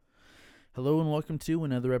Hello and welcome to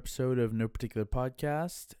another episode of No Particular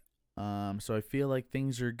Podcast. So I feel like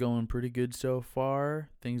things are going pretty good so far.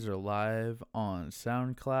 Things are live on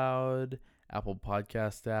SoundCloud, Apple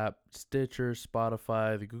Podcast app, Stitcher,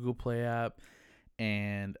 Spotify, the Google Play app,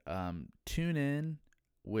 and TuneIn,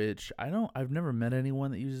 which I've never met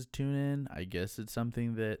anyone that uses TuneIn. I guess it's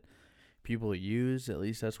something that people use. At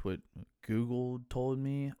least that's what Google told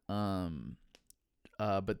me. But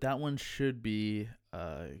that one should be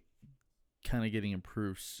kind of getting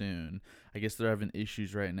improved soon. I guess they're having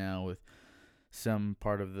issues right now with some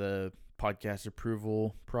part of the podcast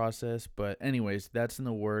approval process. But anyways, that's in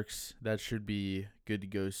the works. That should be good to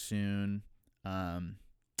go soon.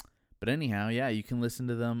 But anyhow, yeah, you can listen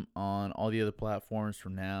to them on all the other platforms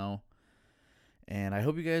from now. And I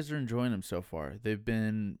hope you guys are enjoying them so far. They've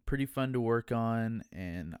been pretty fun to work on,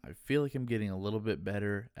 and I feel like I'm getting a little bit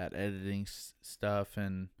better at editing stuff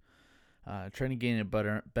and trying to gain a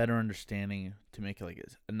better understanding to make it like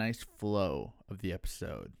a nice flow of the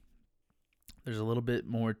episode. There's a little bit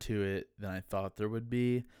more to it than I thought there would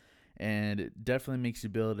be, and it definitely makes you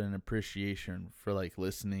build an appreciation for like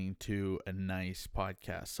listening to a nice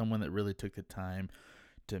podcast, someone that really took the time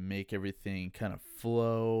to make everything kind of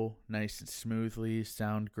flow nice and smoothly,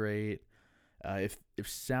 sound great. If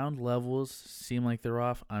sound levels seem like they're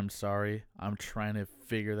off, I'm sorry. I'm trying to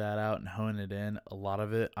figure that out and hone it in. A lot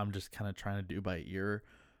of it I'm just kind of trying to do by ear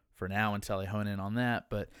for now until I hone in on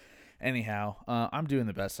that. But anyhow, I'm doing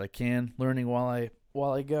the best I can, learning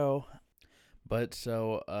while I go. But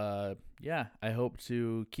so yeah, I hope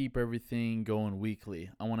to keep everything going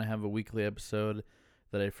weekly. I want to have a weekly episode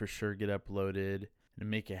that I for sure get uploaded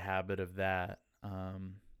and make a habit of that.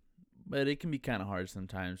 But it can be kind of hard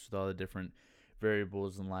sometimes with all the different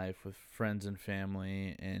variables in life with friends and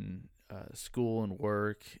family and school and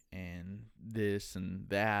work and this and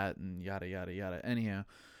that and yada yada yada. Anyhow,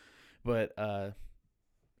 but I'm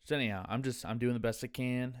doing the best I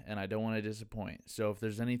can, and I don't want to disappoint. So if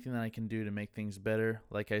there's anything that I can do to make things better,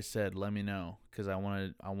 like I said, let me know, because I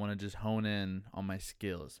want to just hone in on my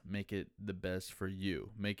skills, make it the best for you,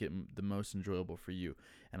 make it the most enjoyable for you.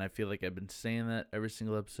 And I feel like I've been saying that every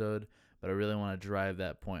single episode, but I really want to drive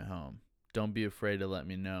that point home. Don't be afraid to let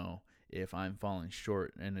me know if I'm falling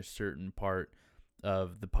short in a certain part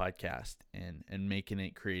of the podcast and making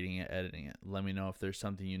it, creating it, editing it. Let me know if there's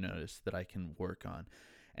something you notice that I can work on.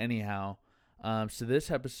 Anyhow, so this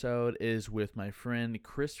episode is with my friend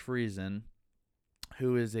Chris Friesen,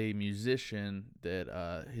 who is a musician that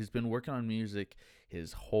has been working on music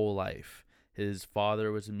his whole life. His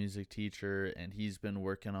father was a music teacher, and he's been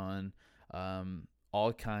working on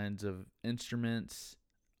all kinds of instruments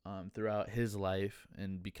throughout his life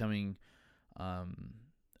and becoming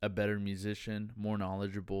a better musician, more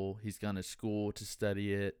knowledgeable. He's gone to school to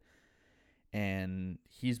study it, and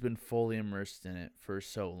he's been fully immersed in it for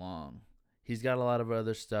so long. He's got a lot of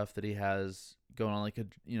other stuff that he has going on,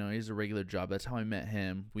 he's a regular job. That's how I met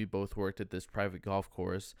him. We both worked at this private golf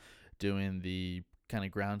course doing the kind of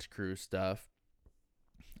grounds crew stuff,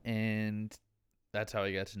 and that's how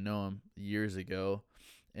I got to know him years ago.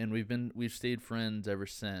 And we've stayed friends ever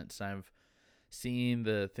since. I've seen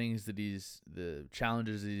the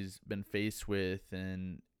challenges he's been faced with,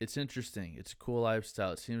 and it's interesting. It's a cool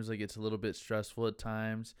lifestyle. It seems like it's a little bit stressful at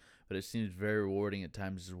times, but it seems very rewarding at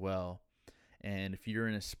times as well. And if you're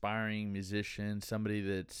an aspiring musician, somebody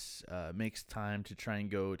that's makes time to try and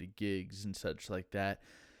go to gigs and such like that,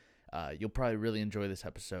 you'll probably really enjoy this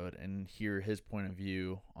episode and hear his point of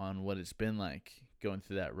view on what it's been like going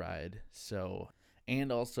through that ride. So,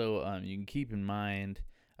 and also you can keep in mind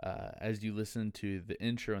as you listen to the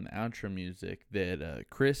intro and the outro music that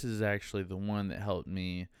Chris is actually the one that helped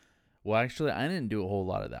me. Well, actually, I didn't do a whole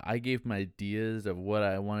lot of that. I gave him ideas of what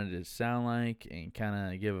I wanted it to sound like and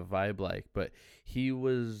kind of give a vibe like, but he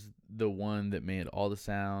was the one that made all the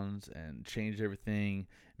sounds and changed everything,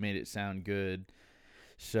 made it sound good.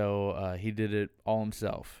 So he did it all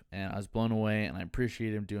himself, and I was blown away, and I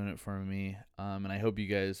appreciate him doing it for me. And I hope you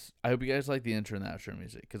guys like the intro and the outro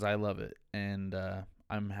music, because I love it, and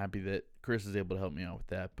I'm happy that Chris is able to help me out with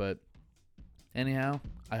that. But anyhow,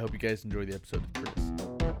 I hope you guys enjoy the episode with Chris.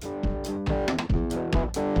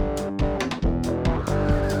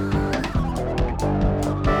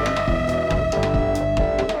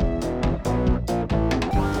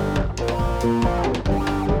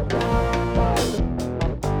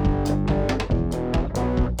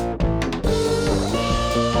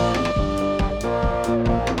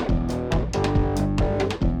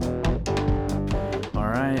 All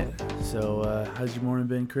right. So how's your morning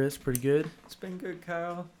been, Chris? Pretty good? It's been good,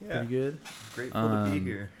 Kyle. Yeah. Pretty good? Grateful to be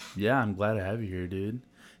here. Yeah, I'm glad to have you here, dude.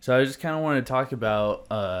 So I just kind of wanted to talk about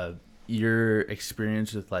your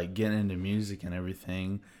experience with like getting into music and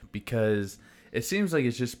everything, because it seems like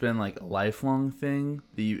it's just been like a lifelong thing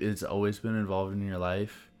that it's always been involved in your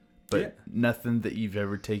life, but Yeah. nothing that you've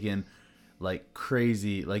ever taken like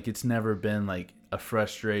crazy. Like it's never been like a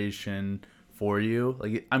frustration for you.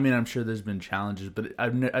 Like I mean, I'm sure there's been challenges, but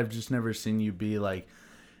I've just never seen you be like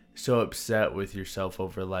so upset with yourself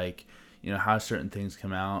over like how certain things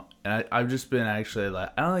come out. And I've just been actually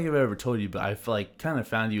like, I don't think I've ever told you, but I've like kind of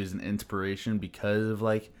found you as an inspiration because of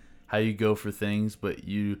like how you go for things. But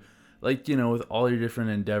you like with all your different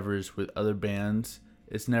endeavors with other bands,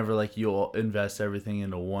 it's never like you'll invest everything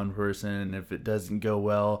into one person, and if it doesn't go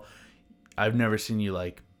well, I've never seen you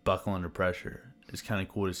like buckle under pressure. It's kind of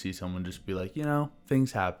cool to see someone just be like,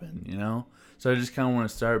 things happen. So I just kind of want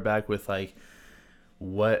to start back with like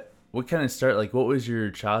what kind of start, like what was your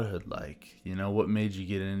childhood like? What made you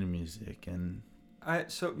get into music? And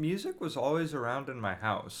So music was always around in my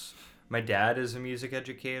house. My dad is a music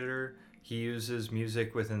educator. He uses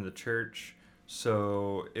music within the church,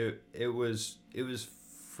 so it was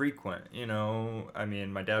frequent. I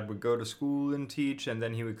mean, my dad would go to school and teach, and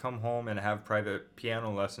then he would come home and have private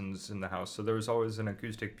piano lessons in the house. So there was always an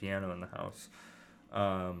acoustic piano in the house.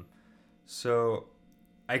 So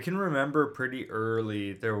I can remember pretty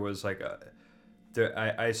early there was like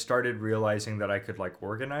I started realizing that I could like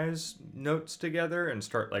organize notes together and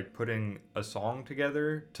start like putting a song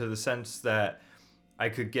together, to the sense that I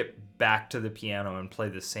could get back to the piano and play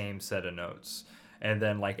the same set of notes and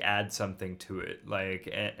then like add something to it,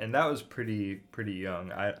 like, and that was pretty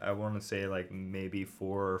young. I want to say like maybe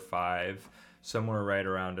 4 or 5, somewhere right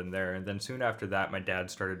around in there. And then soon after that, my dad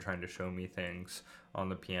started trying to show me things on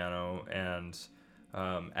the piano. And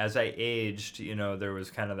as I aged, there was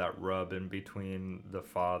kind of that rub in between the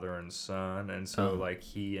father and son. And so like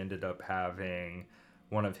he ended up having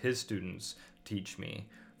one of his students teach me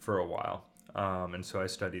for a while. And so I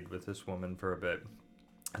studied with this woman for a bit.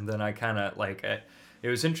 And then I kind of like, it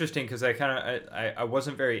was interesting because I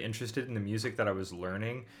wasn't very interested in the music that I was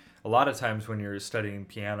learning. A lot of times when you're studying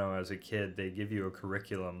piano as a kid, they give you a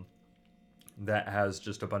curriculum that has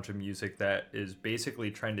just a bunch of music that is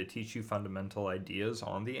basically trying to teach you fundamental ideas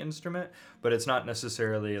on the instrument, but it's not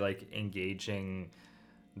necessarily like engaging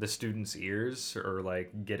the students' ears or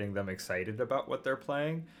like getting them excited about what they're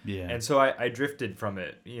playing. yeah. And so I drifted from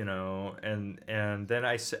it, and then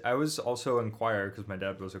I was also in choir because my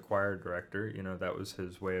dad was a choir director. That was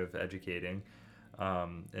his way of educating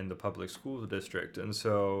in the public school district. And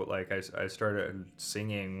so like I started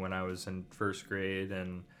singing when I was in first grade,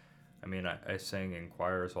 and I mean, I sang in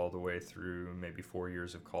choirs all the way through maybe 4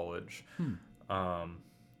 years of college.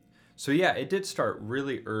 So yeah, it did start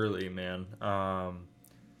really early, man.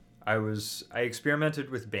 I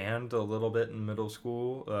experimented with band a little bit in middle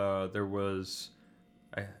school. There was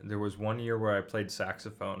 1 year where I played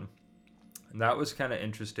saxophone, and that was kind of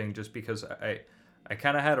interesting just because I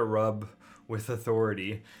kind of had a rub with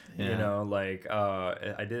authority. Yeah. Like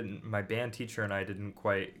my band teacher and I didn't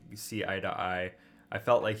quite see eye to eye. I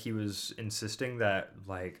felt like he was insisting that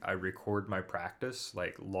like I record my practice,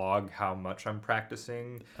 like log how much I'm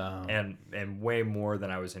practicing, and way more than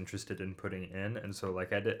I was interested in putting in. And so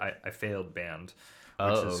like I failed band,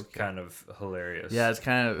 which is kind of hilarious. Yeah, it's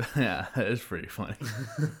kind of it's pretty funny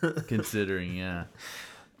considering. Yeah.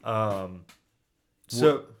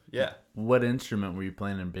 So yeah. What instrument were you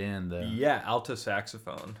playing in band though? Yeah, alto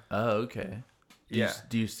saxophone. Oh, okay.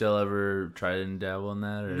 Do you still ever try and dabble in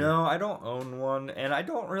that? Or? No, I don't own one, and I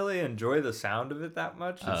don't really enjoy the sound of it that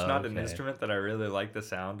much. It's not an instrument that I really like the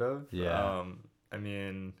sound of. Yeah. I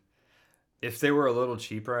mean, if they were a little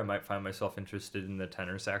cheaper, I might find myself interested in the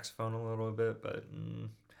tenor saxophone a little bit, but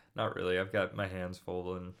not really. I've got my hands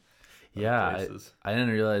full in places. I didn't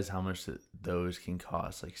realize how much those can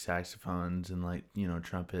cost, like saxophones and like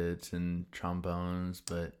trumpets and trombones.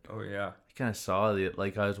 But oh yeah, I kind of saw it.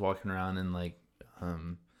 Like I was walking around in like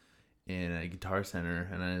in a Guitar Center,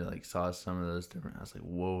 and I like saw some of those different. I was like,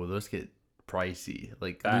 whoa, those get pricey.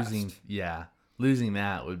 Like fast. losing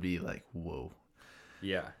that would be like whoa.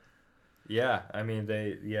 Yeah. I mean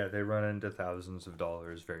they run into thousands of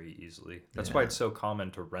dollars very easily. That's why it's so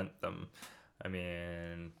common to rent them. I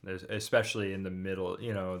mean, especially in the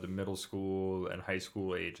middle school and high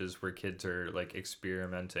school ages where kids are like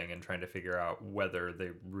experimenting and trying to figure out whether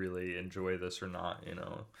they really enjoy this or not.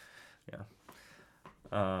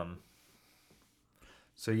 Yeah.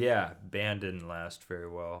 So yeah, band didn't last very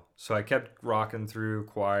well. So I kept rocking through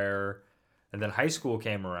choir, and then high school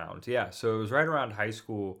came around. Yeah, so it was right around high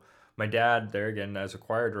school. My dad, there again, as a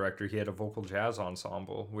choir director, he had a vocal jazz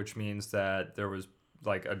ensemble, which means that there was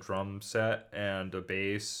like a drum set and a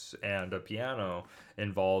bass and a piano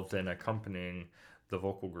involved in accompanying the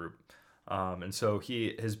vocal group. And so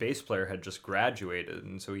his bass player had just graduated,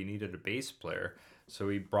 and so he needed a bass player. So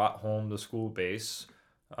he brought home the school bass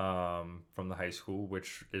from the high school,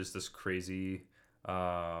 which is this crazy.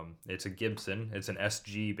 It's a Gibson. It's an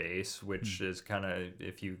SG bass, which is kind of,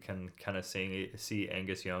 if you can kind of see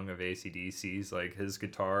Angus Young of AC/DC's like his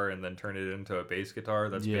guitar and then turn it into a bass guitar.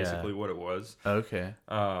 That's basically what it was. Okay.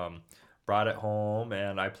 Brought it home,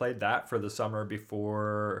 and I played that for the summer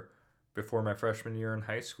before my freshman year in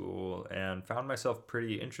high school, and found myself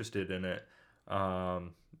pretty interested in it.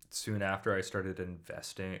 Soon after, I started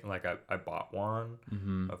investing. Like I bought one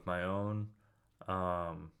of my own.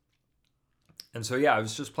 And so, yeah, I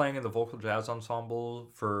was just playing in the vocal jazz ensemble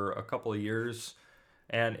for a couple of years.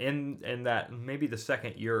 And in that, maybe the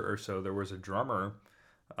second year or so, there was a drummer.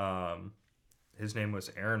 His name was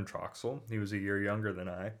Aaron Troxel. He was a year younger than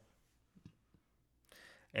I.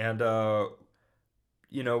 And,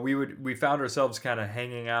 we found ourselves kind of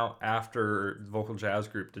hanging out after the vocal jazz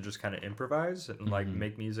group to just kind of improvise and like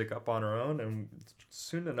make music up on our own. And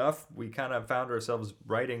soon enough, we kind of found ourselves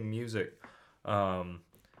writing music,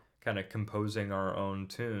 kind of composing our own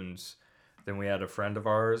tunes. Then we had a friend of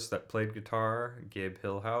ours that played guitar, Gabe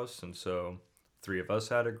Hillhouse, and so 3 of us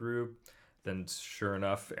had a group. Then sure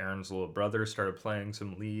enough, Aaron's little brother started playing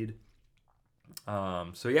some lead.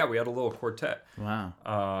 So yeah, we had a little quartet. Wow.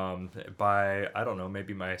 By, I don't know,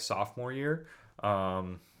 maybe my sophomore year.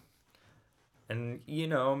 And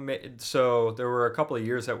so there were a couple of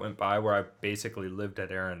years that went by where I basically lived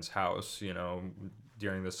at Aaron's house.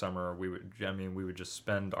 During the summer, we would just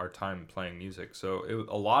spend our time playing music. So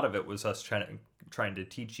a lot of it was us trying to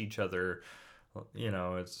teach each other.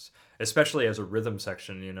 It's especially as a rhythm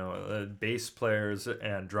section. Bass players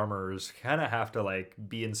and drummers kind of have to like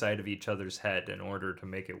be inside of each other's head in order to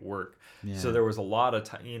make it work. Yeah. So there was a lot of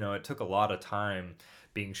time. It took a lot of time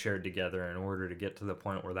being shared together in order to get to the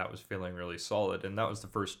point where that was feeling really solid. And that was the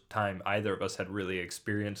first time either of us had really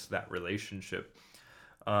experienced that relationship.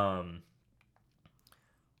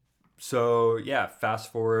 So yeah,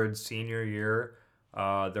 fast forward senior year,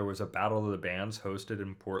 there was a Battle of the Bands hosted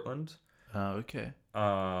in Portland. Okay.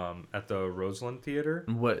 At the Roseland Theater.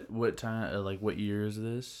 What time? Like what year is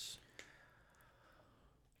this?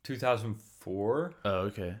 2004. Oh,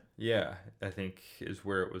 okay. Yeah, I think is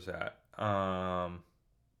where it was at.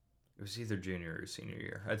 It was either junior or senior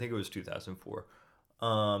year. I think it was 2004.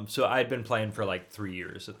 So I'd been playing for like 3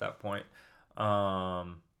 years at that point.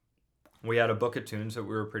 We had a book of tunes that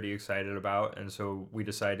we were pretty excited about, and so we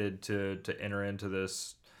decided to enter into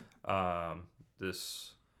this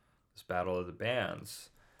this Battle of the Bands.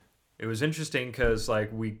 It was interesting because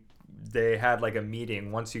like they had like a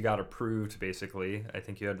meeting once you got approved. Basically, I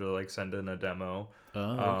think you had to like send in a demo.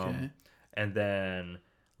 Oh, okay. And then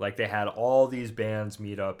like they had all these bands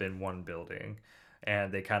meet up in one building,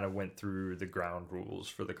 and they kind of went through the ground rules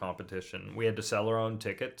for the competition. We had to sell our own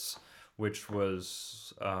tickets, which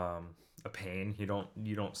was a pain.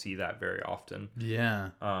 You don't see that very often. Yeah.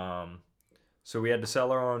 So we had to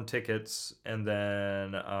sell our own tickets, and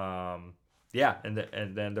then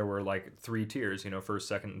and then there were like 3 tiers, first,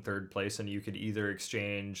 second, and third place, and you could either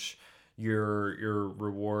exchange your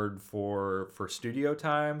reward for studio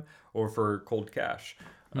time or for cold cash.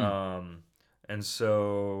 And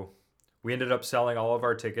so we ended up selling all of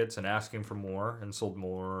our tickets and asking for more, and sold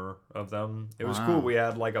more of them. It was cool. We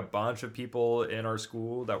had like a bunch of people in our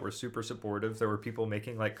school that were super supportive. There were people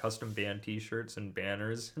making like custom band t-shirts and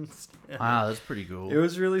banners and stuff. Wow, that's pretty cool. It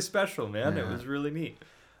was really special, man. Yeah. It was really neat.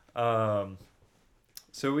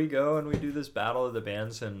 So we go and we do this Battle of the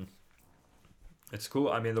Bands, and it's cool.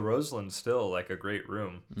 I mean, the Roseland's still like a great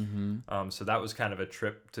room. Mm-hmm. So that was kind of a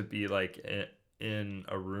trip to be like in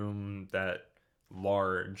a room that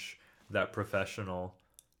large, that professional,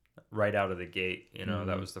 right out of the gate.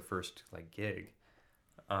 That was the first like gig.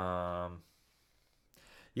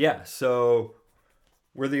 Yeah, so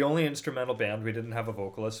we're the only instrumental band. We didn't have a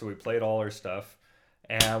vocalist, so we played all our stuff.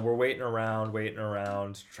 And we're waiting around,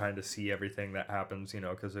 trying to see everything that happens,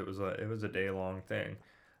 because it was a day-long thing.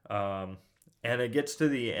 And it gets to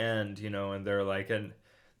the end, and they're like, and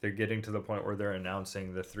they're getting to the point where they're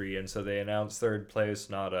announcing the 3. And so they announce third place,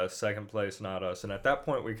 not us, second place, not us. And at that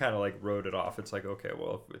point, we kind of like wrote it off. It's like, okay,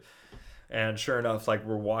 well, and sure enough, like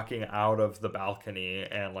we're walking out of the balcony,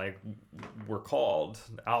 and like we're called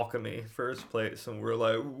Alchemy first place, and we're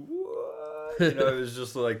like, what? It was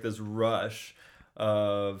just like this rush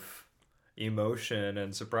of emotion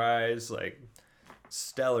and surprise, like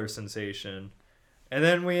stellar sensation. And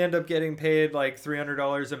then we end up getting paid like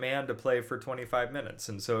 $300 a man to play for 25 minutes.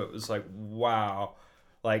 And so it was like, wow,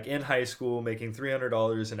 like in high school making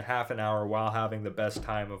 $300 in half an hour while having the best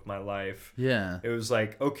time of my life. Yeah. It was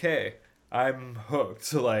like, okay, I'm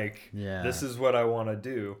hooked. Like, Yeah. this is what I want to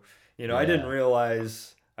do. You know, Yeah.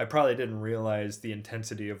 I probably didn't realize the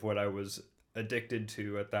intensity of what I was addicted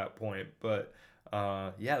to at that point. But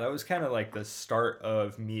yeah, that was kind of like the start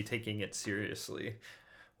of me taking it seriously.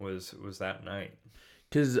 Was that night.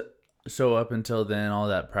 Cause so up until then, all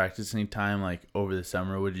that practicing time, like over the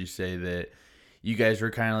summer, would you say that you guys were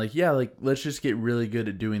kind of like, yeah, like let's just get really good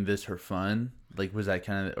at doing this for fun? Like, was that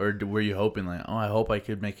kind of, or were you hoping like, oh, I hope I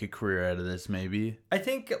could make a career out of this, maybe? I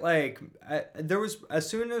think like there was, as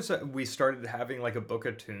soon as we started having like a book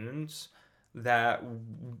of tunes that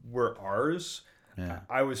were ours, Yeah.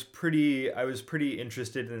 I was pretty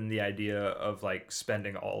interested in the idea of like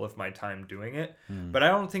spending all of my time doing it. Mm. But I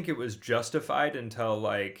don't think it was justified until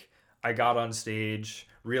like I got on stage,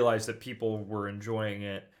 realized that people were enjoying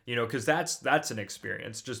it. You know, because that's an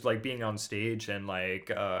experience. Just like being on stage and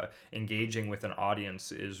like engaging with an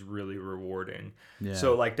audience is really rewarding. Yeah.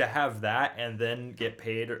 So like to have that and then get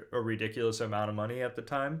paid a ridiculous amount of money at the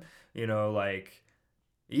time, you know, like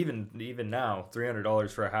even now, $300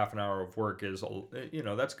 for a half an hour of work is, you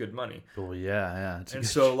know, that's good money. Well, yeah, yeah. And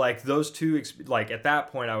so like those two, like at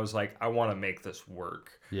that point I was like, I want to make this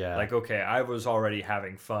work. Yeah. Like, okay, I was already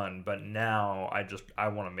having fun, but now I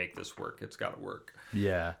want to make this work. It's got to work.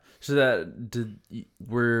 Yeah. So did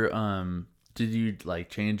you like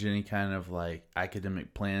change any kind of like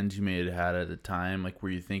academic plans you may have had at the time? Like, were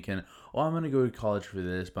you thinking, oh, I'm gonna go to college for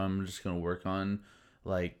this, but I'm just gonna work on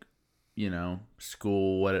like, you know,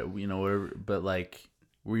 school, whatever. But like,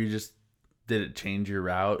 were you just did it change your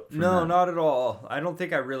route? No, that? not at all. I don't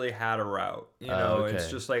think I really had a route. You know, okay. It's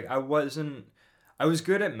just like I was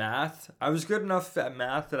good at math. I was good enough at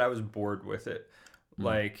math that I was bored with it.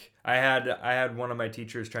 Like I had one of my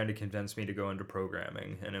teachers trying to convince me to go into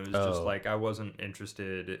programming, and it was just like I wasn't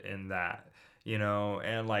interested in that, you know.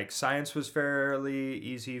 And like science was fairly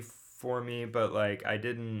easy for me, but like I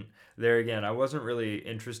didn't, there again, I wasn't really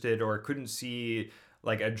interested or couldn't see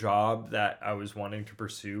like a job that I was wanting to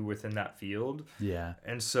pursue within that field. Yeah.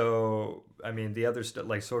 And so, I mean, the other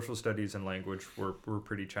like social studies and language were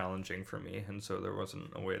pretty challenging for me, and so there wasn't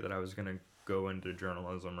a way that I was gonna go into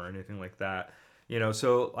journalism or anything like that. You know,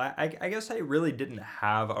 so I guess I really didn't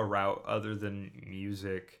have a route other than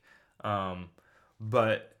music.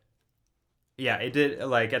 But yeah, it did,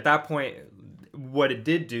 like at that point, what it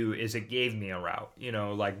did do is it gave me a route, you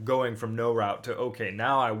know, like going from no route to, okay,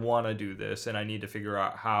 now I want to do this and I need to figure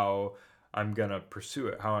out how I'm going to pursue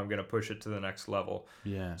it, how I'm going to push it to the next level.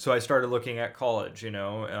 Yeah. So I started looking at college, you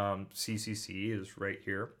know, CCC is right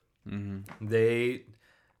here. Mm-hmm.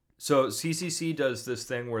 So CCC does this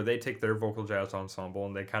thing where they take their vocal jazz ensemble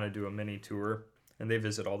and they kind of do a mini tour and they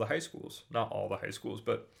visit all the high schools. Not all the high schools,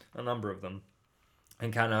 but a number of them.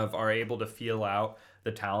 And kind of are able to feel out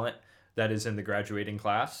the talent that is in the graduating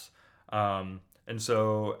class. And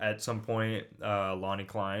so at some point, Lonnie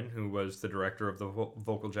Klein, who was the director of the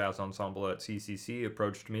vocal jazz ensemble at CCC,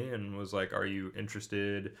 approached me and was like, "Are you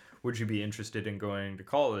interested? Would you be interested in going to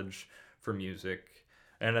college for music?"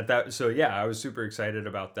 And at that, so yeah, I was super excited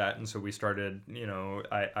about that. And so we started, you know,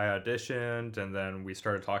 I auditioned and then we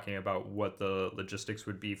started talking about what the logistics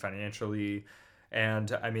would be financially.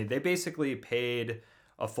 And I mean, they basically paid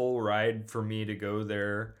a full ride for me to go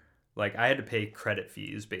there. Like I had to pay credit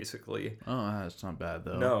fees basically. Oh, that's not bad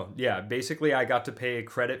though. No, yeah, basically I got to pay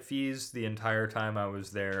credit fees the entire time I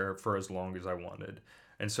was there for as long as I wanted.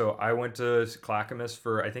 And so I went to Clackamas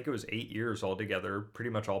for, I think it was 8 years altogether,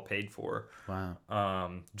 pretty much all paid for.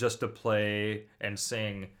 Wow. Just to play and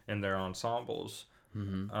sing in their ensembles.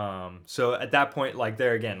 Mm-hmm. So at that point, like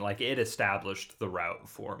there again, like it established the route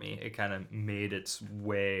for me. It kind of made its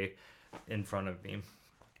way in front of me.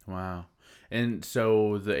 Wow. And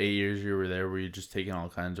so the 8 years you were there, were you just taking all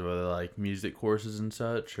kinds of other like music courses and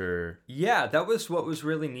such, or? Yeah, that was what was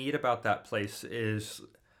really neat about that place is,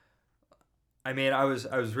 I mean, I was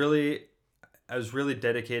really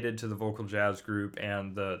dedicated to the vocal jazz group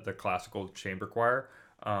and the classical chamber choir,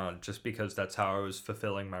 just because that's how I was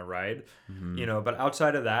fulfilling my ride, you know. But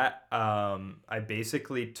outside of that, I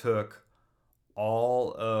basically took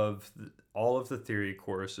all of the theory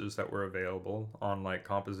courses that were available on like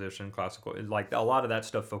composition, classical, like a lot of that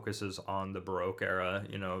stuff focuses on the Baroque era.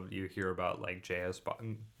 You know, you hear about like J.S.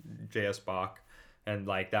 Bach and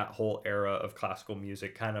like that whole era of classical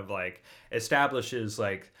music kind of like establishes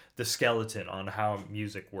like the skeleton on how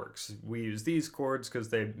music works. We use these chords because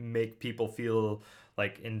they make people feel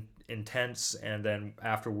like intense, and then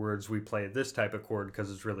afterwards we play this type of chord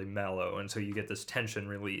because it's really mellow, and so you get this tension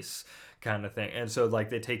release kind of thing. And so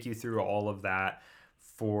like they take you through all of that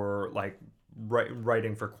for like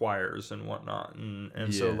writing for choirs and whatnot.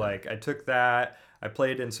 And so Yeah. like I took that. I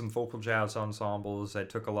played in some vocal jazz ensembles. I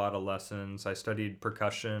took a lot of lessons. I studied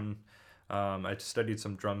percussion. I studied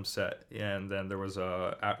some drum set, and then there was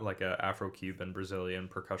like a Afro-Cuban Brazilian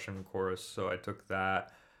percussion course. So I took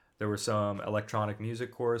that. There were some electronic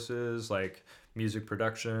music courses, like music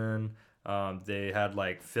production. They had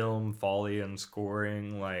like film, foley, and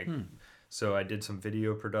scoring. So I did some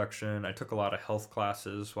video production. I took a lot of health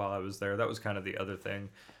classes while I was there. That was kind of the other thing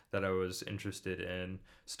that I was interested in.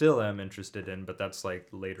 Still am interested in, but that's like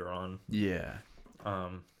later on. Yeah.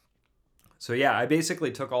 So yeah, I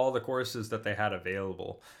basically took all the courses that they had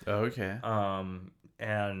available. Okay.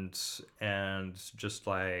 And just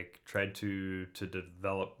like tried to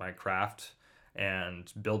develop my craft and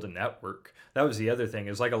build a network. That was the other thing,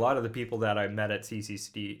 is like a lot of the people that I met at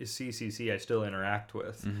CCC I still interact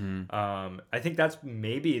with. I think that's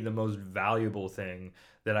maybe the most valuable thing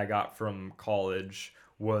that I got from college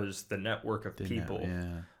was the network of people.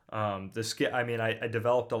 The skill, I mean, I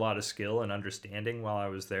developed a lot of skill and understanding while I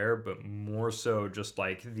was there, but more so just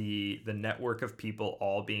like the network of people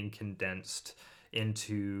all being condensed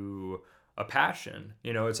into a passion.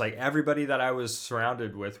 You know, it's like everybody that I was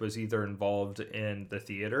surrounded with was either involved in the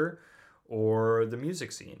theater or the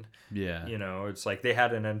music scene. Yeah. You know, it's like they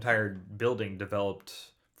had an entire building developed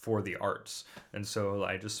for the arts. And so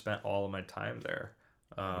I just spent all of my time there.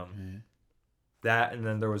 That, and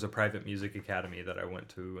then there was a private music academy that I went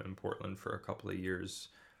to in Portland for a couple of years,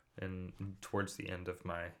 and towards the end of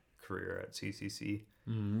my career at CCC.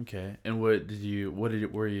 Okay. And were you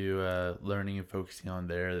learning and focusing on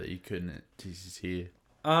there that you couldn't at TCC?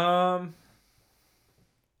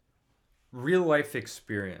 Real life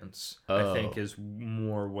experience, I think, Oh. is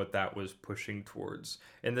more what that was pushing towards,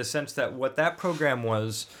 in the sense that what that program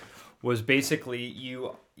was basically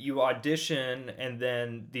you audition, and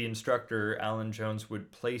then the instructor, Alan Jones,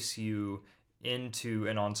 would place you into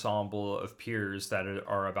an ensemble of peers that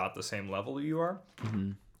are about the same level you are.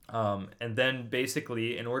 And then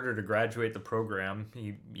basically, in order to graduate the program,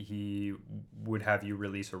 he would have you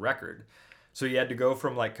release a record. So you had to go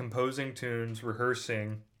from like composing tunes,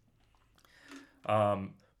 rehearsing,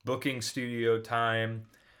 booking studio time,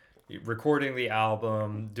 recording the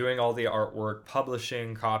album, doing all the artwork,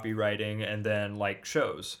 publishing, copywriting, and then like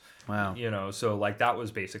shows. Wow. You know, so like that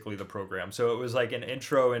was basically the program. So it was like an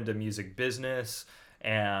intro into music business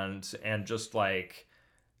and just like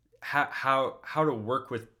how to work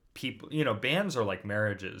with people. You know, bands are like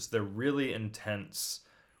marriages. They're really intense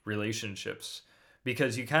relationships,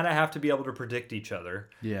 because you kind of have to be able to predict each other.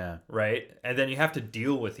 Yeah. Right? And then you have to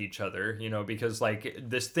deal with each other, you know, because like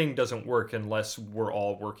this thing doesn't work unless we're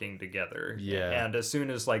all working together. Yeah. And as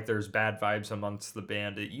soon as like there's bad vibes amongst the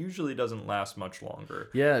band, it usually doesn't last much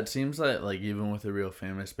longer. Yeah, it seems like even with the real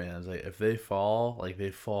famous bands, like if they fall, like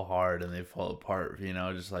they fall hard and they fall apart, you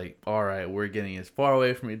know, just like, all right, we're getting as far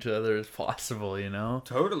away from each other as possible, you know?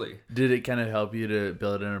 Totally. Did it kind of help you to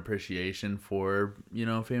build an appreciation for, you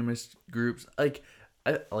know, famous groups?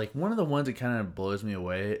 Like one of the ones that kind of blows me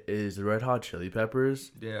away is the Red Hot Chili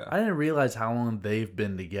Peppers. Yeah. I didn't realize how long they've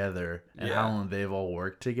been together and Yeah. how long they've all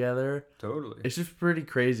worked together. Totally. It's just pretty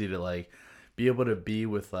crazy to like be able to be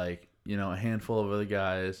with like, you know, a handful of other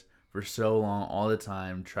guys for so long, all the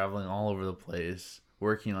time, traveling all over the place,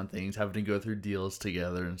 working on things, having to go through deals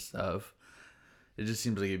together and stuff. It just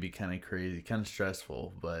seems like it'd be kind of crazy, kind of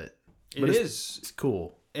stressful, but it's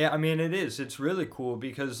cool. Yeah, I mean, it is. It's really cool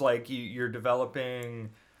because like you're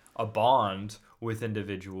developing a bond with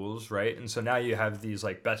individuals, right? And so now you have these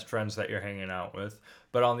like best friends that you're hanging out with.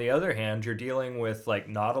 But on the other hand, you're dealing with like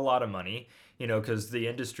not a lot of money, you know, because the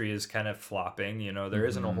industry is kind of flopping. You know, there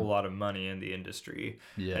isn't a whole lot of money in the industry.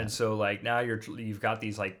 Yeah. And so like now you've got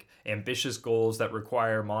these like ambitious goals that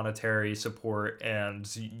require monetary support, and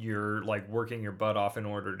you're like working your butt off in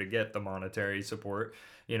order to get the monetary support.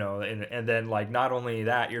 You know, and then like not only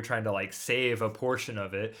that, you're trying to like save a portion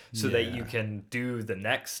of it so that you can do the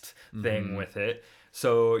next thing with it.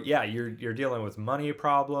 So yeah, you're dealing with money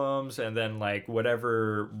problems, and then like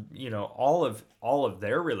whatever, you know, all of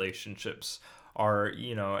their relationships are,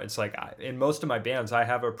 you know, it's like in most of my bands I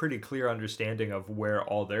have a pretty clear understanding of where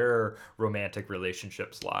all their romantic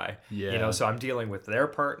relationships lie. Yeah. You know, so I'm dealing with their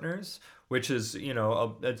partners, which is, you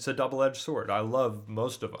know, it's a double-edged sword. I love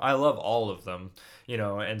all of them, you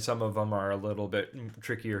know, and some of them are a little bit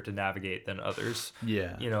trickier to navigate than others.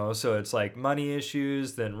 Yeah. You know, so it's like money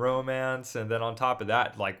issues, then romance, and then on top of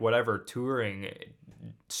that, like whatever touring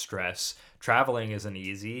stress traveling isn't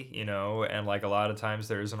easy, and like a lot of times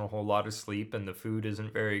there isn't a whole lot of sleep and the food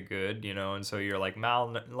isn't very good, and so you're like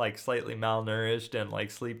like slightly malnourished and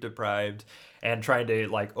like sleep deprived, and trying to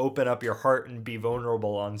like open up your heart and be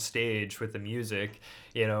vulnerable on stage with the music,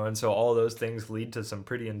 and so all those things lead to some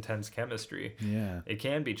pretty intense chemistry. Yeah. It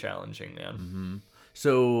can be challenging, man. Mm-hmm.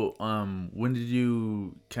 So, when did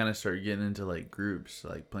you kind of start getting into like groups,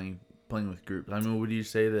 like playing with groups? I mean, would you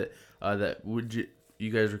say that would you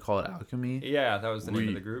guys recall it Alchemy? Yeah, that was the name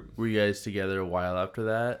of the group. Were you guys together a while after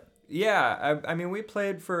that? Yeah, I mean, we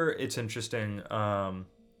played for. It's interesting.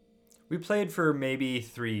 We played for maybe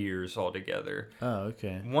 3 years altogether. Oh,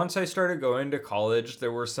 okay. Once I started going to college,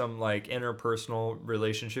 there were some like interpersonal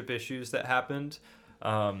relationship issues that happened.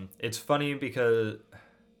 It's funny because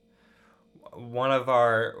one of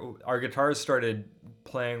our guitarists started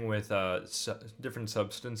playing with different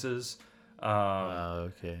substances.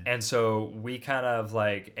 Okay. And so we kind of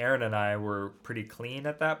like, Aaron and I were pretty clean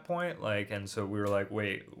at that point. Like, and so we were like,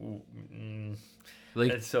 wait.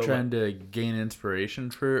 Like so, trying to gain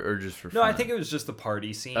inspiration for it, or just for fun? No, I think it was just the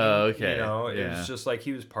party scene. Oh, okay. It was just like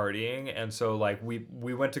he was partying, and so like we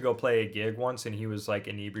went to go play a gig once, and he was like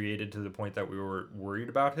inebriated to the point that we were worried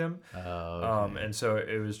about him. Oh, okay. And so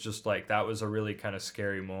it was just like that was a really kind of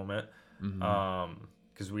scary moment. Mm-hmm.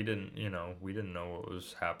 Because we didn't know what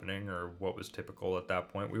was happening or what was typical at that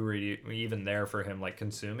point. We were even there for him like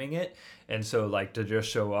consuming it, and so like to just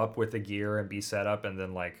show up with the gear and be set up and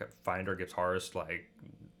then like find our guitarist like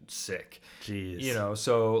sick. Jeez.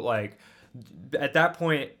 So like at that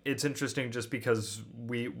point it's interesting just because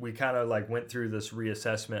we kind of like went through this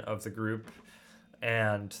reassessment of the group.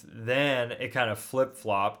 And then it kind of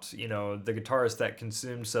flip-flopped, the guitarist that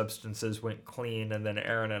consumed substances went clean, and then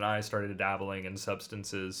Aaron and I started dabbling in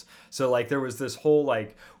substances. So, like, there was this whole,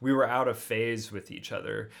 like, we were out of phase with each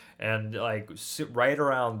other. And, like, right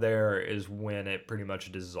around there is when it pretty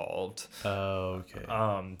much dissolved. Oh,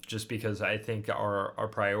 okay. Just because I think our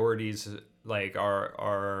priorities, like,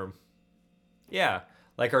 our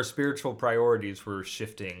spiritual priorities were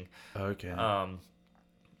shifting. Okay.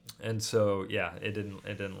 And so yeah, it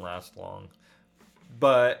didn't last long,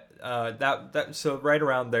 but so right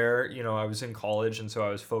around there, I was in college, and so I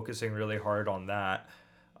was focusing really hard on that.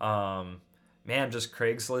 Man, just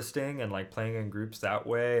Craigslisting and like playing in groups that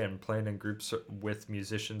way, and playing in groups with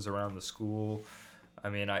musicians around the school. I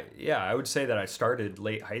mean, I would say that I started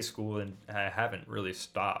late high school and I haven't really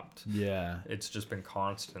stopped. Yeah. It's just been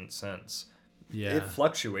constant since. Yeah. It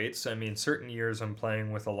fluctuates. I mean, certain years I'm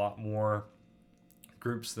playing with a lot more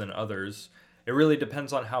groups than others. It really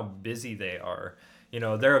depends on how busy they are.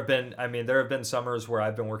 There have been summers where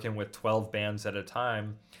I've been working with 12 bands at a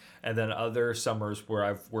time, and then other summers where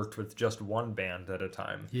I've worked with just one band at a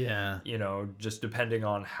time. Yeah. Just depending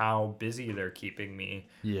on how busy they're keeping me.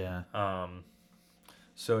 Yeah.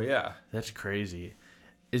 So yeah. That's crazy.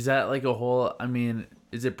 Is that like a whole, I mean,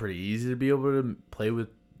 is it pretty easy to be able to play with,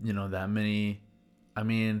 that many? I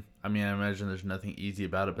mean, I imagine there's nothing easy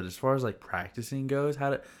about it, but as far as like practicing goes,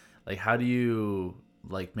 how do you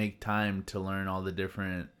like make time to learn all the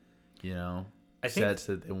different, sets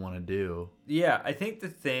that they want to do? Yeah, I think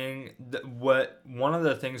one of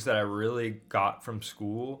the things that I really got from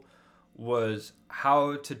school was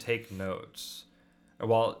how to take notes.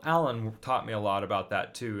 Well, Alan taught me a lot about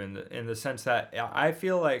that too, in the sense that I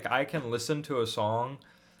feel like I can listen to a song,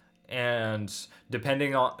 and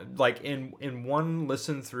depending on like in one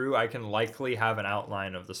listen through, I can likely have an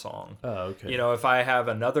outline of the song. Oh, okay. If I have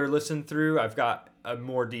another listen through, I've got a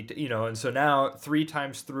more detail, and so now 3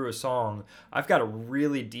 times through a song, I've got a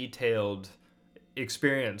really detailed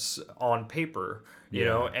experience on paper,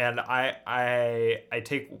 and I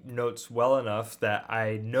take notes well enough that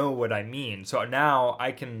I know what I mean. So now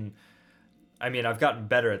I've gotten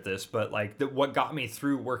better at this, but like what got me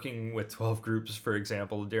through working with 12 groups, for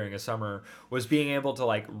example, during a summer was being able to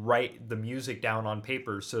like write the music down on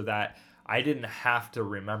paper so that I didn't have to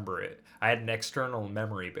remember it. I had an external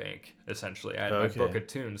memory bank, essentially. I had my book of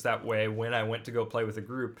tunes. That way, when I went to go play with a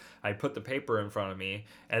group, I put the paper in front of me,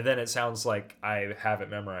 and then it sounds like I have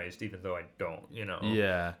it memorized, even though I don't,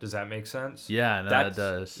 Yeah. Does that make sense? Yeah, no, that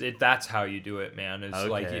does. That's how you do it, man. It's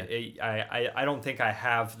like, I don't think I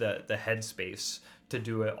have the headspace to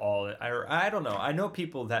do it all. I don't know. I know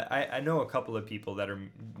people that I know a couple of people that are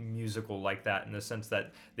musical like that, in the sense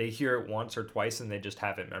that they hear it once or twice and they just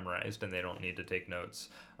have it memorized and they don't need to take notes.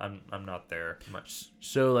 I'm not there much.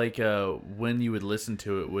 So like when you would listen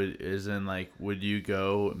to it, would you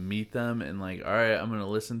go meet them and like, all right, I'm gonna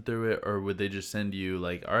listen through it, or would they just send you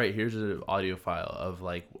like, all right, here's an audio file of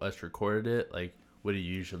like us recorded it? Like, what do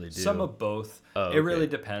you usually do? Some of both. Oh, It okay. really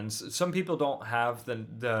depends. Some people don't have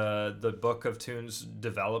the book of tunes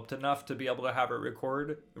developed enough to be able to have it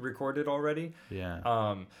recorded already.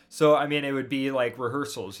 Yeah. So I mean, it would be like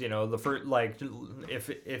rehearsals. You know, the first like if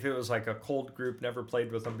it was like a cold group, never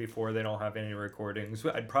played with them before, they don't have any recordings.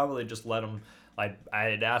 I'd probably just let them.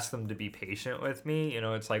 I'd ask them to be patient with me. You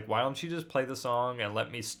know, it's like, why don't you just play the song and let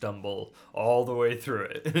me stumble all the way through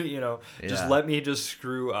it? You know, just Yeah. let me just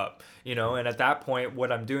screw up. You know, and at that point,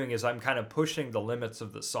 what I'm doing is I'm kind of pushing the limits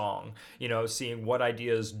of the song. You know, seeing what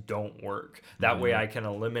ideas don't work. That way, I can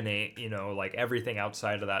eliminate. You know, like everything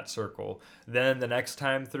outside of that circle. Then the next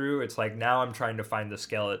time through, it's like now I'm trying to find the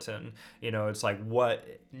skeleton. You know, it's like what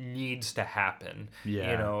needs to happen.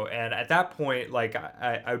 Yeah. You know, and at that point, like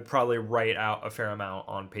I would probably write out a fair amount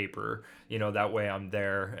on paper, you know, that way I'm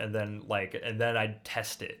there, and then I'd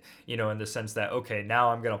test it, you know, in the sense that, okay,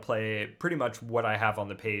 now I'm gonna play pretty much what I have on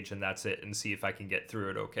the page and that's it, and see if I can get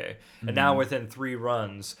through it okay. And now within 3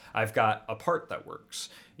 runs I've got a part that works,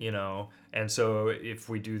 you know. And so if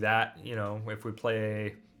we do that, you know, if we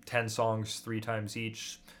play 10 songs 3 times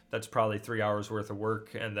each, that's probably 3 hours worth of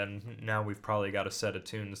work, and then now we've probably got a set of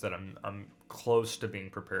tunes that I'm close to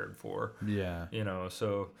being prepared for. Yeah. You know,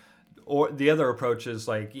 so, or the other approach is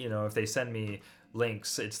like, you know, if they send me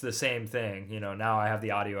links, it's the same thing. You know, now I have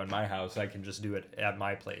the audio in my house, I can just do it at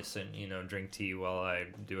my place and, you know, drink tea while I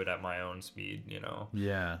do it at my own speed, you know.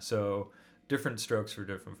 Yeah. So different strokes for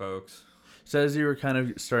different folks. So as you were kind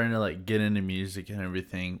of starting to like get into music and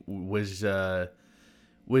everything,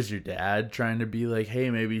 was your dad trying to be like, hey,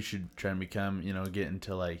 maybe you should try and become, you know, get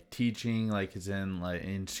into like teaching, like as in like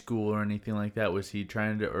in school or anything like that? Was he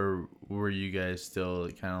trying to, or were you guys still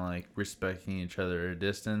kind of like respecting each other at a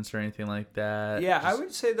distance or anything like that? Yeah, I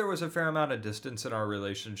would say there was a fair amount of distance in our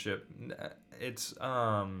relationship. It's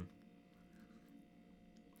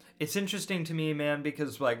it's interesting to me, man,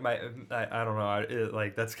 because like I don't know,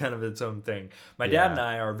 like that's kind of its own thing. My dad and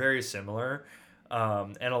I are very similar.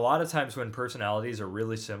 And a lot of times when personalities are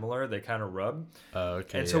really similar, they kind of rub.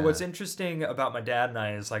 Okay. And so what's interesting about my dad and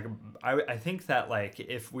I is like, I think that like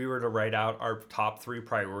if we were to write out our top 3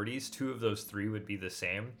 priorities, 2 of those 3 would be the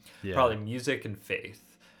same. Yeah. Probably music and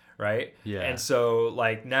faith. Right? Yeah. And so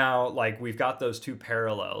like now, like we've got those 2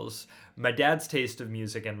 parallels. My dad's taste of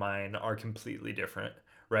music and mine are completely different.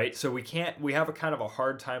 Right? So we have a kind of a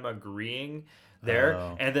hard time agreeing there.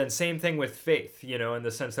 Oh. And then same thing with faith, you know, in the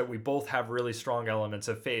sense that we both have really strong elements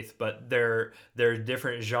of faith, but they're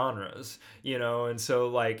different genres, you know. And so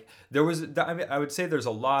like I would say there's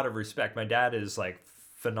a lot of respect. My dad is like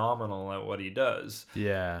phenomenal at what he does.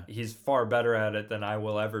 Yeah. He's far better at it than I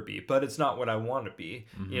will ever be, but it's not what I want to be,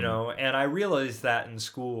 you know. And I realized that in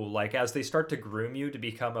school, like as they start to groom you to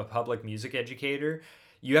become a public music educator,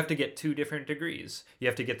 you have to get 2 different degrees. You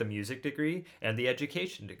have to get the music degree and the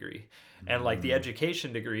education degree. And like the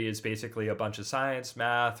education degree is basically a bunch of science,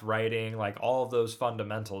 math, writing, like all of those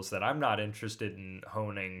fundamentals that I'm not interested in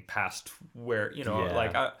honing past where, you know, Yeah.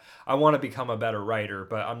 like I want to become a better writer,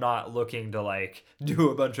 but I'm not looking to like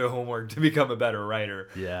do a bunch of homework to become a better writer.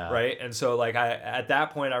 Yeah. Right. And so like at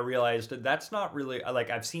that point I realized that that's not really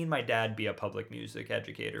like I've seen my dad be a public music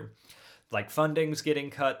educator. Like funding's getting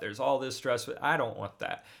cut, there's all this stress, but I don't want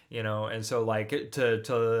that, you know. And so like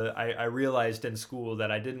I realized in school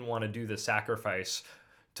that I didn't want to do the sacrifice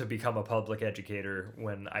to become a public educator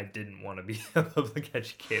when I didn't want to be a public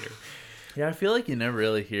educator. Yeah, I feel like you never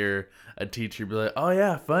really hear a teacher be like, oh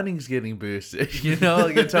yeah, funding's getting boosted. You know,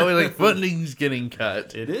 like it's always like funding's getting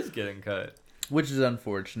cut. It is getting cut. Which is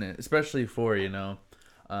unfortunate, especially for, you know,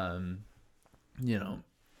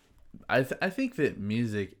 I think that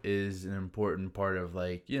music is an important part of,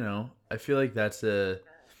 like, you know, I feel like I just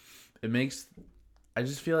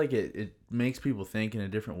feel like it makes people think in a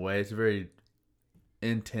different way. It's a very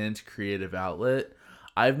intense creative outlet.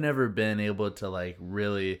 I've never been able to like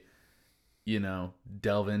really, you know,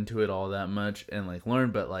 delve into it all that much and like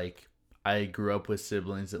learn, but like I grew up with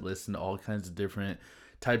siblings that listen to all kinds of different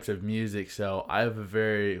types of music, so I have a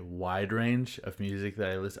very wide range of music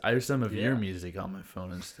that I listen. I have some of your music on my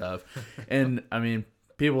phone and stuff, and I mean,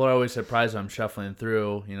 people are always surprised when I'm shuffling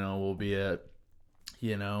through. You know, we'll be at,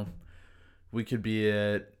 you know, we could be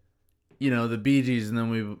at, you know, the Bee Gees, and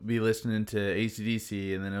then we'll be listening to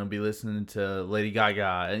AC/DC, and then I'll be listening to Lady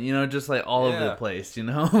Gaga, and you know, just like all over the place, you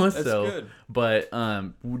know. That's so good. But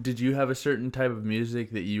did you have a certain type of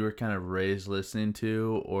music that you were kind of raised listening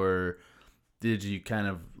to, or did you kind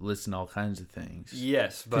of listen to all kinds of things?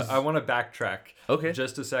 Yes, but I want to backtrack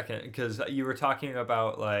just a second, because you were talking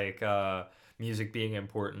about like music being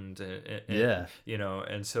important and you know,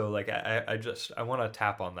 and so like I want to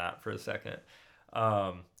tap on that for a second.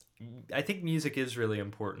 I think music is really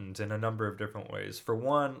important in a number of different ways. For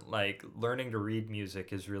one, like learning to read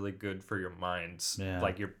music is really good for your mind's Yeah.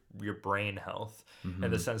 like your brain health, in the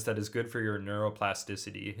Mm-hmm. sense that it's good for your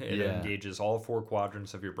neuroplasticity. It Yeah. engages all four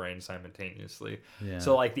quadrants of your brain simultaneously. Yeah.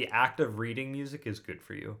 So like the act of reading music is good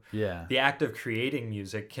for you. Yeah. The act of creating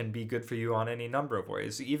music can be good for you on any number of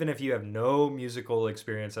ways. Even if you have no musical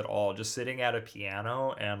experience at all, just sitting at a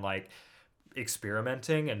piano and like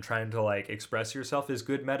experimenting and trying to like express yourself is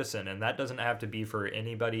good medicine, and that doesn't have to be for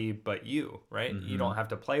anybody but you, right? You Mm-hmm. don't have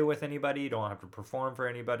to play with anybody, you don't have to perform for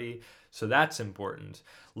anybody, so that's important.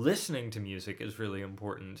 Listening to music is really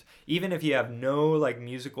important. Even if you have no like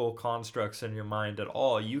musical constructs in your mind at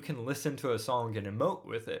all, you can listen to a song and emote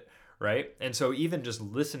with it, right? And so even just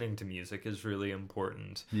listening to music is really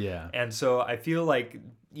important. Yeah. And so I feel like,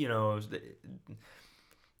 you know,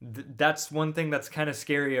 that's one thing that's kind of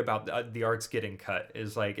scary about the arts getting cut,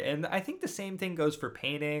 is like, and I think the same thing goes for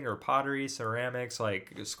painting or pottery, ceramics,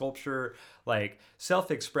 like sculpture. Like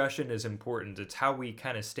self-expression is important. It's how we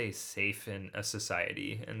kind of stay safe in a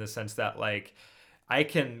society, in the sense that like I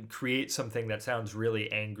can create something that sounds really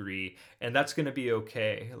angry, and that's going to be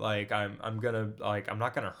okay. Like I'm going to like I'm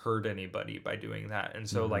not going to hurt anybody by doing that. And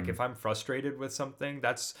so like Mm-hmm. if I'm frustrated with something,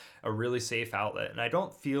 that's a really safe outlet. And I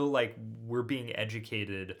don't feel like we're being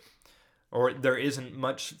educated, or there isn't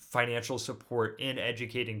much financial support in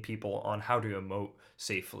educating people on how to emote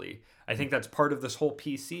safely. I think that's part of this whole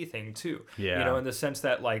PC thing too. You know, Yeah. in the sense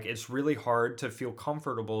that like it's really hard to feel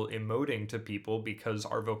comfortable emoting to people because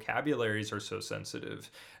our vocabularies are so sensitive,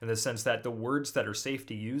 in the sense that the words that are safe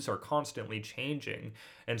to use are constantly changing.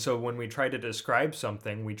 And so when we try to describe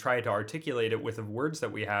something, we try to articulate it with the words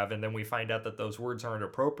that we have, and then we find out that those words aren't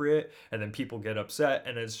appropriate, and then people get upset,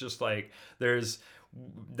 and it's just like there's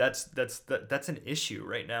that's an issue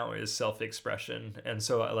right now, is self-expression. And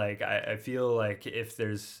so like I feel like if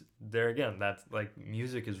there's there again, that's like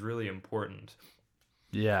music is really important.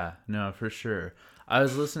 Yeah, no, for sure. I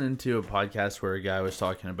was listening to a podcast where a guy was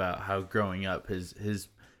talking about how growing up his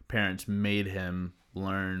parents made him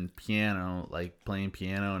learn piano, like playing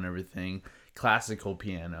piano and everything, classical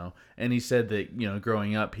piano. And he said that,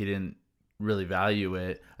 growing up he didn't really value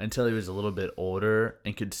it until he was a little bit older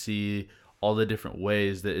and could see all the different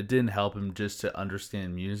ways that it didn't help him just to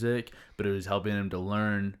understand music, but it was helping him to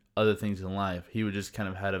learn other things in life. He would just kind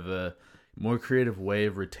of had a more creative way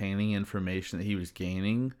of retaining information that he was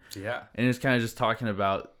gaining. Yeah. And it's kind of just talking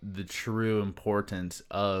about the true importance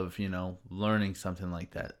of, learning something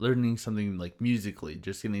like that, learning something like musically,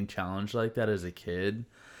 just getting challenged like that as a kid.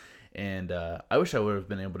 And I wish I would have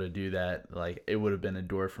been able to do that. Like, it would have been a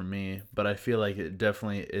door for me, but I feel like it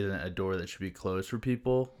definitely isn't a door that should be closed for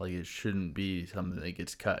people. Like, it shouldn't be something that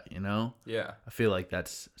gets cut, Yeah. I feel like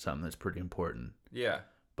that's something that's pretty important. Yeah.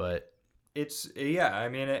 But Yeah, I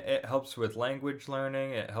mean it helps with language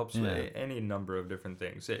learning, it helps yeah, with any number of different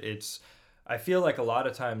things. It's I feel like a lot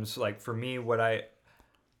of times, like for me, what I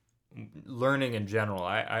learning in general,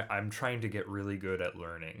 I'm trying to get really good at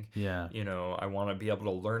learning. yeah, I want to be able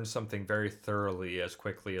to learn something very thoroughly as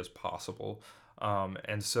quickly as possible.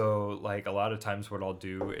 And so like a lot of times what I'll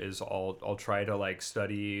do is I'll try to like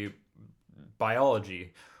study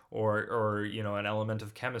biology, or an element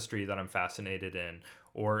of chemistry that I'm fascinated in,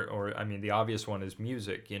 or I mean the obvious one is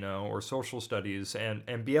music, or social studies,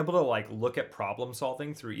 and be able to like look at problem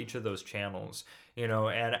solving through each of those channels.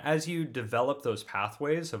 And as you develop those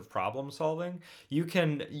pathways of problem solving, you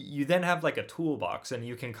then have like a toolbox, and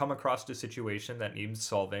you can come across a situation that needs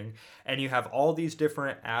solving, and you have all these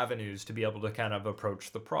different avenues to be able to kind of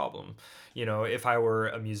approach the problem. If I were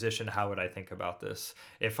a musician, how would I think about this?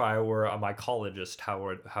 If I were a mycologist,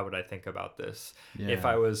 how would I think about this? If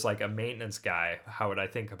I yeah, was like a maintenance guy, how would I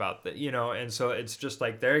think about that? And so it's just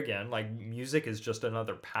like, there again, like music is just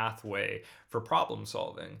another pathway for problem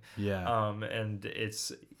solving. yeah. And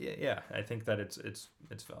it's, yeah, I think that it's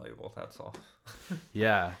valuable. That's all.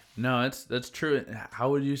 Yeah, no, that's true. How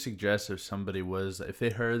would you suggest if they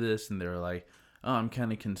heard this and they were like, "Oh, I'm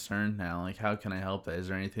kind of concerned now. Like, how can I help that? Is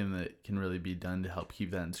there anything that can really be done to help keep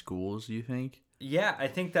that in schools, do you think?" Yeah, I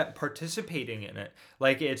think that participating in it,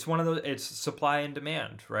 like it's one of those, it's supply and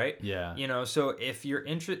demand, right? Yeah, So if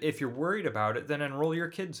you're worried about it, then enroll your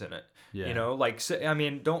kids in it. yeah, Like, so, I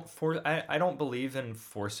mean, I don't believe in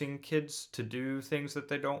forcing kids to do things that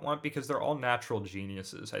they don't want, because they're all natural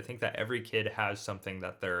geniuses. I think that every kid has something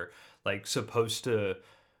that they're like supposed to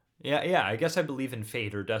Yeah, I guess I believe in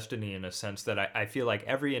fate or destiny in a sense that I feel like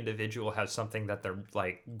every individual has something that they're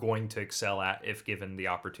like going to excel at if given the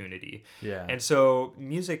opportunity. Yeah. And so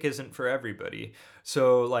music isn't for everybody.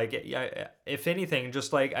 So like yeah, if anything,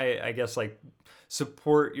 just like I guess like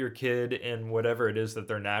support your kid in whatever it is that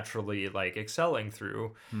they're naturally like excelling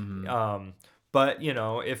through. Mm-hmm. Um but you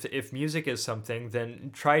know, if music is something,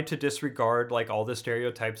 then try to disregard like all the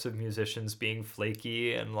stereotypes of musicians being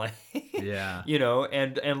flaky and like Yeah. you know,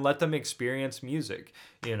 and let them experience music.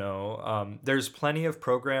 You know, there's plenty of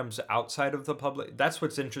programs outside of the public. That's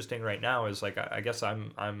what's interesting right now is like I guess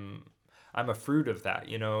I'm a fruit of that.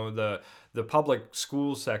 You know, the public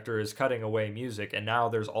school sector is cutting away music, and now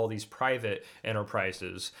there's all these private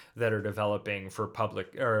enterprises that are developing for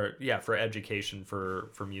public or yeah for education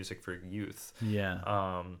for music for youth.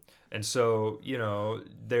 Yeah. And so you know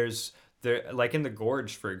there like in the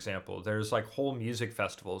Gorge, for example, there's like whole music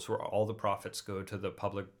festivals where all the profits go to the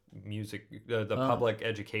public music the Oh, public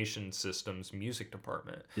education system's music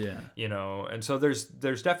department, yeah. you know. And so there's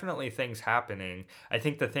definitely things happening. I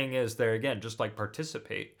think the thing is there again, just like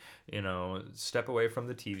participate, you know, step away from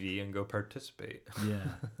the TV and go participate. Yeah,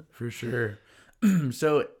 for sure.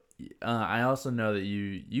 So, I also know that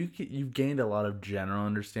you've gained a lot of general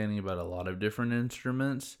understanding about a lot of different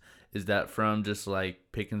instruments. Is that from just like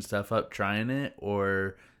picking stuff up, trying it,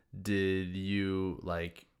 or did you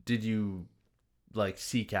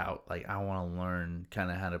seek out like I want to learn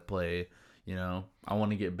kind of how to play, I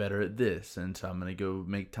want to get better at this, and so I'm going to go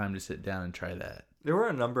make time to sit down and try that. There were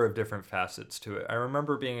a number of different facets to it. I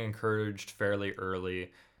remember being encouraged fairly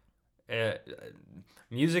early. uh,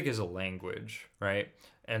 Music is a language, right?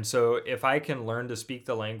 And so if I can learn to speak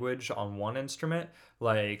the language on one instrument,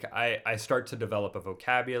 like I start to develop a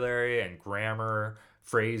vocabulary and grammar,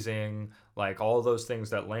 phrasing, like all those things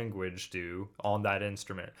that language do on that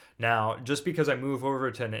instrument. Now, just because I move over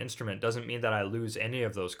to an instrument doesn't mean that I lose any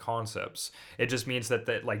of those concepts. It just means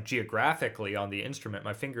that like geographically on the instrument,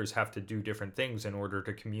 my fingers have to do different things in order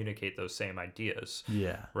to communicate those same ideas,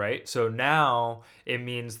 Yeah. right? So now it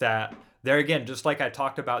means that there again, just like I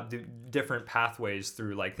talked about the different pathways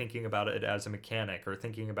through like thinking about it as a mechanic or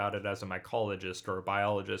thinking about it as a mycologist or a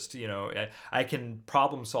biologist, you know, I can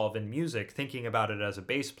problem solve in music thinking about it as a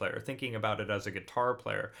bass player, thinking about it as a guitar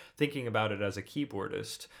player, thinking about it as a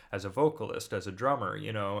keyboardist, as a vocalist, as a drummer,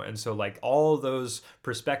 you know. And so like all those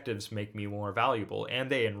perspectives make me more valuable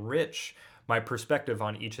and they enrich my perspective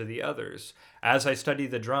on each of the others. As I study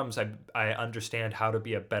the drums, I understand how to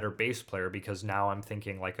be a better bass player because now I'm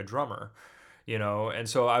thinking like a drummer, you know. And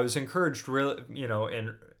so I was encouraged really, you know,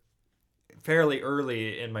 in fairly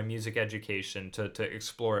early in my music education to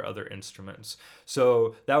explore other instruments.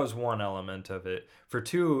 So that was one element of it. For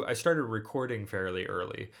two, I started recording fairly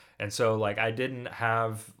early. And so like I didn't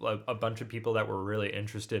have a bunch of people that were really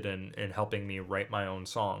interested in helping me write my own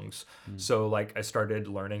songs. Mm. So like I started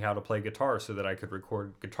learning how to play guitar so that I could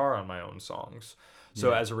record guitar on my own songs.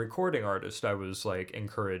 So Yeah. as a recording artist, I was like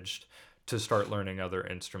encouraged to start learning other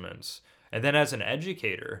instruments. And then as an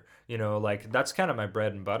educator, you know, like that's kind of my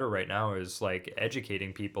bread and butter right now is like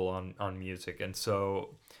educating people on music. And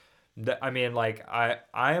so I mean like I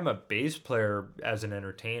am a bass player as an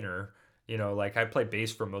entertainer, you know, like I play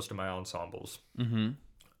bass for most of my ensembles. Mm-hmm.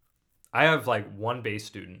 I have like one bass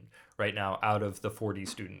student right now out of the 40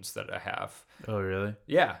 students that I have. Oh, really?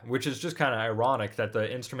 Yeah, which is just kind of ironic that the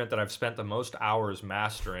instrument that I've spent the most hours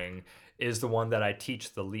mastering is the one that I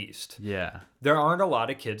teach the least. Yeah. There aren't a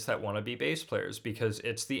lot of kids that want to be bass players because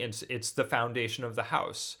it's the foundation of the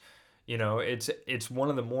house. You know, it's one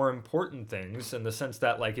of the more important things in the sense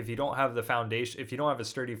that like if you don't have the foundation, if you don't have a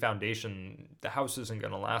sturdy foundation, the house isn't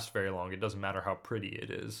going to last very long. It doesn't matter how pretty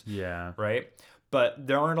it is, Yeah. right? But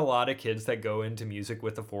there aren't a lot of kids that go into music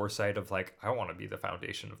with the foresight of like I want to be the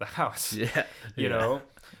foundation of the house. Yeah. You know?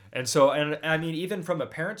 And so and I mean even from a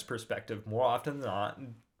parent's perspective, more often than not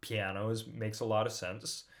pianos makes a lot of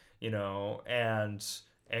sense, you know, and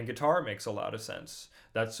guitar makes a lot of sense.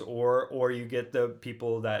 That's or you get the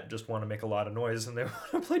people that just want to make a lot of noise and they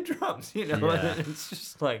want to play drums, you know. Yeah. And it's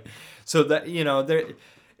just like so that you know there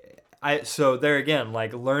again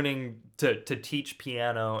like learning to teach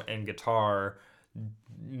piano and guitar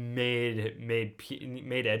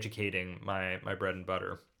made educating my bread and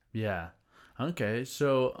butter. Yeah. Okay.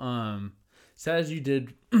 So as you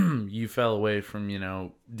did, you fell away from,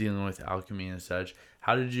 dealing with alchemy and such.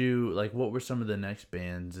 How did you, like, what were some of the next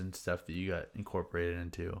bands and stuff that you got incorporated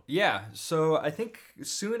into? Yeah, so I think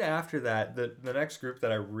soon after that, the next group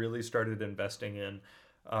that I really started investing in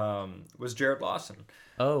was Jared Lawson.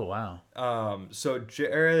 Oh, wow. So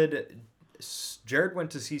Jared Jared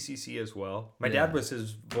went to CCC as well. My Yeah. dad was his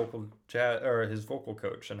his vocal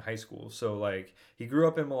coach in high school. So like he grew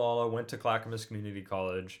up in Malala, went to Clackamas Community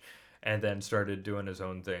College, and then started doing his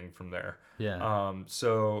own thing from there. Yeah.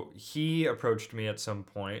 So he approached me at some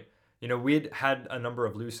point. You know, we'd had a number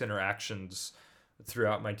of loose interactions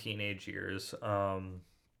throughout my teenage years.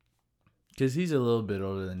 Because he's a little bit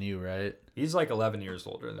older than you, right? He's like 11 years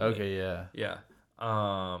older than me. Okay, yeah. Yeah.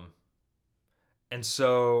 And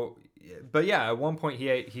so, but yeah, at one point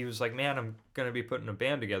he was like, "Man, I'm gonna be putting a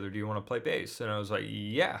band together. Do you want to play bass?" And I was like,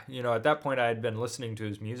 "Yeah." You know, at that point I had been listening to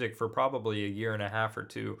his music for probably a year and a half or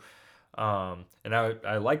two, and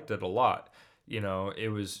I liked it a lot. You know,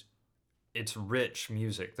 it's rich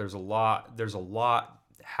music. There's a lot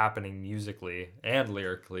happening musically and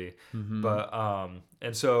lyrically. Mm-hmm. But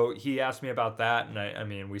and so he asked me about that, and I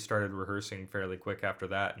mean we started rehearsing fairly quick after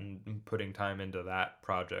that and putting time into that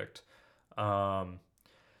project.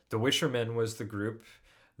 The Wishermen was the group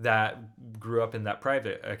that grew up in that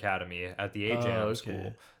private academy at the AJAM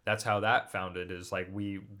school. That's how that founded, is like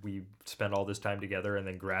we spent all this time together and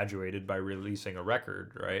then graduated by releasing a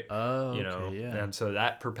record, right? Oh, You know, okay, yeah. and so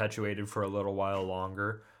that perpetuated for a little while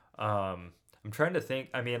longer. I'm trying to think.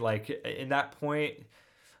 I mean, like in that point,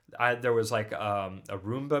 there was like a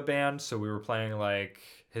Roomba band, so we were playing like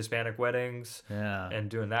Hispanic weddings Yeah. and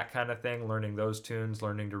doing that kind of thing, learning those tunes,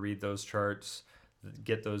 learning to read those charts,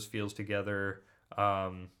 get those feels together.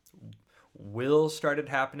 Will started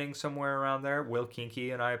happening somewhere around there. Will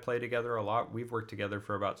Kinky and I play together a lot. We've worked together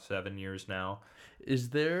for about 7 years now.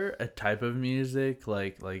 Is there a type of music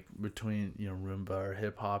like between, you know, Roomba or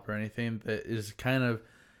hip hop or anything that is kind of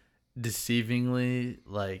deceivingly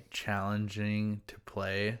like challenging to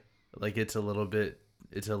play? Like it's a little bit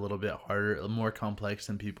harder, more complex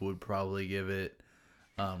than people would probably give it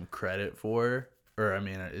credit for? Or I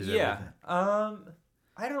mean, is Yeah. everything?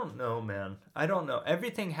 I don't know, man. I don't know.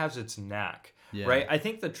 Everything has its knack, Yeah. right? I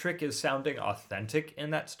think the trick is sounding authentic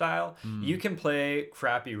in that style. You can play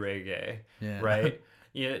crappy reggae, Yeah. right?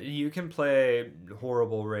 You can play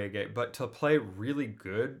horrible reggae, but to play really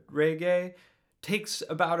good reggae takes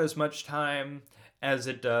about as much time as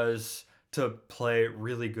it does to play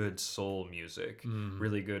really good soul music,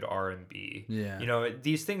 really good R&B. Yeah. You know,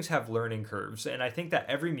 these things have learning curves, and I think that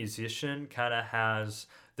every musician kind of has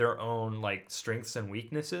their own like strengths and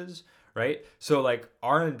weaknesses, right? So like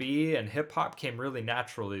R&B and hip hop came really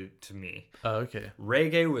naturally to me. Oh, okay.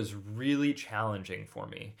 Reggae was really challenging for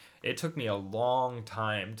me. It took me a long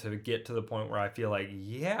time to get to the point where I feel like,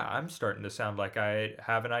 yeah, I'm starting to sound like I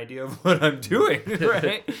have an idea of what I'm doing,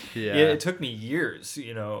 right? Yeah. It took me years,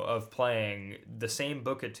 you know, of playing the same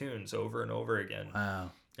book of tunes over and over again.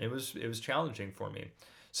 Wow. It was challenging for me.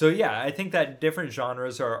 So yeah, I think that different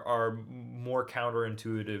genres are more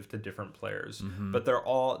counterintuitive to different players, but they're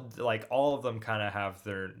all like all of them kind of have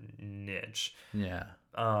their niche. Yeah.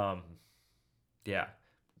 Yeah.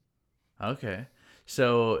 Okay.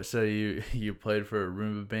 So you played for a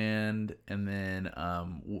Roomba band, and then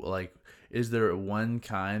like, is there one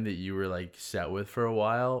kind that you were like set with for a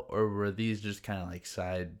while, or were these just kind of like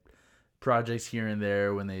side projects here and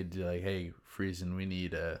there when they do like, hey, Friesen, we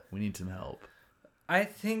need some help? I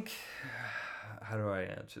think, how do I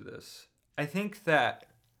answer this? I think that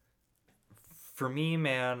for me,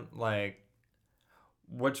 man, like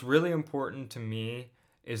what's really important to me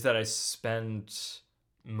is that I spend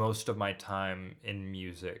most of my time in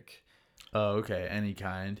music. Oh, okay. Any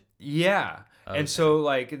kind. Yeah. Okay. And so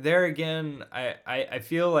like there again, I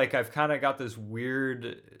feel like I've kind of got this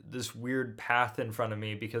weird path in front of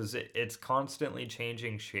me because it's constantly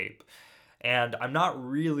changing shape. And I'm not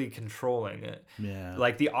really controlling it. Yeah.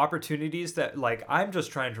 Like the opportunities that, like, I'm just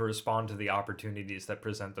trying to respond to the opportunities that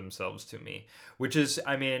present themselves to me, which is,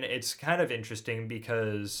 I mean, it's kind of interesting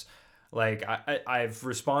because like I've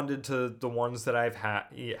responded to the ones that I've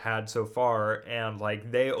had so far, and like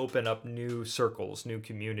they open up new circles, new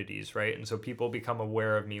communities, right? And so people become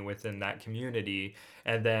aware of me within that community,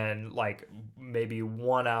 and then like maybe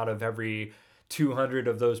one out of every 200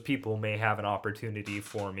 of those people may have an opportunity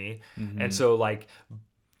for me. And so like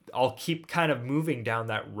I'll keep kind of moving down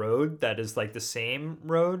that road that is like the same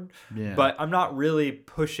road, Yeah. but I'm not really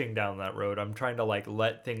pushing down that road. I'm trying to like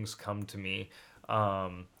let things come to me.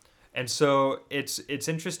 And so it's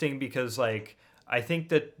interesting because like I think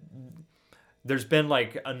that there's been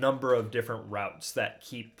like a number of different routes that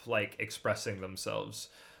keep like expressing themselves,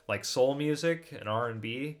 like soul music and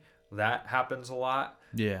R&B, that happens a lot.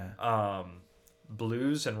 Yeah.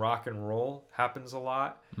 Blues and rock and roll happens a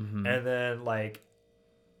lot. And then like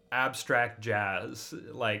abstract jazz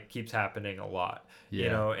like keeps happening a lot. You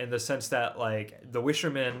Yeah. know, in the sense that like the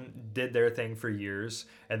Wishermen did their thing for years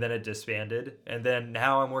and then it disbanded. And then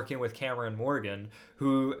now I'm working with Cameron Morgan,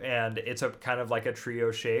 and it's a kind of like a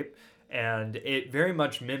trio shape. And it very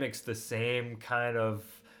much mimics the same kind of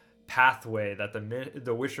pathway that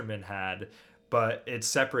the Wishermen had, but it's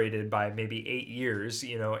separated by maybe 8 years,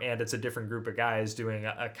 you know, and it's a different group of guys doing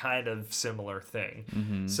a kind of similar thing.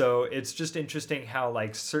 Mm-hmm. So it's just interesting how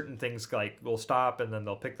like certain things like will stop and then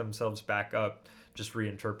they'll pick themselves back up, just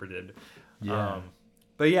reinterpreted. Yeah.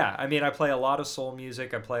 But yeah, I mean, I play a lot of soul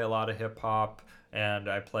music, I play a lot of hip hop, and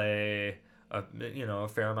I play a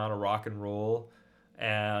fair amount of rock and roll,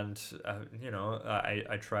 and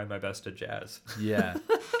I try my best at jazz. Yeah.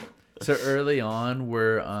 So early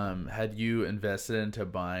on, had you invested into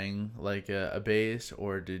buying like a bass,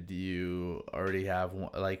 or did you already have one?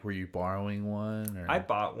 Like, were you borrowing one? Or? I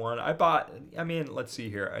bought one. I mean, let's see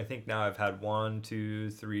here. I think now I've had 1, 2,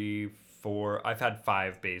 3, 4. I've had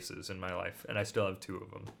 5 basses in my life, and I still have 2 of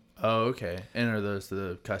them. Oh, okay. And are those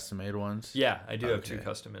the custom made ones? Yeah, I do have Okay. 2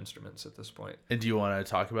 custom instruments at this point. And do you want to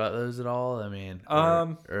talk about those at all? I mean,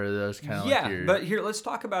 or are those kind of yeah, like your... but here, let's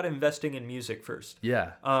talk about investing in music first.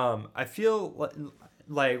 Yeah. I feel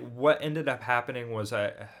like what ended up happening was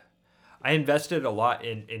I invested a lot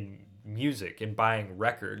in music and buying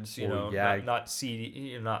records, not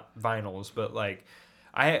CD, not vinyls, but like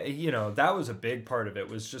that was a big part of it,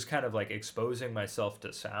 was just kind of like exposing myself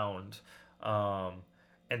to sound.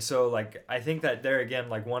 And so like I think that there again,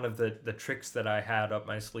 like one of the tricks that I had up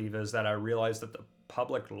my sleeve is that I realized that the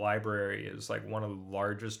public library is like one of the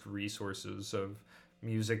largest resources of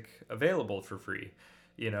music available for free.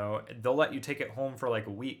 You know, they'll let you take it home for like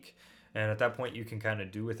a week. And at that point, you can kind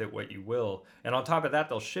of do with it what you will. And on top of that,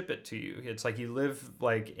 they'll ship it to you. It's like you live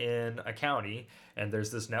like in a county, and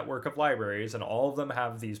there's this network of libraries, and all of them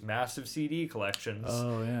have these massive CD collections.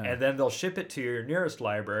 Oh, yeah. And then they'll ship it to your nearest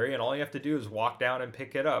library, and all you have to do is walk down and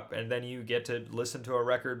pick it up, and then you get to listen to a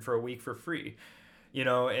record for a week for free. You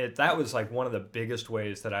know, that was like one of the biggest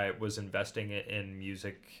ways that I was investing in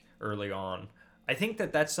music early on. I think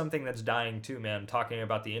that that's something that's dying too, man. Talking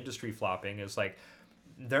about the industry flopping is like,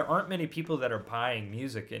 there aren't many people that are buying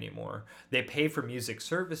music anymore. They pay for music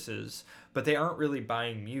services, but they aren't really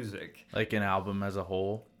buying music. Like an album as a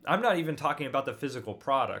whole? I'm not even talking about the physical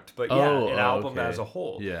product, but an album okay. as a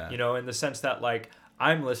whole. Yeah. You know, in the sense that like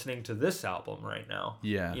I'm listening to this album right now.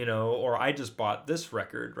 Yeah. You know, or I just bought this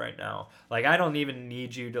record right now. Like I don't even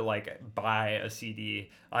need you to like buy a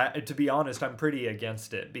CD. To be honest, I'm pretty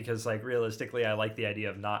against it because like realistically I like the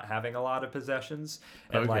idea of not having a lot of possessions.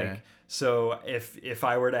 And like so if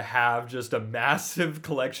I were to have just a massive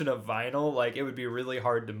collection of vinyl, like it would be really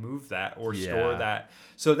hard to move that or store that.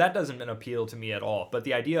 So that doesn't appeal to me at all. But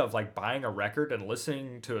the idea of like buying a record and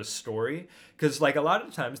listening to a story, because like a lot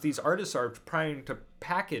of times these artists are trying to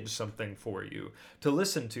package something for you to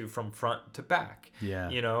listen to from front to back. Yeah.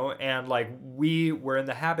 You know, and like we're in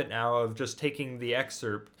the habit now of just taking the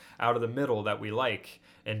excerpt out of the middle that we like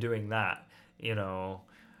and doing that, you know.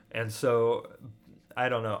 And so I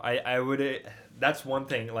don't know. I would that's one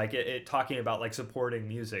thing, like it talking about like supporting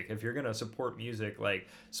music. If you're gonna support music, like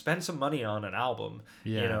spend some money on an album.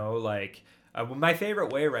 You know, like my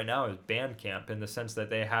favorite way right now is Bandcamp, in the sense that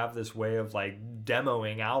they have this way of like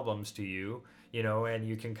demoing albums to you, you know, and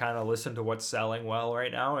you can kind of listen to what's selling well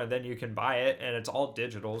right now, and then you can buy it, and it's all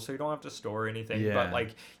digital, so you don't have to store anything. But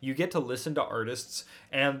like you get to listen to artists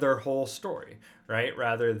and their whole story, right?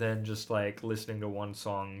 Rather than just like listening to one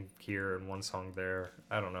song here and one song there.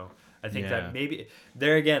 I don't know. I think that maybe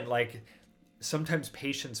there again, like sometimes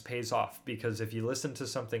patience pays off, because if you listen to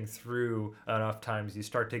something through enough times, you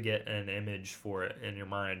start to get an image for it in your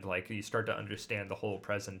mind. Like you start to understand the whole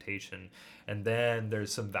presentation, and then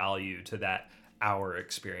there's some value to that hour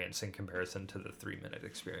experience in comparison to the 3-minute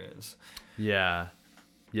experience. Yeah.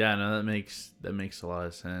 Yeah, no, that makes a lot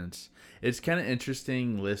of sense. It's kind of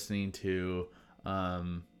interesting listening to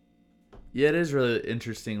it is really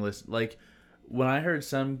interesting like when I heard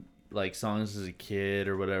some like songs as a kid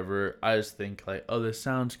or whatever, I just think like, oh, this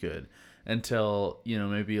sounds good, until, you know,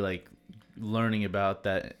 maybe like learning about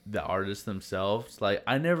the artists themselves. Like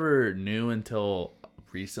I never knew until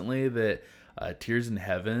recently that Tears in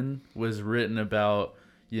Heaven was written about,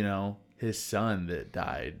 you know, his son that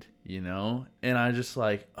died, you know, and I just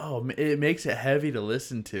like, oh, it makes it heavy to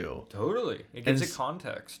listen to. Totally. It gives it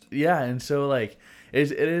context. Yeah. And so like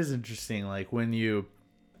it is interesting, like when you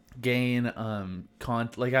gain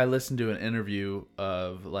like I listened to an interview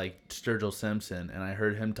of like Sturgill Simpson, and I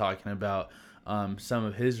heard him talking about some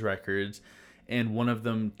of his records, and one of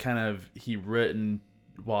them kind of he written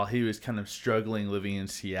while he was kind of struggling living in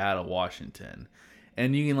Seattle, Washington.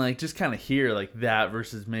 And you can like just kind of hear like that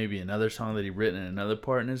versus maybe another song that he written in another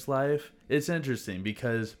part in his life. It's interesting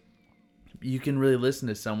because you can really listen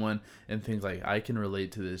to someone and think like, I can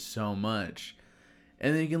relate to this so much.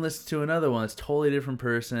 And then you can listen to another one that's totally different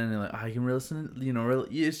person and like, I can listen,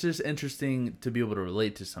 it's just interesting to be able to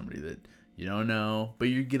relate to somebody that you don't know, but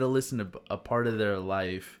you get to listen to a part of their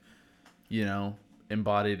life,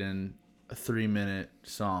 embodied in a 3-minute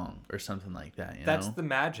song or something like that. That's the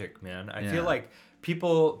magic, man. I feel like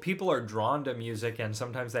people are drawn to music, and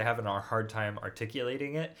sometimes they have a hard time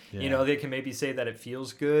articulating it. Yeah. They can maybe say that it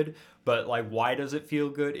feels good, but like, why does it feel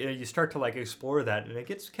good? You start to like explore that, and it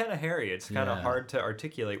gets kind of hairy. It's kind of hard to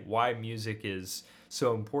articulate why music is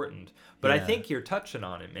so important. But I think you're touching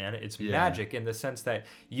on it, man. It's magic in the sense that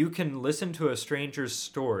you can listen to a stranger's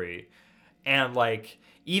story, and like,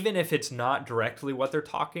 even if it's not directly what they're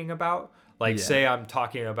talking about, like, say I'm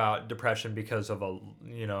talking about depression because of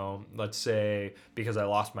let's say because I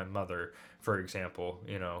lost my mother, for example,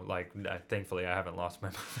 like, thankfully I haven't lost my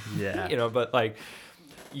mother. Yeah. But like,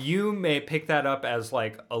 you may pick that up as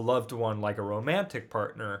like a loved one, like a romantic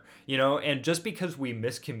partner, and just because we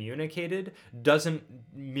miscommunicated doesn't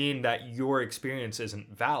mean that your experience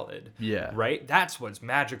isn't valid. Yeah. Right? That's what's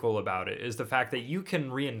magical about it, is the fact that you can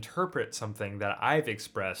reinterpret something that I've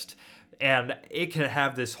expressed, and it can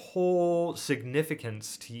have this whole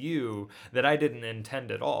significance to you that I didn't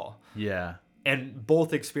intend at all. Yeah. And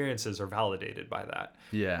both experiences are validated by that.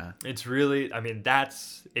 Yeah. It's really,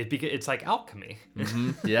 it's like alchemy.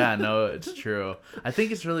 Mm-hmm. Yeah, no, it's true. I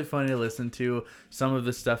think it's really funny to listen to some of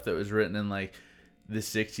the stuff that was written in like the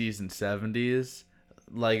 60s and 70s.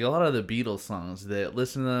 Like a lot of the Beatles songs, that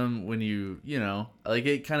listen to them when like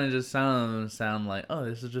it kind of just sound like, oh,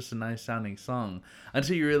 this is just a nice sounding song,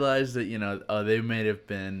 until you realize that they may have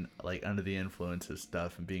been like under the influence of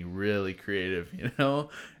stuff and being really creative,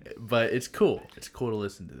 but it's cool to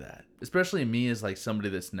listen to that, especially me as like somebody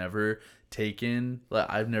that's never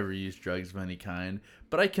I've never used drugs of any kind,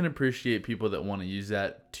 but I can appreciate people that want to use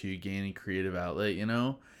that to gain a creative outlet,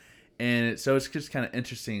 And so it's just kind of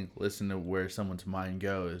interesting listening to where someone's mind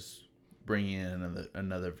goes, bringing in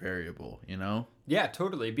another variable, Yeah,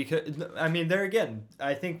 totally. Because there again,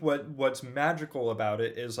 I think what's magical about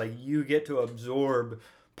it is like you get to absorb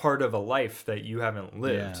part of a life that you haven't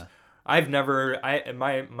lived.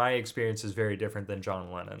 Yeah. My experience is very different than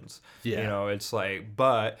John Lennon's. Yeah. It's like,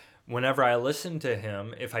 but whenever I listen to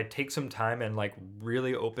him, if I take some time and like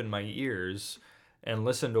really open my ears and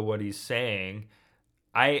listen to what he's saying,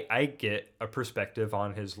 I get a perspective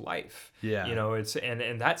on his life. Yeah. It's and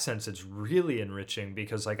in that sense it's really enriching,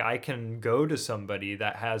 because like I can go to somebody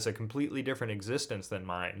that has a completely different existence than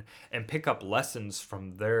mine and pick up lessons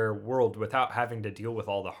from their world without having to deal with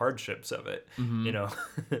all the hardships of it.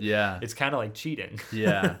 Mm-hmm. Yeah. It's kind of like cheating.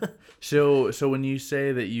 Yeah. So when you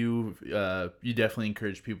say that you definitely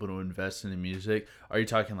encourage people to invest in the music, are you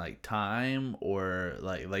talking like time, or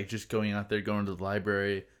like just going out there, going to the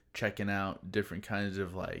library, checking out different kinds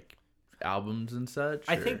of like albums and such?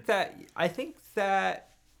 I think that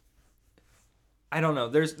I don't know.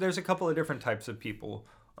 There's a couple of different types of people,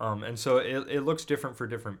 and so it looks different for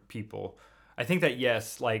different people. I think that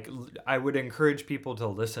yes, like I would encourage people to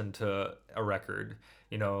listen to a record.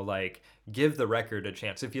 Like give the record a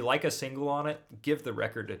chance. If you like a single on it, give the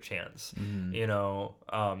record a chance.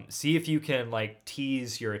 Mm-hmm. See if you can like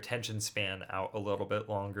tease your attention span out a little bit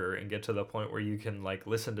longer and get to the point where you can like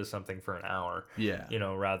listen to something for an hour. Yeah.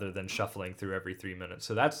 Rather than shuffling through every 3 minutes.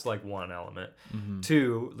 So that's like one element. Mm-hmm.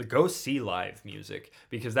 Two, go see live music,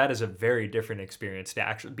 because that is a very different experience to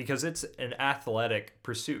actually, because it's an athletic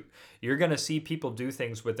pursuit. You're going to see people do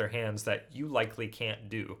things with their hands that you likely can't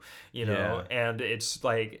do, and it's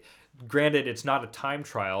like, granted, it's not a time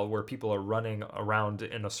trial where people are running around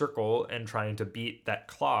in a circle and trying to beat that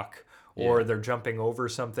clock, or they're jumping over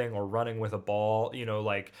something or running with a ball,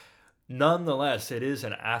 like, nonetheless, it is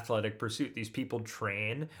an athletic pursuit. These people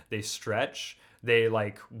train, they stretch, they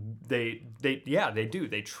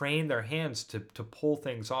train their hands to pull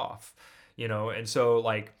things off, and so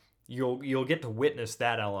like you'll get to witness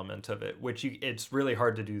that element of it, which it's really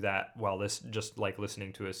hard to do that while just like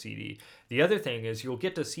listening to a CD. The other thing is you'll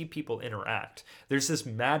get to see people interact. There's this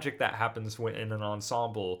magic that happens in an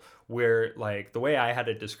ensemble where, like, the way I had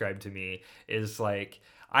it described to me is like,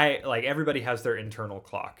 everybody has their internal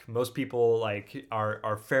clock. Most people like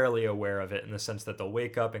are fairly aware of it, in the sense that they'll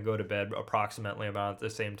wake up and go to bed approximately about the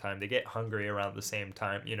same time. They get hungry around the same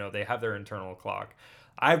time. They have their internal clock.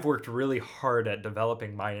 I've worked really hard at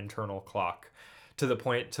developing my internal clock to the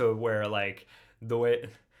point to where, like, the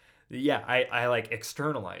Yeah, I like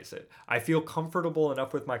externalize it. I feel comfortable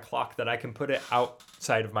enough with my clock that I can put it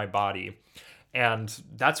outside of my body. And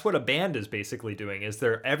that's what a band is basically doing, is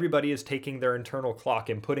everybody is taking their internal clock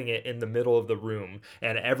and putting it in the middle of the room,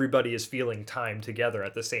 and everybody is feeling time together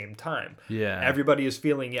at the same time. Yeah. Everybody is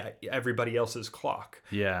feeling everybody else's clock.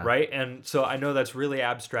 Yeah. Right? And so I know that's really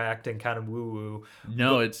abstract and kind of woo-woo.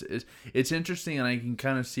 No, it's interesting, and I can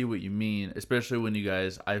kind of see what you mean, especially when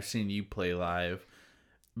I've seen you play live,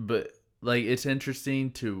 but like it's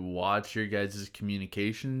interesting to watch your guys'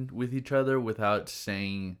 communication with each other without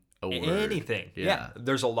saying a word. Anything. Yeah.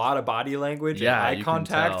 There's a lot of body language and Yeah, eye you can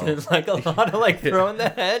contact tell. and like a lot of like throwing the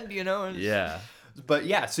head, you know? Yeah. But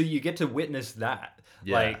yeah, so you get to witness that.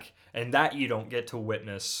 Yeah. Like, and that you don't get to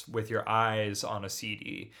witness with your eyes on a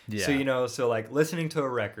CD. Yeah. So, so like listening to a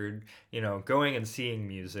record, going and seeing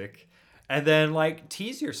music, and then like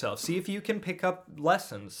tease yourself. See if you can pick up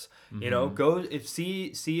lessons.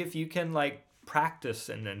 See if you can like practice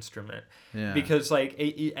an instrument. Yeah. Because like,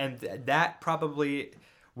 and that probably...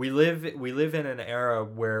 We live in an era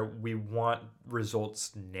where we want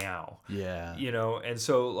results now. Yeah. And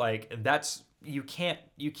so like that's you can't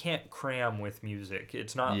cram with music.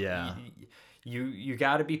 It's not. Yeah. You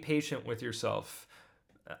got to be patient with yourself.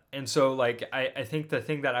 And so like I think the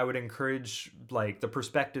thing that I would encourage, like the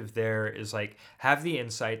perspective there is like have the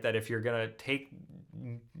insight that if you're gonna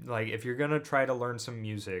try to learn some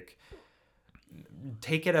music,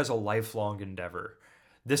 take it as a lifelong endeavor.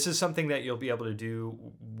 This is something that you'll be able to do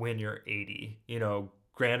when you're 80.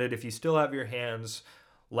 Granted, if you still have your hands,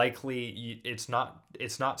 likely it's not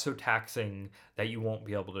so taxing that you won't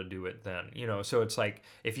be able to do it then. So it's like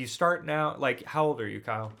if you start now, like how old are you,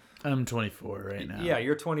 Kyle? I'm 24 right now. Yeah,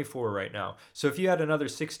 you're 24 right now. So if you had another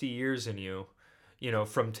 60 years in you,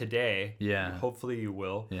 from today, yeah, hopefully you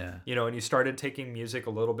will, yeah, and you started taking music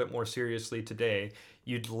a little bit more seriously today,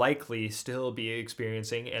 you'd likely still be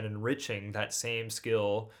experiencing and enriching that same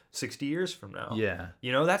skill 60 years from now. Yeah.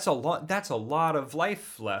 That's a lot of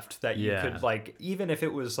life left that you could like, even if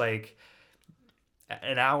it was like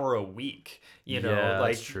an hour a week, like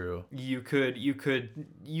that's true. you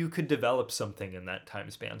could develop something in that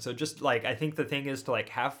time span. So just like, I think the thing is to like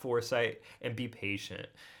have foresight and be patient.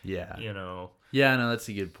 Yeah. Yeah, no, that's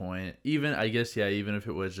a good point. Even even if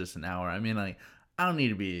it was just an hour, I mean, like, I don't need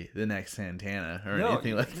to be the next Santana or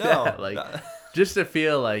anything like that. Like, just to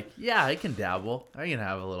feel like, yeah, I can dabble. I can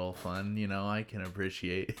have a little fun, I can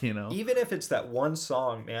appreciate, Even if it's that one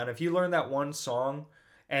song, man, if you learn that one song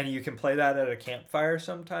and you can play that at a campfire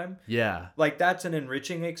sometime. Yeah. Like, that's an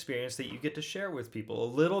enriching experience that you get to share with people. A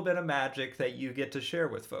little bit of magic that you get to share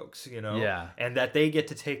with folks, Yeah. And that they get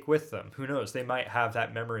to take with them. Who knows? They might have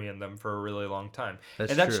that memory in them for a really long time.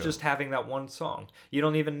 That's true. Just having that one song. You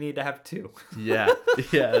don't even need to have two. Yeah.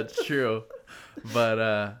 Yeah, that's true. But,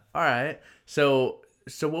 all right. So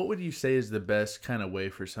what would you say is the best kind of way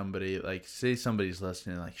for somebody, like, say somebody's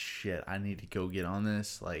listening, like, shit, I need to go get on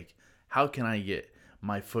this. Like, how can I get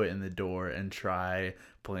my foot in the door and try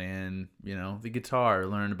playing, the guitar,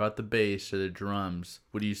 learn about the bass or the drums?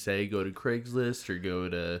 What do you say? Go to Craigslist or go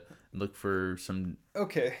to look for some...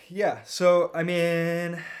 Okay, yeah. So, I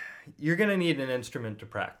mean, you're going to need an instrument to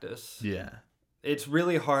practice. Yeah. It's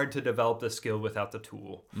really hard to develop the skill without the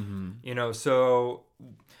tool. Mm-hmm. So...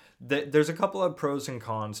 There's a couple of pros and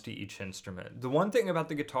cons to each instrument. The one thing about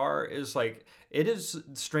the guitar is like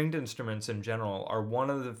stringed instruments in general are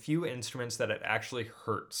one of the few instruments that it actually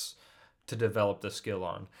hurts to develop the skill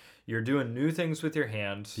on. You're doing new things with your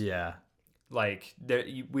hands. Yeah. Like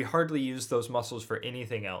we hardly use those muscles for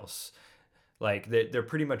anything else. Like they're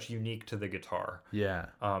pretty much unique to the guitar. Yeah.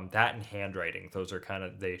 That and handwriting, those are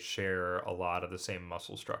they share a lot of the same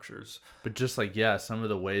muscle structures. But just like, some of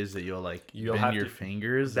the ways that you'll bend your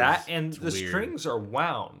fingers. The weird. Strings are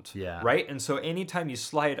wound. Yeah. Right? And so anytime you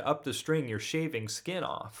slide up the string, you're shaving skin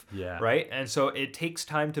off. Yeah. Right? And so it takes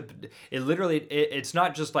time it's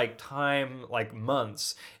not just like time, like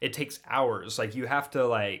months. It takes hours. Like you have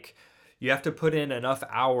to put in enough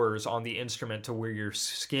hours on the instrument to where your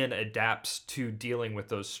skin adapts to dealing with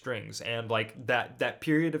those strings. And like that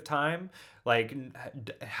period of time, like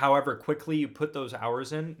however quickly you put those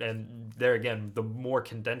hours in, and there again, the more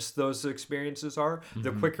condensed those experiences are,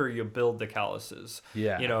 the quicker you build the calluses.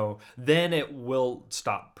 Yeah. Then it will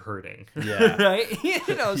stop hurting. Yeah. Right?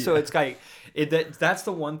 So it's like that's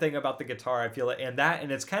the one thing about the guitar, I feel,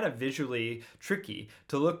 and it's kind of visually tricky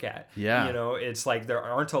to look at. Yeah. It's like there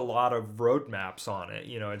aren't a lot of roadmaps on it.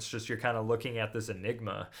 It's just you're kind of looking at this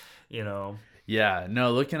enigma. Yeah,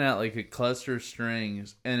 no, looking at like a cluster of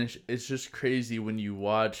strings, and it's just crazy when you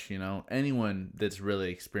watch, anyone that's really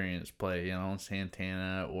experienced play,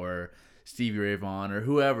 Santana or Stevie Ray Vaughan or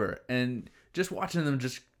whoever, and just watching them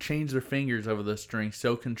just change their fingers over the string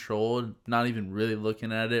so controlled, not even really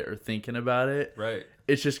looking at it or thinking about it. Right.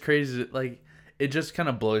 It's just crazy. Like, it just kind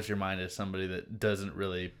of blows your mind as somebody that doesn't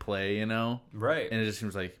really play, you know? Right. And it just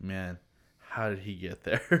seems like, man, how did he get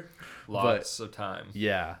there? Lots of time.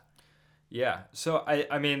 Yeah. Yeah. So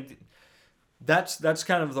I mean, that's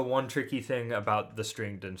kind of the one tricky thing about the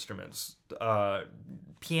stringed instruments.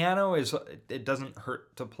 Piano it doesn't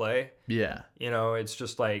hurt to play. Yeah. You know, it's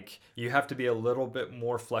just like you have to be a little bit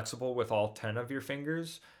more flexible with all 10 of your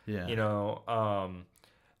fingers. Yeah. You know,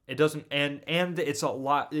 it doesn't, and it's a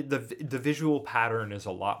lot, the visual pattern is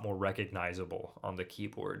a lot more recognizable on the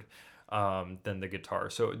keyboard than the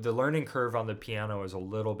guitar. So the learning curve on the piano is a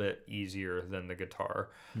little bit easier than the guitar.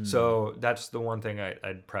 So that's the one thing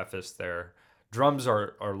I'd preface there. Drums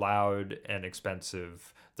are loud and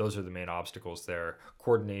expensive. Those are the main obstacles there.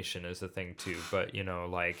 Coordination is the thing too, but you know,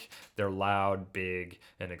 like they're loud, big,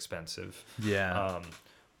 and expensive. Yeah.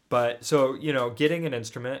 But so, you know, getting an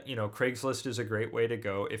instrument, you know, Craigslist is a great way to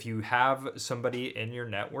go. If you have somebody in your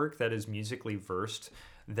network that is musically versed,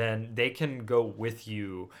 then they can go with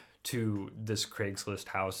you to this Craigslist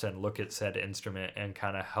house and look at said instrument and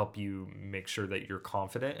kind of help you make sure that you're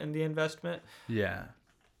confident in the investment. Yeah.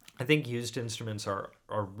 I think used instruments are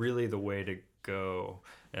really the way to go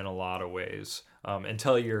in a lot of ways.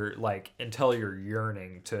 Until you're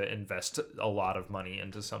yearning to invest a lot of money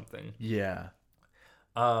into something. Yeah.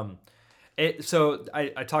 So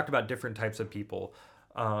I talked about different types of people.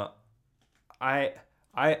 I'd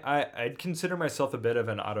consider myself a bit of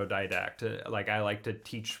an autodidact. Like I like to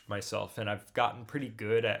teach myself, and I've gotten pretty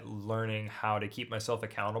good at learning how to keep myself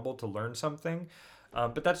accountable to learn something.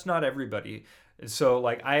 But that's not everybody. So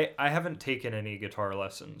like I haven't taken any guitar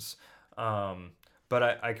lessons. But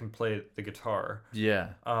I can play the guitar. Yeah.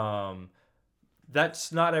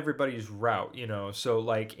 That's not everybody's route, you know. So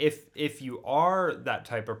like if you are that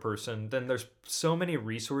type of person, then there's so many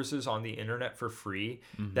resources on the internet for free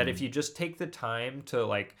that if you just take the time to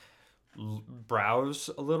like browse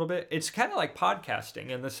a little bit, it's kind of like podcasting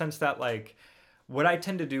in the sense that like what I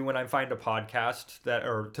tend to do when I find a podcast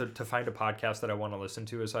to find a podcast that I want to listen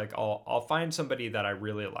to is like I'll find somebody that I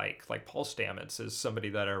really like Paul Stamets is somebody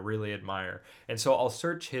that I really admire, and so I'll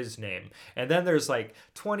search his name, and then there's like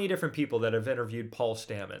 20 different people that have interviewed Paul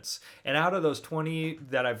Stamets, and out of those 20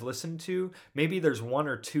 that I've listened to, maybe there's one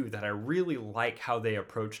or two that I really like how they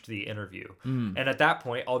approached the interview, and at that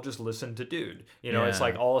point I'll just listen to dude, you know. It's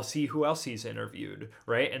like I'll see who else he's interviewed,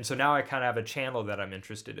 right? And so now I kind of have a channel that I'm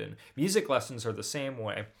interested in. Music lessons are the same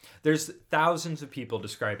way. There's thousands of people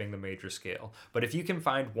describing the major scale, but if you can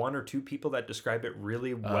find one or two people that describe it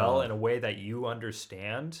really well in a way that you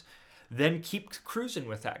understand, then keep cruising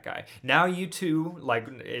with that guy. Now you two, like,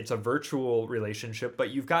 it's a virtual relationship, but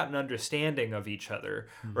you've got an understanding of each other,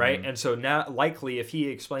 right? And so now, likely, if he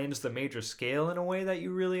explains the major scale in a way that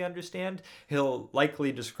you really understand, he'll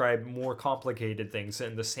likely describe more complicated things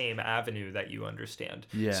in the same avenue that you understand.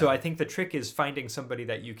 Yeah. So I think the trick is finding somebody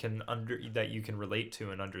that you can relate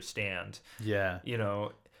to and understand. Yeah. You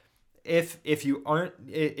know, if you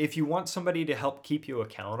want somebody to help keep you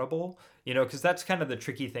accountable, you know, because that's kind of the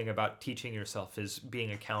tricky thing about teaching yourself is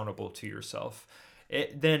being accountable to yourself.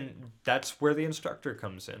 Then that's where the instructor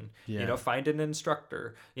comes in. Yeah. You know, find an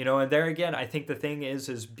instructor. You know, and there again, I think the thing is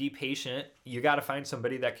be patient. You got to find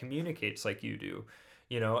somebody that communicates like you do.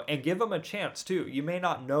 You know, and give them a chance too. You may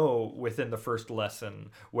not know within the first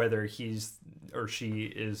lesson whether he's or she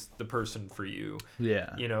is the person for you.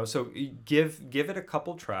 Yeah. You know, so give it a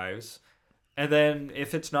couple tries. And then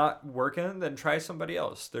if it's not working, then try somebody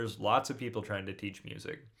else. There's lots of people trying to teach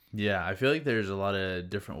music. Yeah, I feel like there's a lot of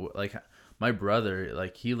different, like my brother,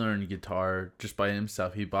 like he learned guitar just by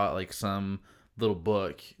himself. He bought like some little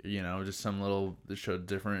book, you know, just some little that showed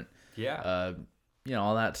different, Yeah. You know,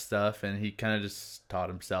 all that stuff, and he kind of just taught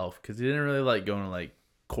himself because he didn't really like going to like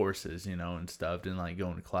courses, you know, and stuff. Didn't like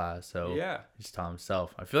going to class, so Yeah. he just taught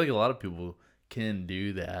himself. I feel like a lot of people can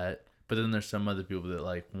do that, but then there's some other people that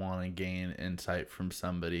like want to gain insight from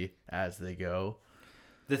somebody as they go.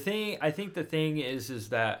 I think the thing is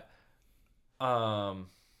that the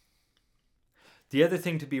other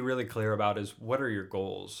thing to be really clear about is what are your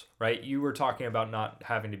goals, right? You were talking about not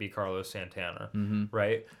having to be Carlos Santana,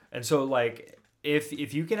 right? And so like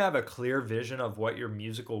if you can have a clear vision of what your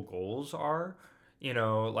musical goals are, you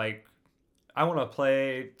know, like I want to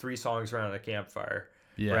play 3 songs around a campfire,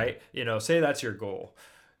 right? You know, say that's your goal.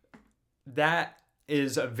 That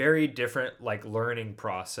is a very different like learning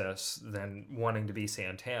process than wanting to be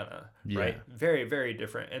Santana, right? Very, very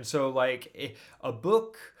different. And so like a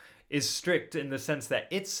book is strict in the sense that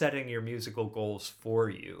it's setting your musical goals for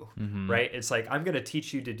you, right? It's like, I'm going to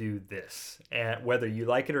teach you to do this, and whether you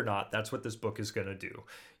like it or not, that's what this book is going to do,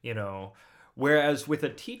 you know. Whereas with a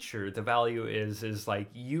teacher, the value is like,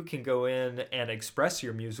 you can go in and express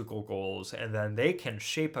your musical goals, and then they can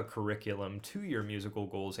shape a curriculum to your musical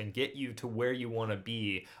goals and get you to where you want to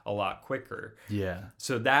be a lot quicker. Yeah.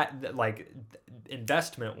 So that, like,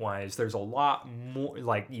 investment wise, there's a lot more,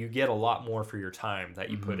 like, you get a lot more for your time that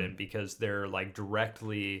you put in, because they're like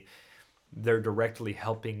directly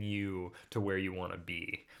helping you to where you want to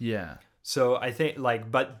be. Yeah. So I think,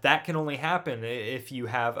 like, but that can only happen if you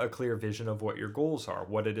have a clear vision of what your goals are,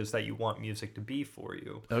 what it is that you want music to be for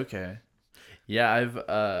you. Okay. Yeah,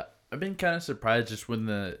 I've been kind of surprised just when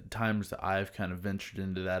the times that I've kind of ventured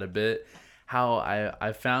into that a bit, how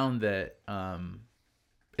I found that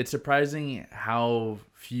it's surprising how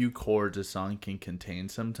few chords a song can contain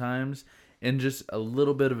sometimes, and just a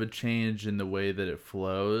little bit of a change in the way that it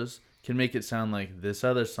flows can make it sound like this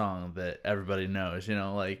other song that everybody knows, you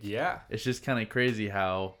know, like, Yeah. it's just kind of crazy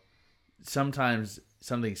how sometimes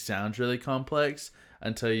something sounds really complex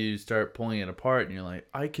until you start pulling it apart and you're like,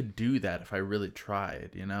 I could do that if I really tried,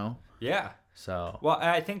 you know? Yeah. So, Well,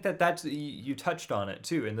 I think that's, you touched on it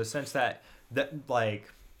too, in the sense that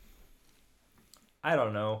like, I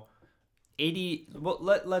don't know, 80, well,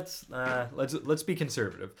 let's be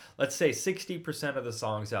conservative. Let's say 60% of the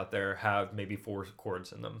songs out there have maybe 4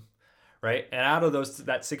 chords in them, right? And out of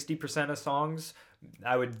that 60% of songs,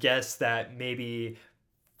 I would guess that maybe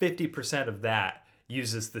 50% of that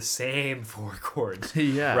uses the same 4 chords.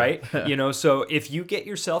 yeah. Right? You know, so if you get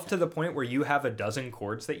yourself to the point where you have a dozen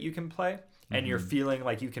chords that you can play, and you're feeling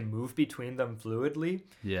like you can move between them fluidly,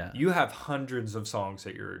 Yeah. you have hundreds of songs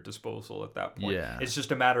at your disposal at that point. Yeah. It's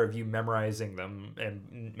just a matter of you memorizing them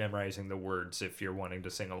and memorizing the words if you're wanting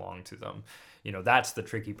to sing along to them. You know, that's the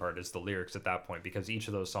tricky part, is the lyrics at that point, because each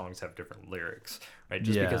of those songs have different lyrics, right?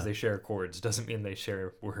 Just Yeah. because they share chords doesn't mean they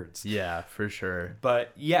share words. Yeah, for sure.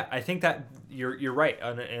 But yeah, I think that you're right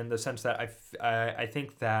in the sense that I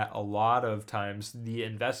think that a lot of times the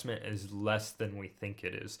investment is less than we think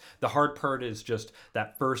it is. The hard part is just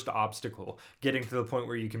that first obstacle, getting to the point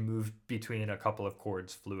where you can move between a couple of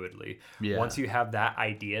chords fluidly. Yeah. Once you have that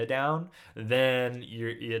idea down, then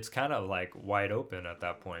it's kind of like wide open at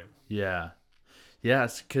that point. Yeah.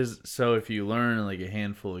 Yes, because so if you learn like a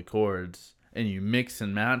handful of chords and you mix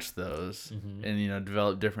and match those and, you know,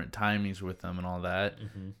 develop different timings with them and all that,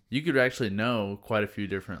 you could actually know quite a few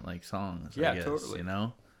different like songs, Yeah, I guess, totally. you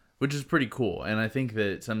know, which is pretty cool. And I think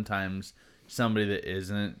that sometimes somebody that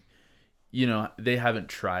isn't, you know, they haven't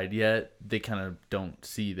tried yet, they kind of don't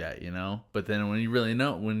see that, you know. But then when you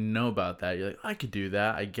know about that, you're like, I could do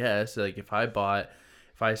that, I guess. Like if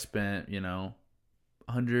I spent, you know,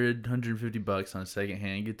 $150 on a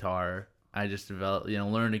secondhand guitar, I just developed, you know,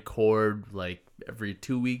 learned a chord like every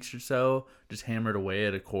 2 weeks or so, just hammered away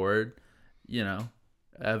at a chord, you know,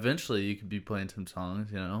 eventually you could be playing some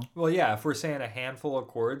songs, you know. Well, yeah, if we're saying a handful of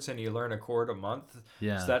chords and you learn a chord a month,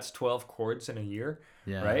 Yeah. so that's 12 chords in a year,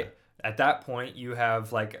 Yeah. right? At that point, you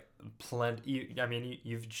have like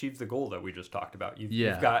you've achieved the goal that we just talked about.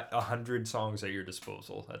 You've got 100 songs at your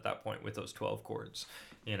disposal at that point with those 12 chords.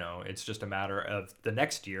 You know, it's just a matter of the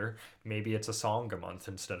next year, maybe it's a song a month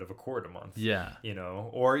instead of a chord a month. Yeah. You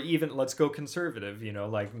know, or even let's go conservative, you know,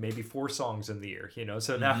 like maybe 4 songs in the year, you know.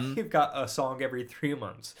 So now you've got a song every 3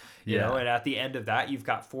 months, you know, and at the end of that, you've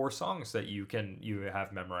got 4 songs that you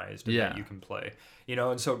have memorized and that you can play, you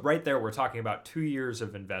know. And so right there, we're talking about 2 years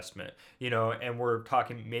of investment, you know, and we're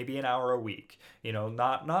talking maybe an hour a week, you know,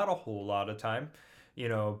 not a whole lot of time, you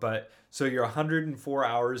know, but so you're 104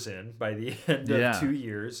 hours in by the end of 2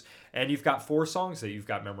 years, and you've got 4 songs that you've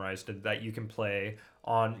got memorized that you can play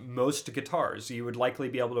on most guitars. You would likely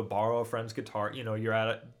be able to borrow a friend's guitar. You know, you're at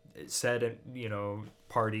a said, you know,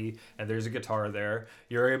 party and there's a guitar there.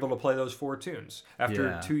 You're able to play those 4 tunes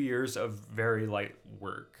after 2 years of very light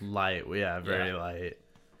work. Very light,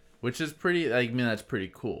 which is pretty, I mean, that's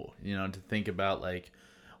pretty cool, you know, to think about, like,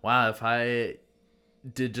 wow, if I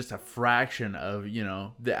did just a fraction of, you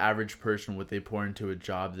know, the average person, what they pour into a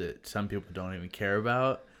job that some people don't even care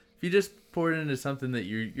about, if you just pour it into something that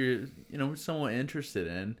you're you know, somewhat interested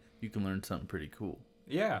in, you can learn something pretty cool.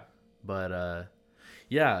 Yeah. But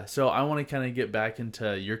yeah, so I want to kind of get back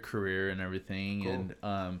into your career and everything. Cool.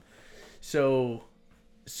 And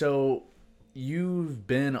so you've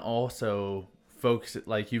been also focused,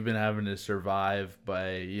 like, you've been having to survive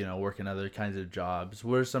by, you know, working other kinds of jobs.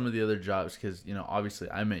 What are some of the other jobs? Because, you know, obviously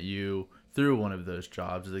I met you through one of those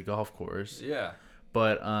jobs, the golf course. Yeah.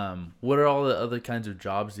 But what are all the other kinds of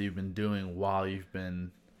jobs that you've been doing while you've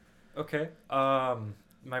been... Okay.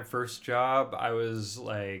 my first job, I was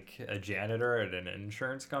like a janitor at an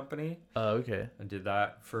insurance company. Oh, okay. I did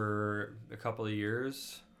that for a couple of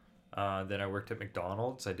years. Then I worked at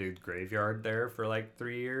McDonald's. I did graveyard there for like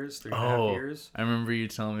 3 years, 3.5 years. I remember you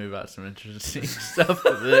telling me about some interesting stuff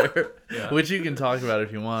there, Yeah. which you can talk about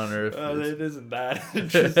if you want, or if It isn't that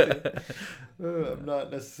interesting. I'm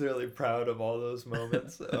not necessarily proud of all those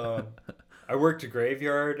moments. I worked a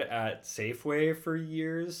graveyard at Safeway for 3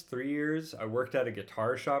 years. I worked at a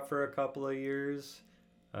guitar shop for a couple of years.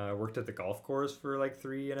 I worked at the golf course for like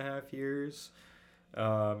 3.5 years.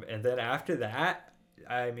 And then after that,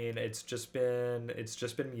 I mean, it's just been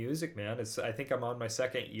music, man. I think I'm on my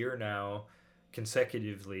second year now,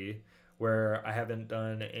 consecutively, where I haven't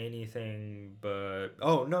done anything but.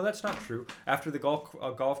 Oh no, that's not true. After the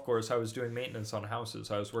golf course, I was doing maintenance on houses.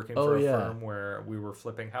 I was working for a firm where we were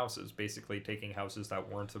flipping houses, basically taking houses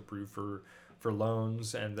that weren't approved for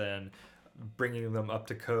loans and then bringing them up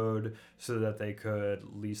to code so that they could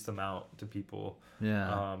lease them out to people.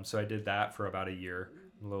 Yeah. So I did that for about a year.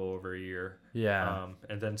 A little over a year. Yeah.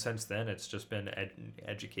 And then since then, it's just been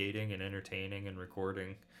educating and entertaining and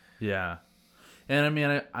recording. Yeah. And I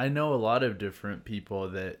mean, I know a lot of different people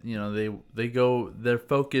that, you know, they're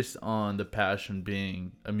focused on the passion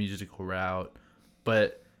being a musical route,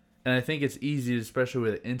 and I think it's easy, especially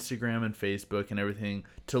with Instagram and Facebook and everything,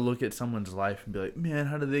 to look at someone's life and be like, man,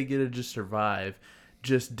 how do they get to just survive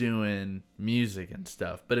just doing music and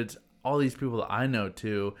stuff? But it's all these people that I know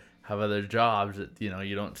too have other jobs that, you know,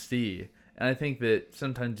 you don't see. And I think that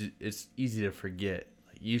sometimes it's easy to forget.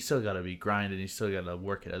 Like, you still got to be grinding. You still got to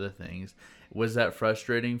work at other things. Was that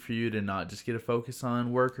frustrating for you to not just get a focus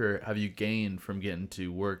on work, or have you gained from getting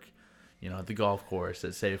to work, you know, at the golf course,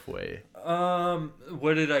 at Safeway?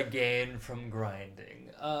 What did I gain from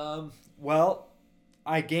grinding? Well,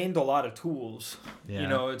 I gained a lot of tools. Yeah. You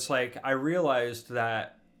know, it's like I realized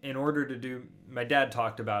that in order to do, my dad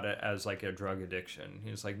talked about it as like a drug addiction.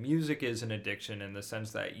 He's like, music is an addiction in the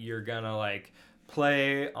sense that you're gonna like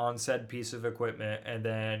play on said piece of equipment and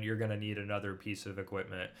then you're gonna need another piece of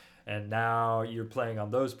equipment. And now you're playing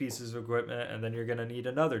on those pieces of equipment and then you're gonna need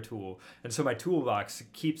another tool. And so my toolbox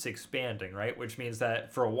keeps expanding, right? Which means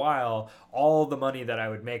that for a while, all the money that I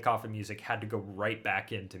would make off of music had to go right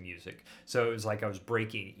back into music. So it was like I was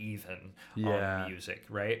breaking even on music,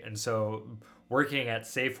 right? And so working at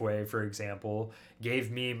Safeway, for example, gave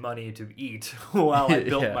me money to eat while I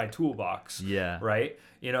built my toolbox. Yeah. Right?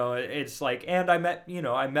 You know, it's like, and I met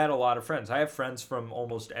a lot of friends. I have friends from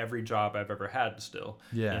almost every job I've ever had still.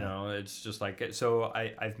 Yeah. You know, it's just like, so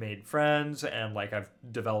I've made friends and like I've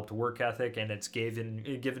developed a work ethic, and it's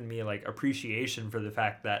given me like appreciation for the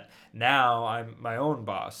fact that now I'm my own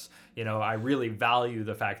boss. You know, I really value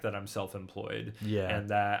the fact that I'm self-employed. Yeah. And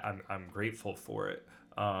that I'm grateful for it.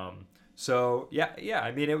 So yeah,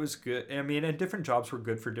 I mean, it was good. I mean, and different jobs were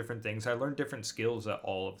good for different things. I learned different skills at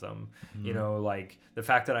all of them. Mm-hmm. You know, like the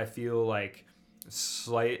fact that I feel like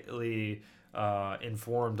slightly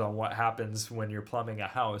informed on what happens when you're plumbing a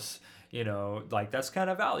house, you know, like that's kind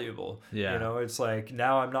of valuable. Yeah. You know, it's like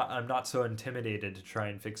now I'm not so intimidated to try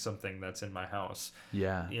and fix something that's in my house.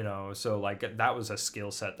 Yeah. You know, so like that was a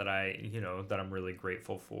skill set that that I'm really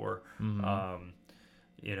grateful for. Mm-hmm.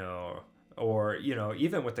 You know, or, you know,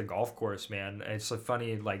 even with the golf course, man, it's so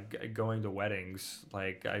funny, like going to weddings.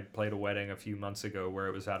 Like I played a wedding a few months ago where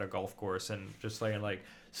it was at a golf course, and just like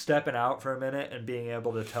stepping out for a minute and being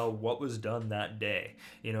able to tell what was done that day.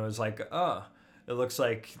 You know, it's like, oh, it looks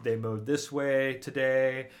like they mowed this way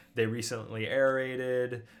today. They recently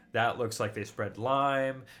aerated. That looks like they spread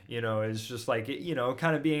lime. You know, it's just like, you know,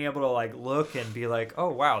 kind of being able to like look and be like, oh,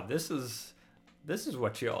 wow, this is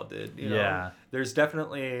what you all did. You know? Yeah. There's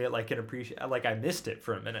definitely like an appreciation. Like I missed it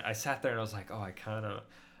for a minute. I sat there and I was like, oh, I kind of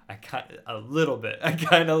a little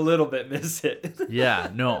bit miss it. Yeah.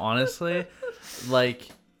 No, honestly, like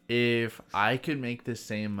if I could make the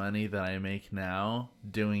same money that I make now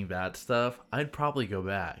doing that stuff, I'd probably go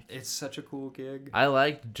back. It's such a cool gig. I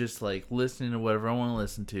like just like listening to whatever I want to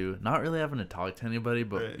listen to, not really having to talk to anybody,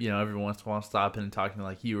 but right. You know, every once in a while stopping and talking to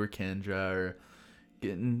like you or Kendra, or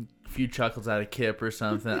getting a few chuckles out of Kip or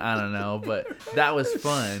something. I don't know, but that was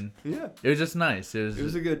fun. Yeah. It was just nice. It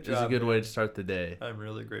was a good job. It was a good way to start the day. I'm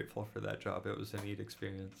really grateful for that job. It was a neat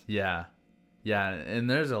experience. Yeah. Yeah, and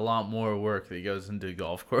there's a lot more work that goes into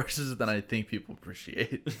golf courses than I think people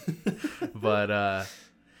appreciate. But,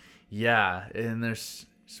 yeah, and there's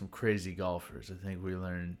some crazy golfers. I think we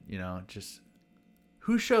learned, you know, just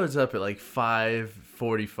who shows up at like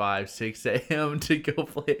 5:45, 6 a.m. to go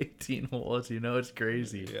play 18 holes, you know? It's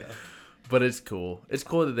crazy. Yeah. But it's cool. It's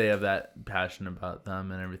cool that they have that passion about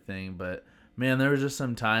them and everything. But Man, there was just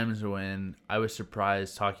some times when I was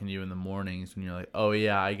surprised talking to you in the mornings when you're like, "Oh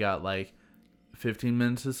yeah, I got like 15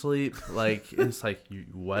 minutes of sleep." Like it's like, you,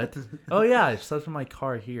 what? Oh yeah, I slept in my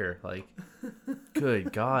car here. Like,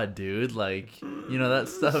 good God, dude. Like, that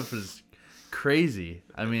stuff is crazy.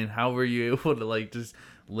 I mean, how were you able to like just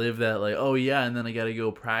live that like, oh yeah, and then I got to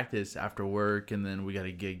go practice after work and then we got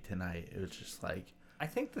a gig tonight. It was just like, I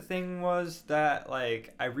think the thing was that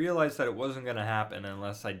like I realized that it wasn't going to happen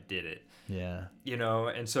unless I did it. yeah.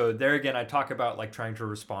 And so there again I talk about like trying to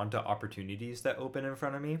respond to opportunities that open in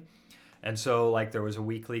front of me. And so like there was a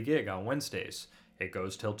weekly gig on Wednesdays. It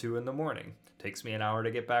goes till 2 in the morning. Takes me an hour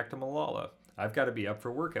to get back to Malala. I've got to be up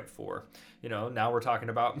for work at 4. Now we're talking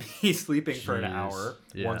about me sleeping for an hour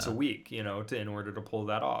once a week, in order to pull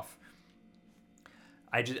that off.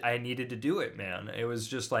 I needed to do it, man. It was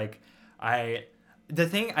just like I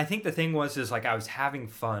think the thing was is like I was having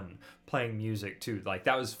fun playing music too. Like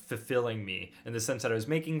that was fulfilling me in the sense that I was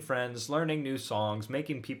making friends, learning new songs,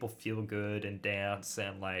 making people feel good and dance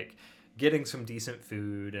and like getting some decent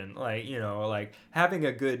food and like, like having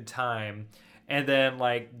a good time. And then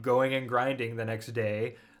like going and grinding the next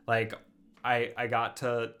day, like I got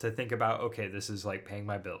to think about, okay, this is like paying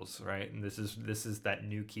my bills, right? And this is that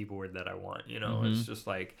new keyboard that I want, It's just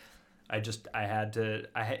like I had to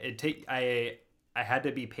I had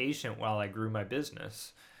to be patient while I grew my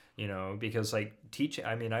business, because like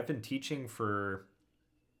I've been teaching for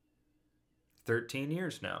 13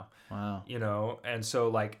 years now. Wow. And so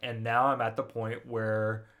like, and now I'm at the point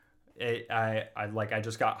where I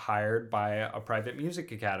just got hired by a private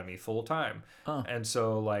music academy full time. Oh. And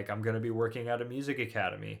so like, I'm going to be working at a music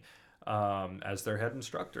academy as their head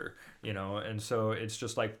instructor, and so it's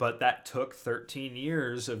just like, but that took 13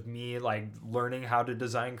 years of me like learning how to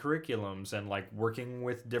design curriculums and like working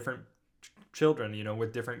with different children,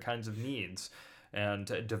 with different kinds of needs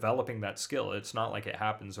and developing that skill. It's not like it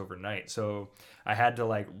happens overnight. So I had to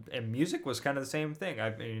like, and music was kind of the same thing.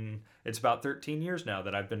 I mean, it's about 13 years now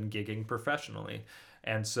that I've been gigging professionally.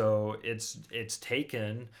 And so it's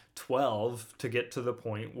taken 12 to get to the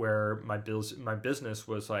point where my business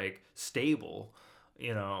was like stable,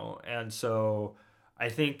 and so I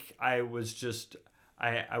think I was just,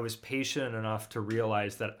 I was patient enough to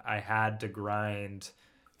realize that I had to grind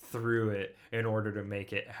through it in order to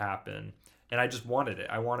make it happen. And I just wanted it.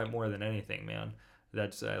 I want it more than anything, man.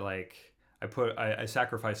 That's I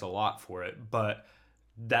sacrifice a lot for it. But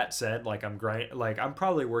that said, like I'm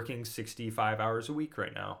probably working 65 hours a week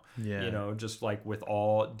right now. Yeah. Just like with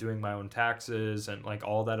all doing my own taxes and like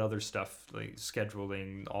all that other stuff, like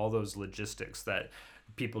scheduling, all those logistics that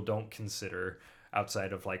people don't consider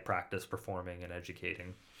outside of like practice, performing, and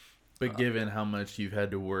educating. But given how much you've had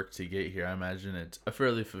to work to get here, I imagine it's a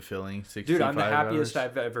fairly fulfilling 65 Dude, I'm the happiest hours.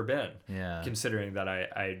 I've ever been. Yeah. Considering that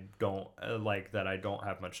I don't that I don't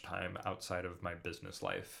have much time outside of my business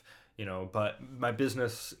life, but my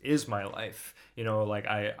business is my life. Like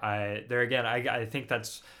I there again, I think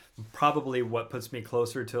that's probably what puts me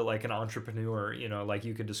closer to like an entrepreneur, like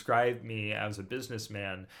you could describe me as a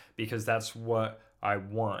businessman because that's what I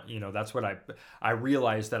want. That's what I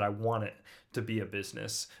realize that I want it to be a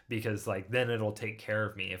business because like then it'll take care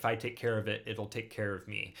of me. If I take care of it, it'll take care of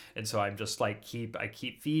me. And so I'm just like I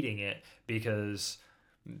keep feeding it because,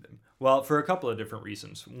 well, for a couple of different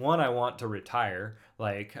reasons. One, I want to retire.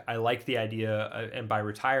 Like I like the idea, and by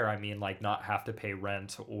retire I mean like not have to pay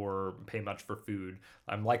rent or pay much for food.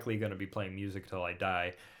 I'm likely going to be playing music till I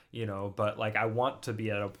die, but like I want to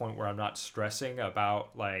be at a point where I'm not stressing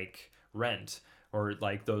about like rent or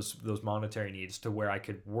like those monetary needs to where I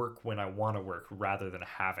could work when I want to work rather than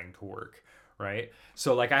having to work, right?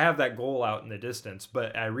 So like I have that goal out in the distance,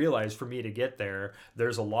 but I realize for me to get there,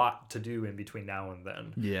 there's a lot to do in between now and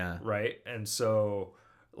then. Yeah. Right? And so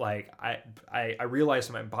like I realize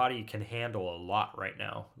my body can handle a lot right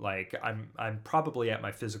now. Like I'm probably at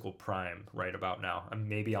my physical prime right about now. I'm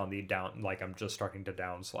maybe on the down, like I'm just starting to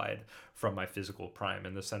downslide from my physical prime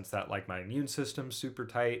in the sense that like my immune system's super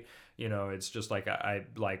tight. It's just like I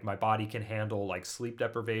like my body can handle like sleep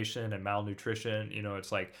deprivation and malnutrition.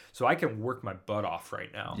 It's like, so I can work my butt off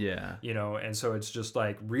right now. Yeah. And so it's just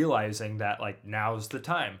like realizing that like now's the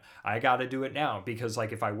time. I got to do it now because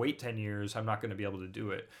like if I wait 10 years, I'm not going to be able to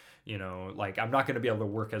do it. Like I'm not going to be able to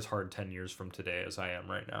work as hard 10 years from today as I am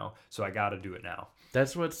right now. So I got to do it now.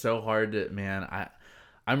 That's what's so hard to, man,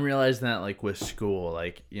 I'm realizing that like with school,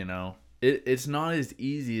 like, it's not as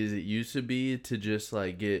easy as it used to be to just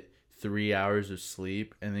like get 3 hours of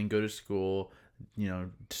sleep and then go to school,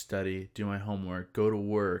 study, do my homework, go to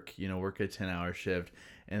work, work a 10-hour shift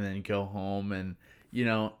and then go home. And,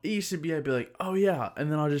 it used to be, I'd be like, oh yeah.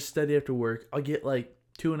 And then I'll just study after work. I'll get like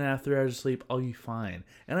 2.5, 3 hours of sleep, I'll be fine.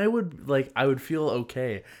 And I would feel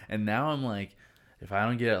okay. And now I'm like, if I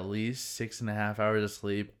don't get at least 6.5 hours of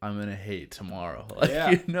sleep, I'm gonna hate tomorrow. Like,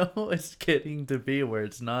 Yeah. it's getting to be where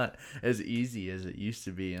it's not as easy as it used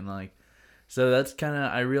to be. And like, so that's kind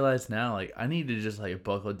of, I realize now, like, I need to just like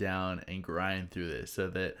buckle down and grind through this so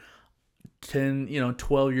that 10,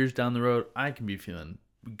 12 years down the road, I can be feeling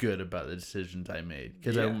good about the decisions I made,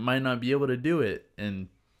 because I might not be able to do it in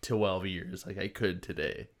 12 years like I could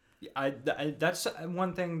today. That's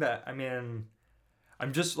one thing that, I mean,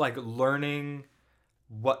 I'm just like learning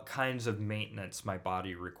what kinds of maintenance my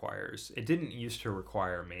body requires. It didn't used to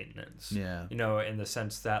require maintenance. Yeah. In the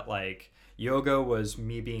sense that like yoga was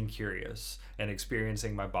me being curious and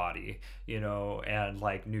experiencing my body, and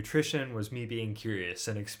like nutrition was me being curious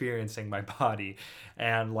and experiencing my body,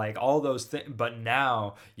 and like all those things. But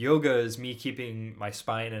now yoga is me keeping my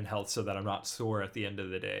spine in health so that I'm not sore at the end of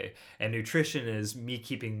the day. And nutrition is me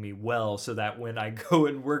keeping me well so that when I go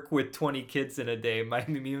and work with 20 kids in a day, my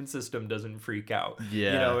immune system doesn't freak out.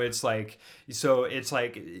 Yeah. It's like, so it's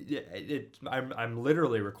like, I'm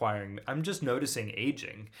literally requiring, I'm just noticing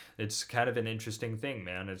aging. It's kind of an interesting thing,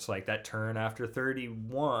 man. It's like that turn after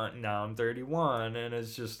 31. Now I'm 31, and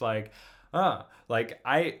it's just like, like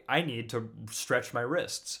I need to stretch my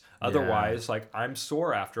wrists. Otherwise, like I'm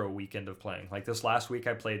sore after a weekend of playing. Like this last week,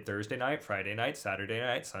 I played Thursday night, Friday night, Saturday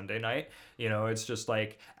night, Sunday night. It's just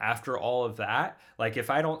like after all of that, like if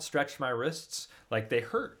I don't stretch my wrists, like they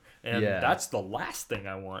hurt. And that's the last thing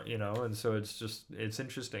I want, And so it's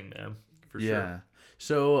interesting, man, for sure.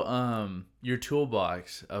 So, your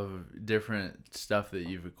toolbox of different stuff that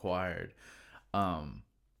you've acquired. I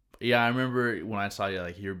remember when I saw you,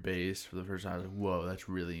 like, your bass for the first time, I was like, whoa, that's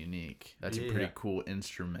really unique. That's a pretty cool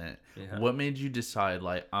instrument. Yeah. What made you decide,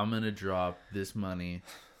 like, I'm going to drop this money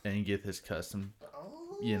and get this custom,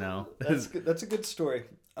 That's good. That's a good story.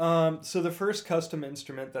 So the first custom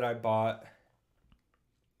instrument that I bought,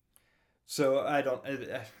 so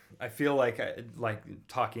I feel like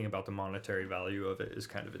talking about the monetary value of it is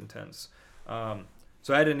kind of intense.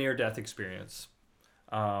 So I had a near-death experience.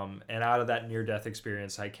 And out of that near-death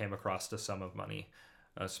experience, I came across a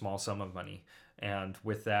small sum of money. And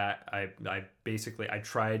with that, I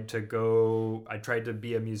tried to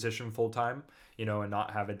be a musician full-time, and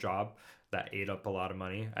not have a job that ate up a lot of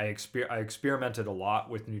money. I experimented a lot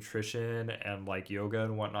with nutrition and like yoga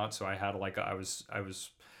and whatnot. So I had I was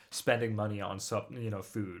spending money on some,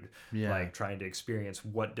 food, like trying to experience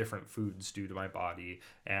what different foods do to my body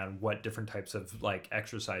and what different types of like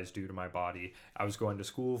exercise do to my body. I was going to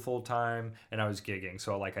school full time and I was gigging.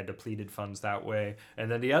 So like I depleted funds that way.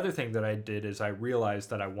 And then the other thing that I did is I realized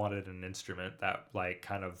that I wanted an instrument that like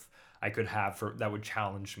kind of I could have that would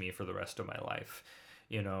challenge me for the rest of my life,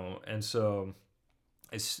 And so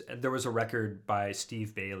there was a record by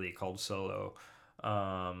Steve Bailey called Solo.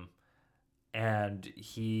 And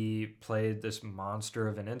he played this monster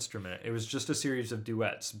of an instrument. It was just a series of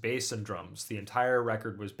duets, bass and drums. The entire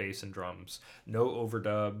record was bass and drums. No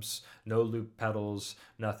overdubs, no loop pedals,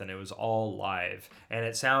 nothing. It was all live. And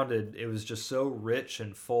it was just so rich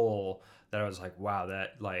and full that I was like, wow,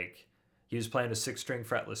 that like, he was playing a 6-string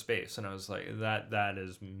fretless bass. And I was like, that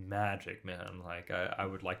is magic, man. Like, I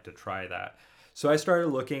would like to try that. So I started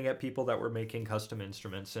looking at people that were making custom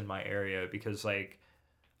instruments in my area because like,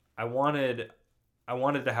 I wanted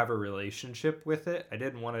to have a relationship with it. I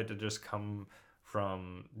didn't want it to just come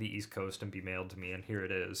from the East Coast and be mailed to me and here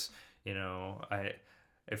it is.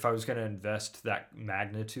 If I was going to invest that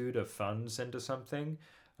magnitude of funds into something,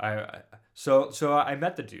 so I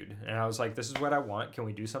met the dude and I was like, this is what I want. Can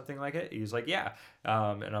we do something like it? He's like, yeah.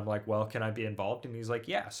 And I'm like, well, can I be involved? And he's like,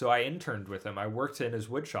 yeah. So I interned with him. I worked in his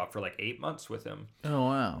wood shop for like 8 months with him. Oh,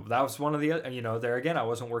 wow. That was one of the, there again, I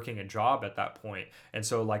wasn't working a job at that point. And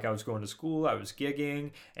so like I was going to school, I was gigging,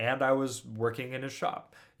 and I was working in his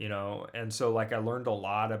shop, and so like I learned a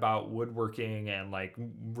lot about woodworking and like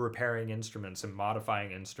repairing instruments and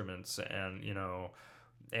modifying instruments and,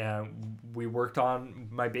 and we worked on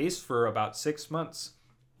my bass for about 6 months.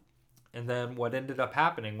 And then what ended up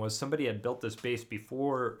happening was somebody had built this bass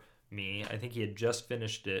before me. I think he had just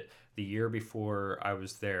finished it the year before I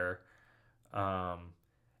was there.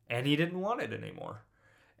 And he didn't want it anymore.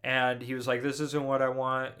 And he was like, this isn't what I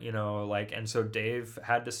want, and so Dave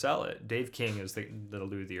had to sell it. Dave King is the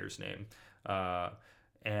luthier's name.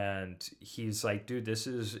 And he's like, dude, this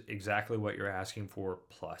is exactly what you're asking for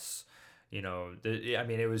plus. It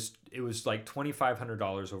was like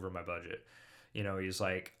 $2,500 over my budget. He's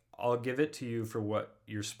like, I'll give it to you for what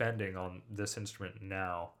you're spending on this instrument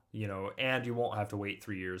now, and you won't have to wait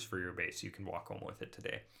 3 years for your bass. You can walk home with it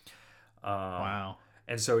today. Wow.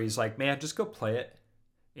 And so he's like, man, just go play it.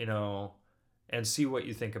 you know, and see what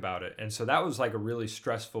you think about it. And so that was like a really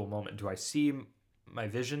stressful moment. Do I see my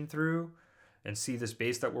vision through and see this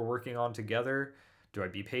bass that we're working on together? Do I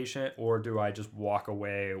be patient, or do I just walk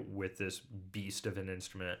away with this beast of an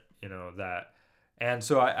instrument, that. And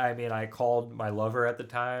so I mean, I called my lover at the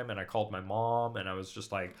time, and I called my mom, and I was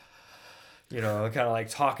just like, kind of like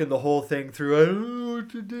talking the whole thing through. I don't know what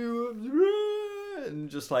to do. And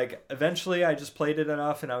just like, eventually I just played it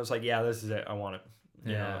enough, and I was like, yeah, this is it. I want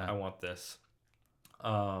it. I want this.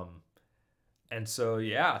 And so,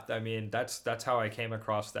 yeah, I mean, that's how I came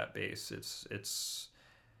across that bass.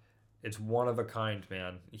 It's one of a kind,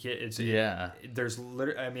 man. There's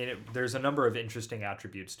a number of interesting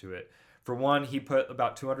attributes to it. For one, he put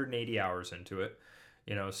about 280 hours into it,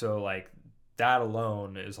 so like that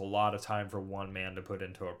alone is a lot of time for one man to put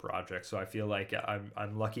into a project. So I feel like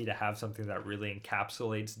I'm lucky to have something that really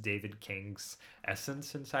encapsulates David King's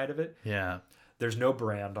essence inside of it. Yeah. There's no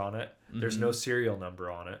brand on it. There's no serial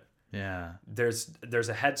number on it. Yeah. There's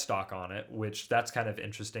a headstock on it, which that's kind of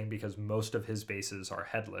interesting because most of his basses are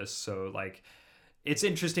headless. So like, it's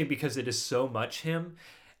interesting because it is so much him,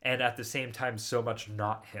 and at the same time so much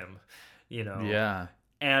not him, Yeah.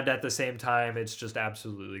 And at the same time, it's just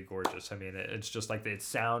absolutely gorgeous. I mean, it's just like the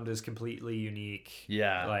sound is completely unique.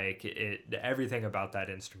 Yeah. Like everything about that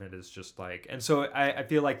instrument is just like, and so I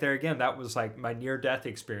feel like there again, that was like my near death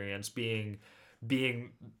experience being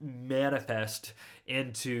manifest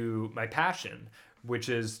into my passion, which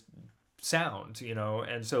is sound,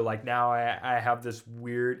 and so like now I have this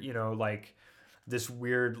weird, like this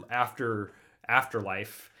weird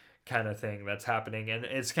afterlife kind of thing that's happening. And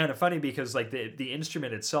it's kind of funny because like the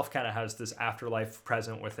instrument itself kind of has this afterlife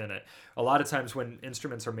present within it. A lot of times when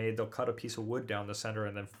instruments are made, they'll cut a piece of wood down the center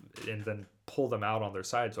and then pull them out on their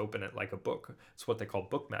sides, open it like a book. It's what they call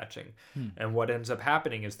book matching. And what ends up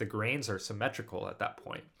happening is the grains are symmetrical at that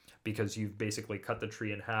point because you've basically cut the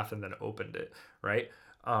tree in half and then opened it, right?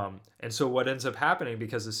 And so what ends up happening,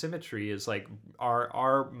 because of symmetry, is like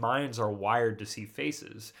our minds are wired to see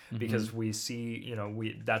faces because we see,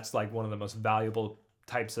 that's like one of the most valuable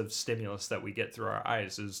types of stimulus that we get through our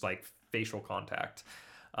eyes is like facial contact.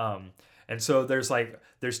 And so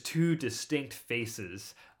there's two distinct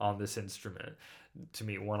faces on this instrument to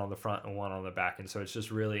me, one on the front and one on the back. And so it's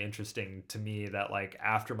just really interesting to me that like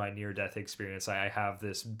after my near death experience, I have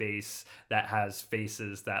this bass that has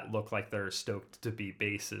faces that look like they're stoked to be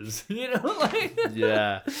basses, like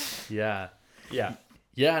yeah.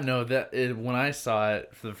 No, when I saw it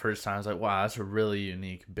for the first time, I was like, wow, that's a really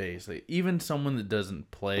unique bass. Like even someone that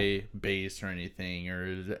doesn't play bass or anything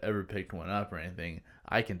or has ever picked one up or anything,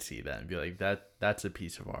 I can see that and be like, that's a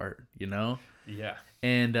piece of art, Yeah.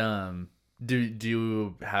 And do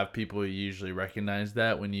you have people usually recognize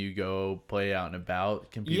that when you go play out and about?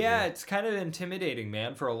 Yeah, it's kind of intimidating,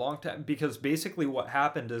 man, for a long time, because basically what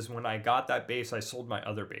happened is when I got that bass, I sold my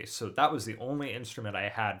other bass. So that was the only instrument I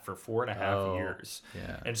had for 4.5 years.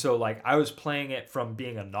 Yeah. And so like I was playing it from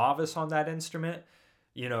being a novice on that instrument,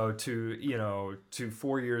 to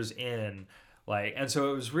 4 years in. Like, and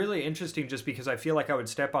so it was really interesting just because I feel like I would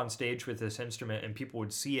step on stage with this instrument and people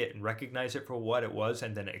would see it and recognize it for what it was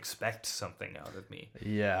and then expect something out of me.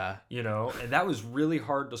 Yeah. And that was really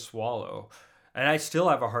hard to swallow. And I still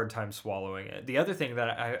have a hard time swallowing it. The other thing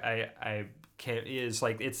that I can is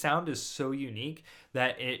like its sound is so unique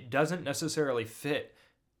that it doesn't necessarily fit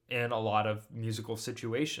in a lot of musical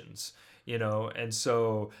situations, and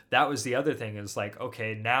so that was the other thing is like,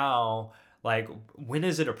 okay, now like, when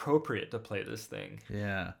is it appropriate to play this thing?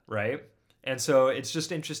 Yeah. Right? And so it's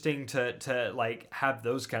just interesting to like have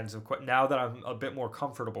those kinds of now that I'm a bit more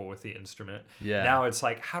comfortable with the instrument. Yeah. Now it's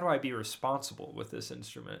like, how do I be responsible with this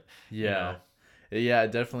instrument? Yeah. Yeah,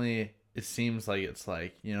 definitely. It seems like it's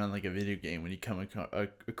like, like a video game when you come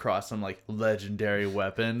across some like legendary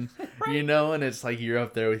weapon, right. And it's like you're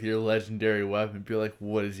up there with your legendary weapon. Be like,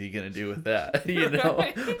 what is he going to do with that?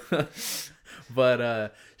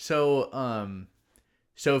 But so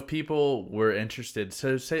if people were interested,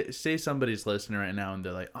 so say somebody's listening right now and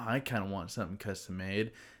they're like, oh, I kind of want something custom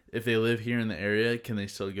made. If they live here in the area, can they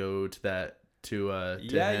still go to that to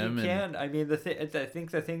yeah, him? You can. I mean, I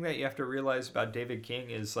think the thing that you have to realize about David King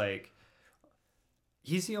is like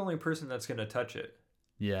he's the only person that's going to touch it.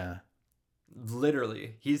 Yeah.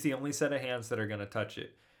 Literally, he's the only set of hands that are going to touch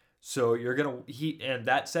it. So and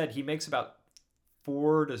that said, he makes about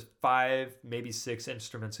 4 to 5, maybe 6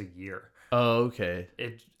 instruments a year. Oh, okay.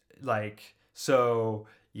 So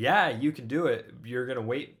yeah, you can do it. You're going to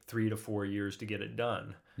wait 3 to 4 years to get it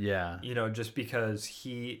done. Yeah. Just because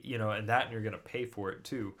he, and you're going to pay for it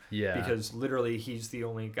too. Yeah. Because literally he's the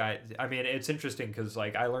only guy. I mean, it's interesting because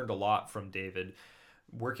like I learned a lot from David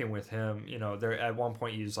working with him, you know, there at one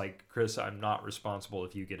point he's like, Chris, I'm not responsible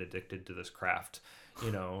if you get addicted to this craft,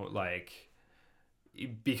 you know, like,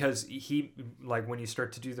 because he, like, when you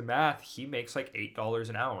start to do the math, he makes like $8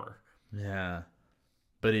 an hour. Yeah.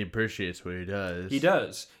 But he appreciates what he does. He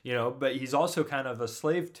does, you know, but he's also kind of a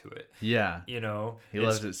slave to it. Yeah. You know, he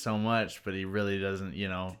loves it so much, but he really doesn't, you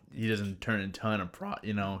know, he doesn't turn a ton of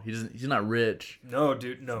you know, he's not rich. No,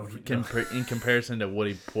 dude, no. In comparison to what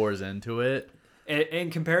he pours into it.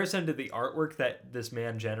 In comparison to the artwork that this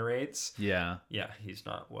man generates. Yeah. Yeah, he's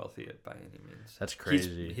not wealthy by any means. That's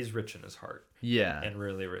crazy. He's rich in his heart. Yeah. And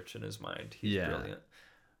really rich in his mind. He's brilliant.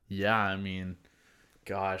 Yeah, I mean,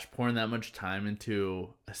 gosh, pouring that much time into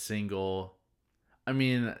a single, I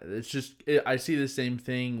mean, it's just, I see the same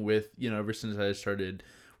thing with, you know, ever since I started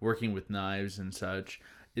working with knives and such,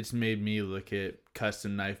 it's made me look at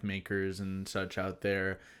custom knife makers and such out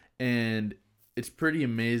there, and it's pretty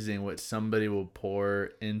amazing what somebody will pour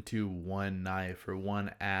into one knife or one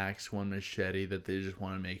axe, one machete that they just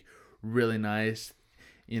want to make really nice,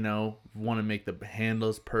 you know, want to make the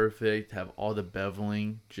handles perfect, have all the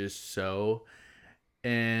beveling just so.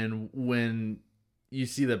 And when you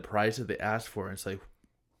see the price that they ask for, it's like,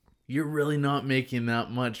 you're really not making that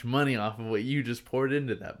much money off of what you just poured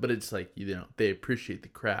into that. But it's like, you know, they appreciate the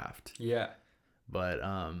craft. Yeah. But,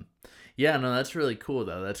 yeah, no, that's really cool,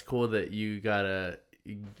 though. That's cool that you got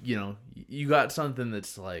you know, you got something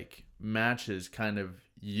that's like matches kind of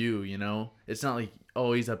you know? It's not like,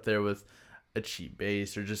 oh, he's up there with a cheap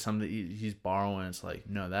bass or just something he's borrowing. It's like,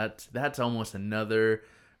 no, that's almost another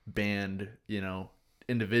band, you know,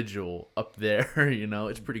 individual up there, you know.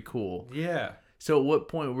 It's pretty cool. Yeah. So at what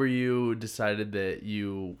point were you decided that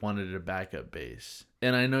you wanted a backup bass?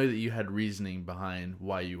 And I know that you had reasoning behind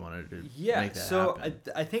why you wanted to make that happen.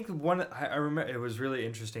 I think I remember it was really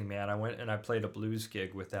interesting, man. I went and I played a blues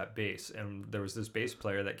gig with that bass, and there was this bass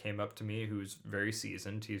player that came up to me who's very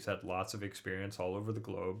seasoned. He's had lots of experience all over the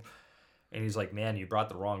globe, and he's like, man, you brought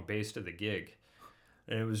the wrong bass to the gig.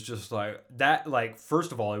 And it was just like that, like,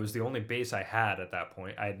 first of all, it was the only bass I had at that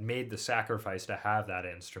point. I had made the sacrifice to have that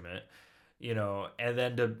instrument, you know, and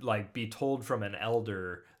then to like be told from an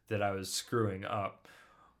elder that I was screwing up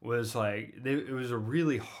was like, it was a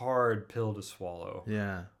really hard pill to swallow.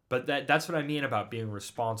 Yeah. But that's what I mean about being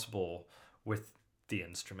responsible with the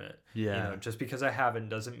instrument. Yeah. You know, just because I haven't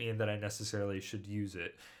doesn't mean that I necessarily should use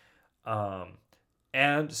it.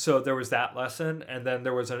 And so there was that lesson, and then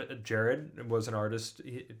there was Jared was an artist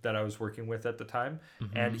that I was working with at the time,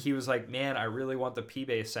 and he was like, man, I really want the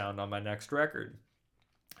P-bass sound on my next record.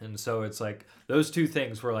 And so it's like those two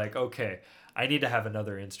things were like, okay, I need to have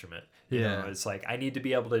another instrument. You know, it's like I need to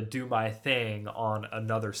be able to do my thing on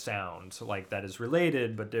another sound, like that is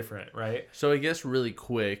related but different, right? So I guess really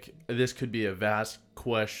quick, this could be a vast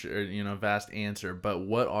question, or, you know, vast answer, but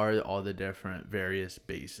what are all the different various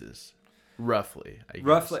basses? Roughly, I guess.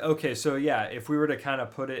 Roughly, okay, so yeah, if we were to kind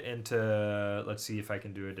of put it into, let's see if I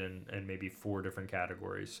can do it in maybe 4 different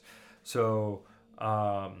categories. So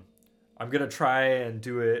I'm going to try and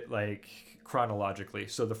do it like chronologically.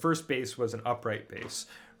 So the first bass was an upright bass,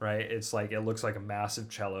 right? It's like, it looks like a massive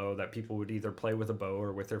cello that people would either play with a bow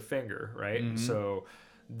or with their finger, right? Mm-hmm. So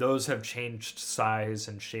those have changed size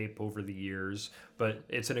and shape over the years, but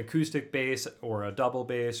it's an acoustic bass or a double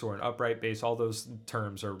bass or an upright bass. All those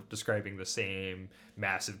terms are describing the same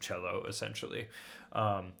massive cello, essentially.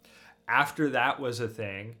 After that was a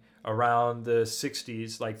thing, around the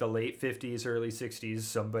 60s, like the late 50s, early 60s,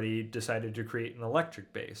 somebody decided to create an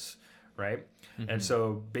electric bass, right? Mm-hmm. And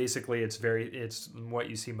so basically it's what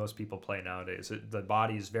you see most people play nowadays. The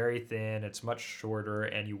body is very thin, it's much shorter,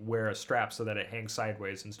 and you wear a strap so that it hangs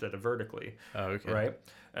sideways instead of vertically. Oh, okay. Right?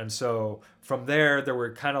 And so from there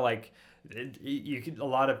were kind of like, a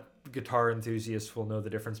lot of guitar enthusiasts will know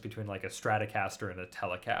the difference between like a Stratocaster and a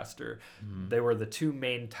Telecaster. Mm-hmm. They were the two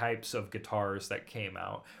main types of guitars that came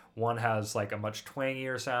out. One has like a much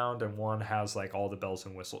twangier sound, and one has like all the bells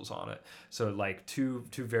and whistles on it. So like two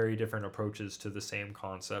very different approaches to the same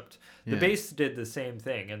concept. The bass did the same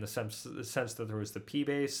thing in the sense that there was the P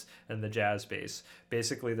bass and the jazz bass.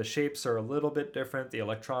 Basically, the shapes are a little bit different. The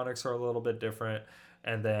electronics are a little bit different.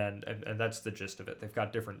 And then, and that's the gist of it. They've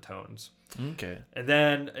got different tones. Okay. And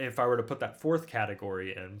then if I were to put that fourth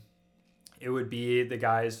category in, it would be the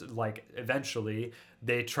guys, like, eventually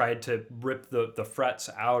they tried to rip the frets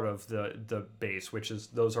out of the bass,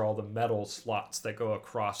 those are all the metal slots that go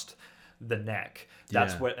across the neck.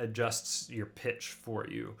 That's what adjusts your pitch for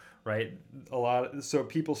you, right? So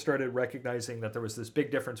people started recognizing that there was this big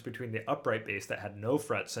difference between the upright bass that had no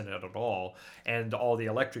frets in it at all and all the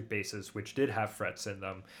electric basses which did have frets in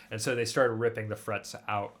them. And so they started ripping the frets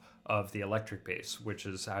out of the electric bass, which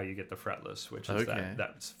is how you get the fretless, which is Okay.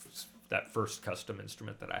 that first custom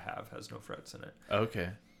instrument that I have has no frets in it. Okay.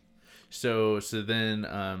 So then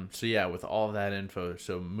so yeah, with all that info,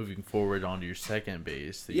 so moving forward onto your second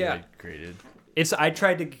bass that you Yeah. had created. I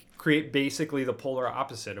tried to create basically the polar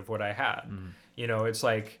opposite of what I had. You know, it's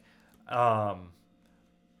like I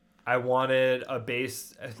wanted a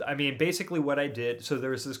bass. I mean, basically what I did. So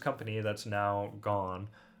there was this company that's now gone,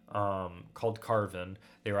 called Carvin.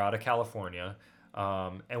 They were out of California,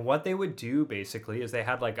 and what they would do basically is they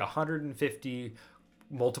had like 150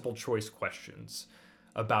 multiple choice questions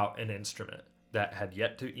about an instrument that had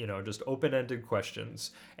yet to, just open ended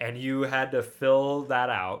questions, and you had to fill that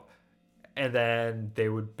out, and then they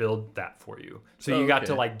would build that for you. So you got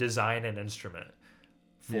to Okay. like design an instrument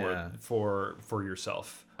Yeah. for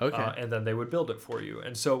yourself. Okay. And then they would build it for you.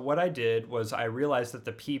 And so what I did was I realized that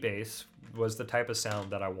the P bass was the type of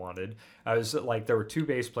sound that I wanted. I was like, there were two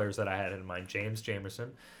bass players that I had in mind,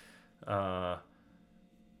 Jameson,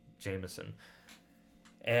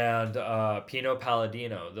 and Pino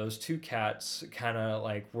Palladino. Those two cats kind of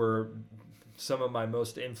like were some of my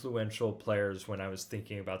most influential players when I was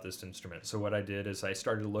thinking about this instrument. So what I did is I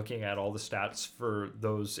started looking at all the stats for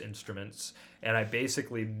those instruments, and I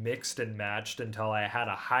basically mixed and matched until I had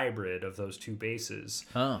a hybrid of those two basses.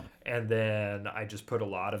 Oh. And then I just put a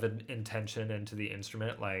lot of intention into the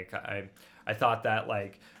instrument. Like I thought that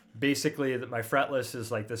like basically that my fretless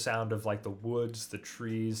is like the sound of like the woods, the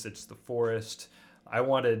trees, it's the forest. I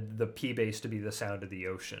wanted the P bass to be the sound of the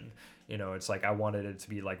ocean. It's like I wanted it to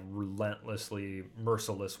be like relentlessly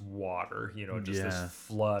merciless water, just this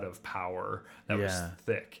flood of power that was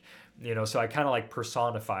thick. So I kind of like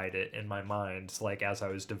personified it in my mind, like as I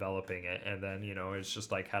was developing it. And then, it's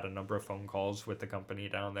just like had a number of phone calls with the company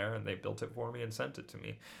down there, and they built it for me and sent it to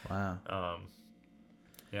me. Wow.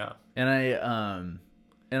 Yeah. And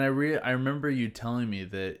I remember you telling me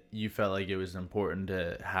that you felt like it was important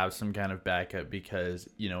to have some kind of backup because,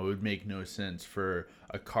 it would make no sense for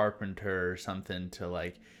a carpenter or something to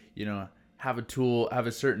like, have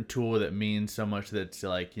a certain tool that means so much that's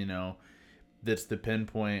like, that's the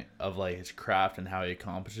pinpoint of like his craft and how he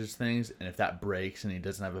accomplishes things. And if that breaks and he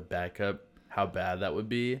doesn't have a backup, how bad that would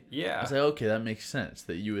be. Yeah. I was like, okay, that makes sense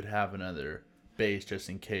that you would have another bass just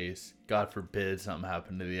in case, God forbid, something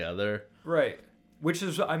happened to the other. Right. Which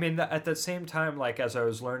is, I mean, at the same time, like, as I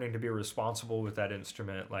was learning to be responsible with that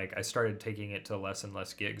instrument, like, I started taking it to less and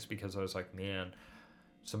less gigs because I was like, man,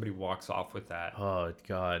 somebody walks off with that. Oh,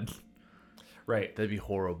 God. Right. That'd be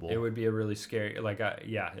horrible. It would be a really scary, like,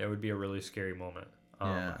 it would be a really scary moment.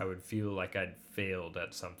 I would feel like I'd failed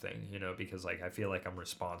at something, because, like, I feel like I'm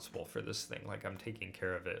responsible for this thing. Like, I'm taking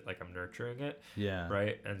care of it. Like, I'm nurturing it. Yeah.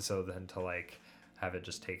 Right? And so then to, like, have it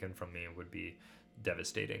just taken from me would be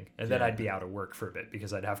devastating, and then I'd be out of work for a bit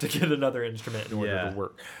because I'd have to get another instrument in order to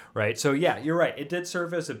work, right? So yeah, you're right, it did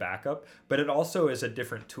serve as a backup, but it also is a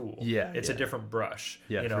different tool. It's a different brush.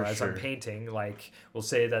 As I'm painting, like, we'll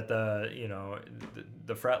say that the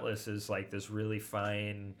fretless is like this really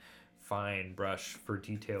fine brush for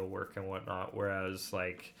detail work and whatnot, whereas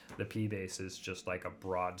like the P bass is just like a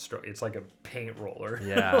broad stroke. It's like a paint roller.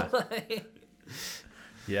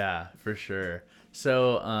 Yeah, for sure.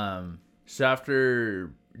 So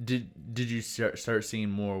after did you start seeing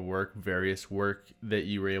more various work that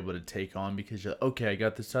you were able to take on because you're like, okay, I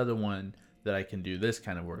got this other one that I can do this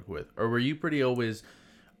kind of work with, or were you pretty always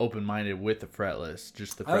open-minded with the fretless,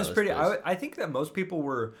 just the fretless? I was pretty. I think that most people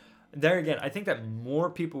were there. Again, I think that more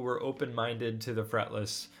people were open-minded to the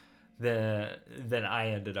fretless than I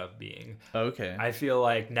ended up being. Okay. I feel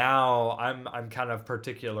like now I'm kind of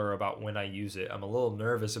particular about when I use it. I'm a little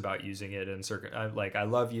nervous about using it in certain. I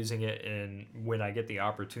love using it in when I get the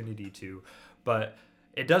opportunity to, but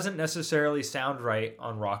it doesn't necessarily sound right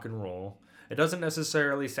on rock and roll. It doesn't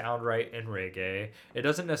necessarily sound right in reggae. It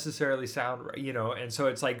doesn't necessarily sound right, and so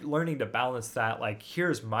it's like learning to balance that. Like,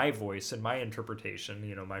 here's my voice and my interpretation,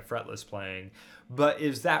 my fretless playing, but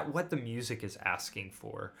is that what the music is asking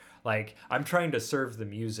for? Like, I'm trying to serve the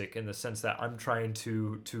music in the sense that I'm trying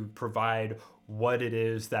to provide what it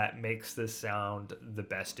is that makes this sound the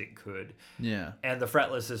best it could. Yeah. And the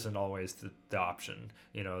fretless isn't always the option,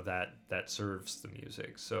 that serves the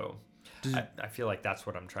music. So I feel like that's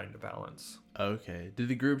what I'm trying to balance. Okay. Do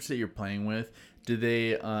the groups that you're playing with, do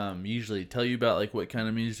they usually tell you about like what kind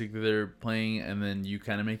of music they're playing and then you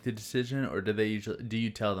kind of make the decision, or do you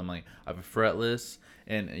tell them like I have a fretless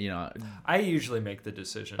and I usually make the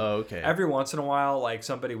decision. Oh, okay. Every once in a while, like,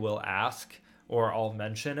 somebody will ask or I'll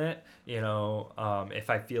mention it, if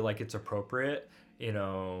I feel like it's appropriate, and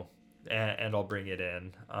I'll bring it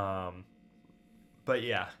in. But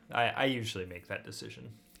yeah, I usually make that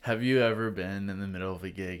decision. Have you ever been in the middle of a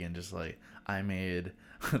gig and just like, I made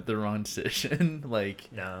the wrong decision?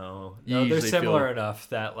 Like, No, you no, they're usually similar feel enough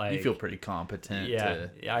that you feel like, pretty competent yeah,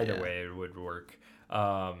 to, either yeah, way it would work.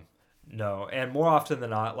 No, and more often than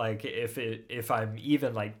not, like if I'm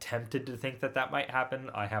even like tempted to think that that might happen,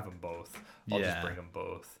 I have them both. I'll just bring yeah, them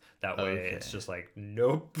both. That way, okay, it's just like,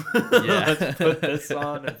 nope. Let's put yeah. this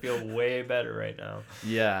on and feel way better right now.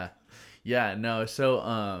 Yeah. Yeah, no. So,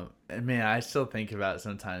 and man, I still think about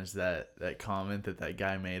sometimes that comment that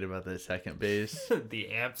guy made about the second base.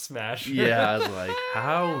 The amp smasher. Yeah, I was like,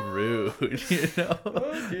 how rude, you know?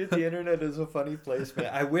 Oh, dude, the internet is a funny place,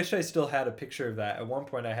 man. I wish I still had a picture of that. At one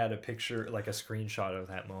point, I had a picture, like a screenshot of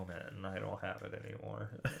that moment, and I don't have it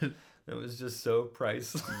anymore. It was just so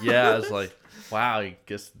priceless. Yeah, I was like, wow, I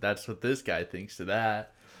guess that's what this guy thinks of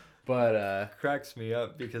that. But Cracks me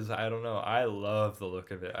up because I don't know. I love the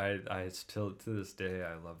look of it. I still to this day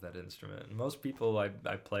I love that instrument. And most people I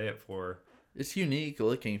play it for. it's unique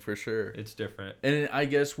looking for sure. It's different. And I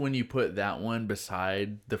guess when you put that one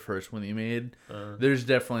beside the first one that you made, Uh, there's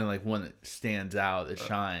definitely like one that stands out, that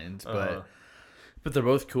shines. But they're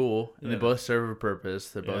both cool and they Yeah. both serve a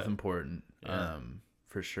purpose. They're both Yeah. important, Yeah.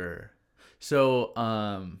 for sure. So,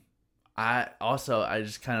 I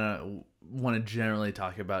just kind of want to generally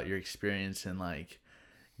talk about your experience in like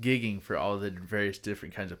gigging for all the various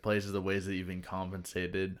different kinds of places, the ways that you've been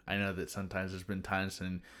compensated. I know that sometimes there's been times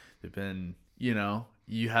when they've been,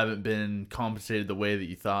 you haven't been compensated the way that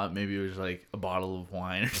you thought. Maybe it was like a bottle of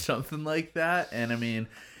wine or something like that. And I mean,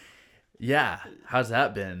 yeah, how's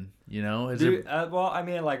that been? Is Dude, it? well, I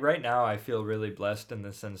mean, like right now, I feel really blessed in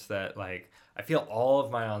the sense that like I feel all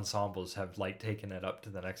of my ensembles have like taken it up to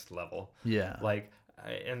the next level. Yeah. Like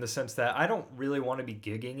in the sense that I don't really want to be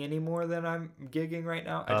gigging any more than I'm gigging right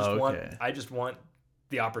now. Okay. I just want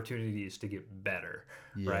the opportunities to get better,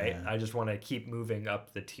 right? Yeah. I just want to keep moving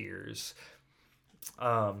up the tiers.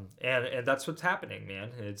 And that's what's happening, man.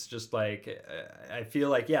 It's just like I feel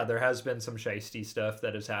like yeah, there has been some shisty stuff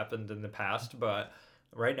that has happened in the past, but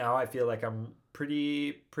right now I feel like I'm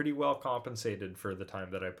pretty well compensated for the time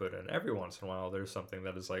that I put in. Every once in a while there's something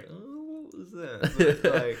that is like, oh, what was that?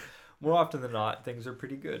 But, like more often than not, things are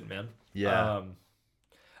pretty good, man. Yeah.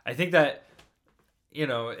 I think that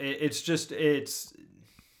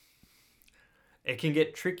it can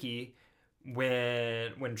get tricky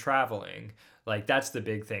when traveling. Like that's the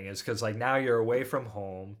big thing is because like now you're away from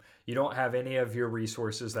home, you don't have any of your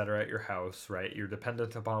resources that are at your house, right? You're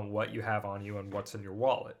dependent upon what you have on you and what's in your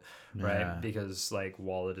wallet, right? Yeah. Because like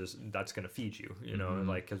wallet that's going to feed you,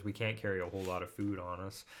 like because we can't carry a whole lot of food on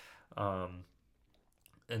us.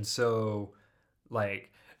 And so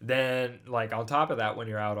like then like on top of that, when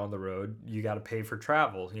you're out on the road, you got to pay for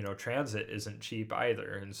travel. Transit isn't cheap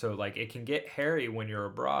either. And so like it can get hairy when you're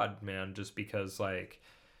abroad, man, just because like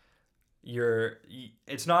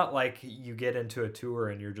it's not like you get into a tour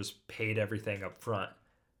and you're just paid everything up front,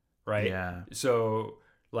 right? Yeah. So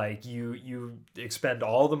like you expend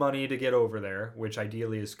all the money to get over there, which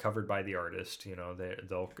ideally is covered by the artist.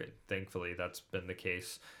 They'll thankfully that's been the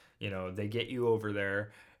case. They get you over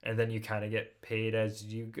there and then you kind of get paid as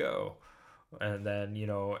you go. And then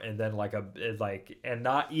and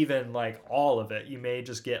not even like all of it, you may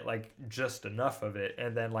just get like just enough of it,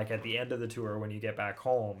 and then like at the end of the tour when you get back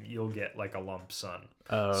home you'll get like a lump sum.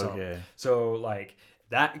 Oh, okay. So like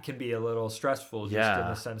that can be a little stressful just in Yeah.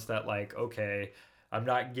 the sense that like, okay, I'm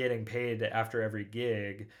not getting paid after every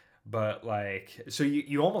gig, but like so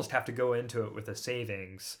you almost have to go into it with a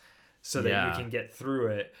savings so that Yeah. you can get through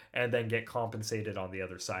it and then get compensated on the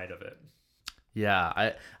other side of it.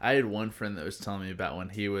 Yeah, I had one friend that was telling me about when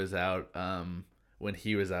he was out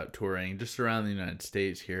touring just around the United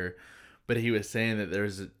States here, but he was saying that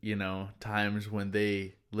there's times when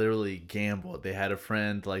they literally gambled. They had a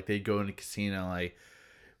friend like they'd go in a casino like,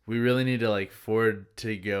 we really need to like afford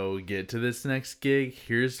to go get to this next gig.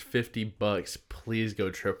 Here's $50. Please go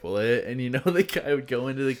triple it. And the guy would go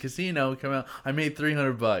into the casino, come out, I made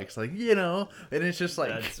 $300. Like, and it's just like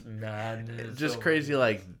That's mad. it's just crazy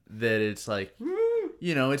like that. It's like,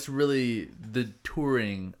 it's really the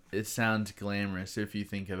touring. It sounds glamorous if you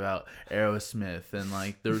think about Aerosmith and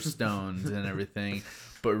like the Stones and everything.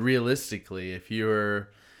 But realistically, if you're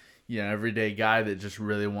everyday guy that just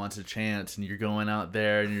really wants a chance and you're going out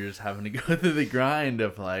there and you're just having to go through the grind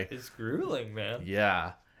of like, It's grueling, man.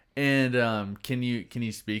 yeah. And can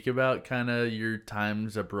you speak about kind of your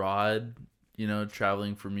times abroad,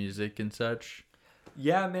 traveling for music and such?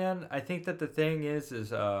 Yeah, man. I think that the thing is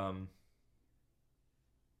it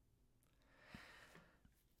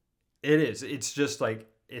is. It's just like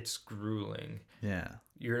it's grueling. Yeah.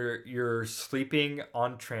 you're sleeping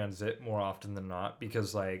on transit more often than not,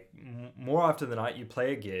 because like more often than not you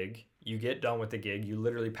play a gig, you get done with the gig, you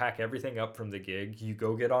literally pack everything up from the gig, you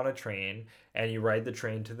go get on a train, and you ride the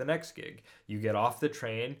train to the next gig. You get off the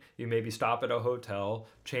train, you maybe stop at a hotel,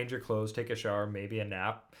 change your clothes, take a shower, maybe a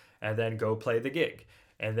nap, and then go play the gig.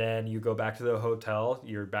 And then you go back to the hotel,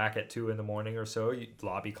 you're back at 2 in the morning or so,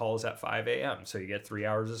 lobby calls at 5 a.m., so you get 3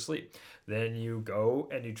 hours of sleep. Then you go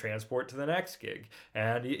and you transport to the next gig.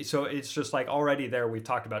 And so it's just like already there, we've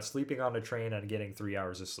talked about sleeping on a train and getting 3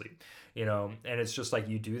 hours of sleep, and it's just like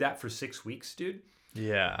you do that for 6 weeks, dude.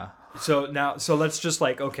 Yeah. So let's just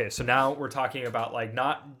like, okay, so now we're talking about like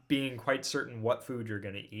not being quite certain what food you're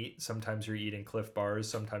going to eat. Sometimes you're eating Cliff Bars,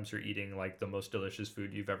 sometimes you're eating like the most delicious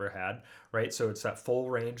food you've ever had, right? So it's that full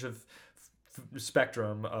range of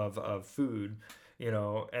spectrum of food,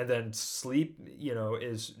 and then sleep,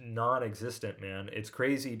 is non-existent, man. It's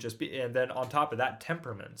crazy. And then on top of that,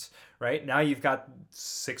 temperaments, right? Now you've got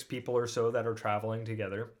 6 people or so that are traveling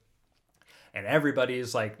together, and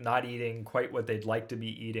everybody's like not eating quite what they'd like to be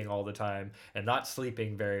eating all the time, and not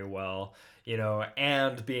sleeping very well,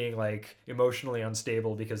 and being like emotionally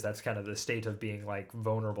unstable, because that's kind of the state of being like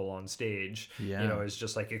vulnerable on stage. Yeah. Is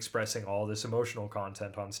just like expressing all this emotional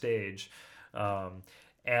content on stage.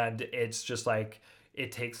 And it's just like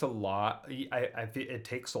it takes a lot. I feel it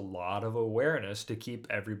takes a lot of awareness to keep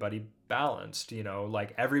everybody balanced.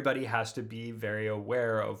 Like everybody has to be very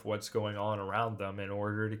aware of what's going on around them in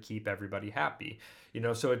order to keep everybody happy.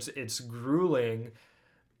 So it's grueling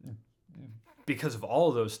because of all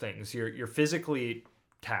of those things. You're physically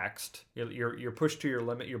taxed. You're pushed to your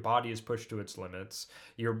limit. Your body is pushed to its limits.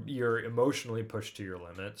 You're emotionally pushed to your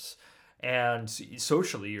limits, and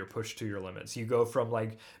socially you're pushed to your limits. You go from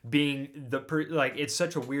like being like, it's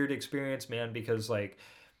such a weird experience, man, because like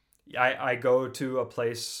I go to a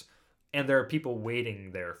place and there are people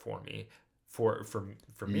waiting there for me for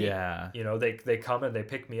me. Yeah. They come and they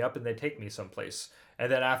pick me up and they take me someplace,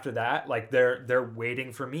 and then after that, like they're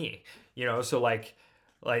waiting for me. So like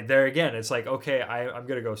there again, it's like, okay, I'm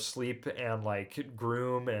gonna go sleep and like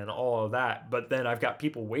groom and all of that, but then I've got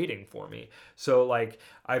people waiting for me. So like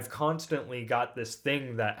I've constantly got this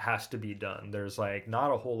thing that has to be done. There's like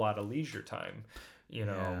not a whole lot of leisure time,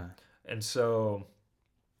 Yeah. and so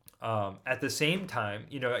at the same time,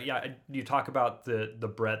 yeah, you talk about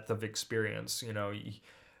the breadth of experience.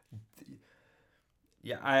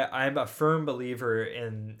 Yeah, I'm a firm believer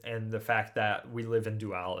in the fact that we live in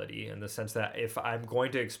duality, in the sense that if I'm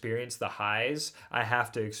going to experience the highs, I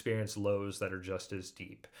have to experience lows that are just as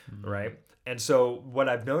deep, right? And so what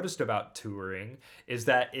I've noticed about touring is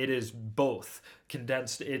that it is both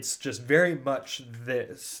condensed. It's just very much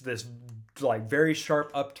this like very sharp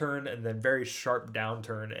upturn and then very sharp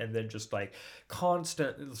downturn, and then just like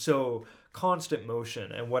constant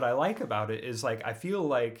motion. And what I like about it is like I feel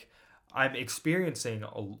like I'm experiencing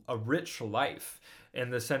a rich life, in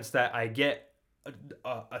the sense that I get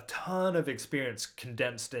a ton of experience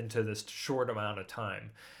condensed into this short amount of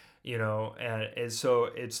time, and so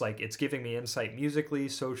it's like it's giving me insight musically,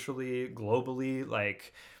 socially, globally,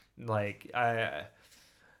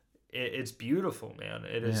 it's beautiful, man.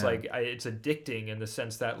 It is like it's addicting, in the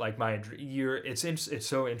sense that like it's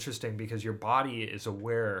so interesting because your body is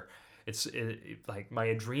aware. Like my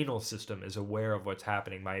adrenal system is aware of what's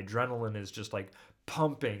happening. My adrenaline is just like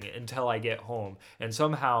pumping until I get home, and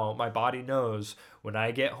somehow my body knows when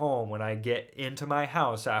I get home, when I get into my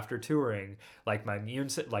house after touring, like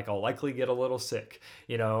like I'll likely get a little sick.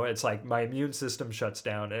 It's like my immune system shuts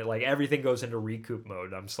down, and like everything goes into recoup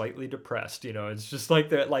mode. I'm slightly depressed. It's just like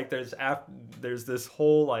that. Like there's this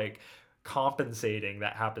whole like compensating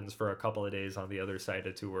that happens for a couple of days on the other side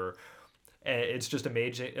of tour. And it's just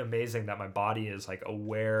amazing that my body is like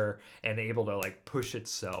aware and able to like push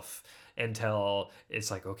itself until it's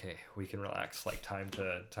like, okay, we can relax. Like time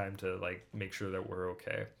to like make sure that we're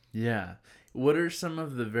okay. Yeah. What are some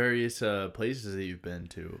of the various places that you've been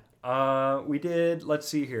to? We did. Let's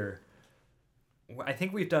see here. I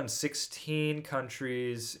think we've done 16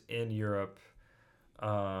 countries in Europe.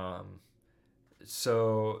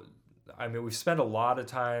 So I mean, we've spent a lot of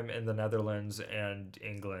time in the Netherlands and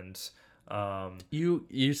England.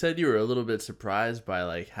 You said you were a little bit surprised by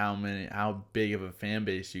like how big of a fan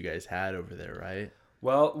base you guys had over there, right?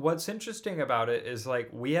 Well, what's interesting about it is like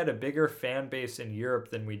we had a bigger fan base in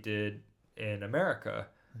Europe than we did in America.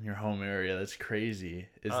 In your home area, that's crazy.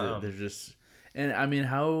 Is it? They're just, and I mean,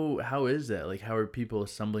 how is that? Like, how are people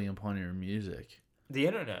stumbling upon your music? The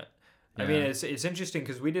internet. Yeah. I mean, it's interesting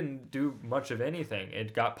because we didn't do much of anything.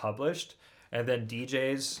 It got published, and then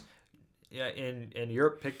DJs in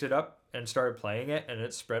Europe picked it up and started playing it, and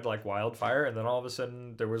it spread like wildfire, and then all of a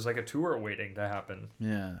sudden there was like a tour waiting to happen.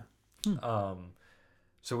 Yeah.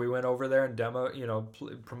 So we went over there and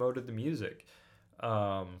promoted the music.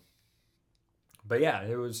 But yeah,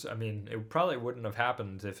 it was, I mean, it probably wouldn't have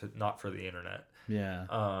happened if it not for the internet.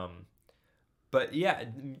 Yeah. But yeah,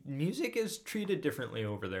 music is treated differently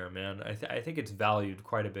over there, man. I think it's valued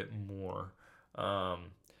quite a bit more.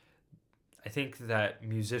 I think that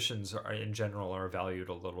musicians in general are valued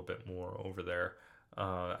a little bit more over there.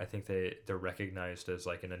 I think they're recognized as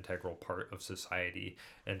like an integral part of society,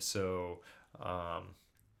 and so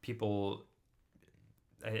people,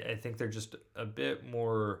 I think they're just a bit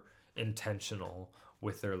more intentional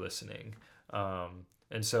with their listening.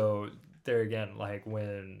 And so there again, like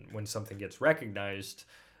when something gets recognized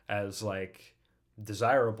as like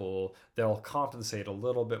desirable, they'll compensate a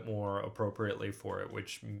little bit more appropriately for it,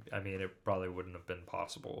 which, I mean, it probably wouldn't have been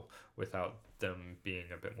possible without them being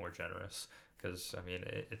a bit more generous, because I mean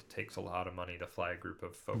it takes a lot of money to fly a group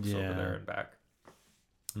of folks over there and back.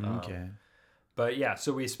 Okay. But yeah,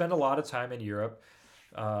 so we spent a lot of time in Europe.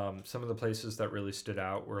 Some of the places that really stood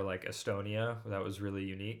out were like Estonia. That was really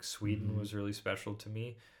unique. Sweden was really special to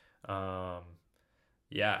me.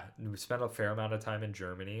 Yeah, we spent a fair amount of time in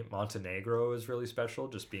Germany. Montenegro is really special,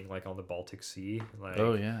 just being like on the Baltic Sea. Like,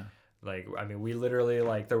 Oh yeah. like, I mean, we literally,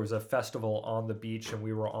 like, there was a festival on the beach and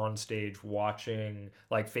we were on stage watching,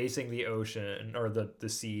 like, facing the ocean or the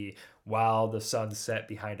sea while the sun set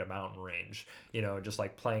behind a mountain range. You know, just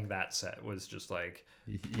like playing that set was just like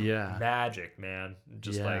Yeah. magic, man.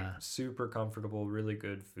 Just like Yeah. super comfortable, really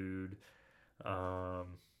good food. Yeah,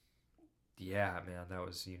 man, that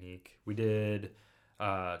was unique. We did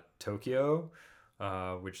Tokyo,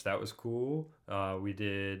 which that was cool. We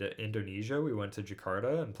did Indonesia. We went to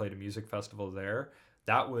Jakarta and played a music festival there.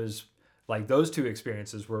 That was like, those two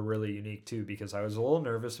experiences were really unique too, because I was a little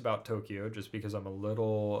nervous about Tokyo just because I'm a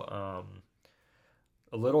little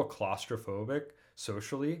claustrophobic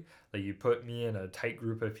socially. Like, you put me in a tight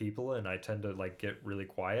group of people and I tend to like get really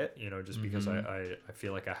quiet, you know, just because I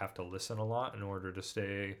feel like I have to listen a lot in order to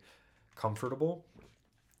stay comfortable.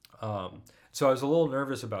 So I was a little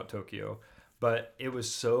nervous about Tokyo, but it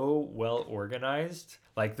was so well organized.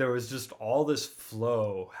 Like, there was just all this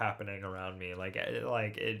flow happening around me. Like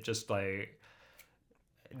it just like,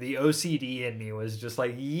 the OCD in me was just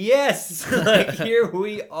like, yes, like, here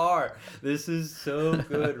we are. This is so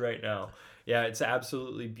good right now. Yeah, it's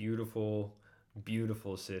absolutely beautiful,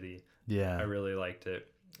 beautiful city. Yeah. I really liked it.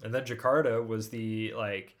 And then Jakarta was the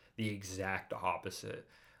exact opposite.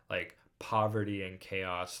 Like, poverty and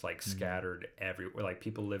chaos, like, scattered everywhere. Like,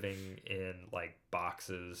 people living in like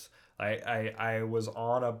boxes. I was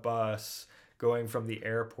on a bus going from the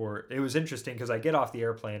airport. It was interesting because I get off the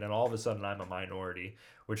airplane and all of a sudden I'm a minority,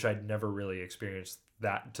 which I'd never really experienced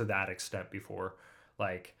that to that extent before.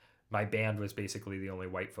 Like, my band was basically the only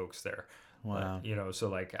white folks there. Wow. You know, so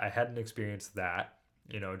like I hadn't experienced that,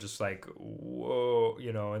 you know, just like, whoa,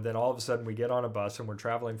 you know, and then all of a sudden we get on a bus and we're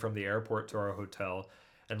traveling from the airport to our hotel,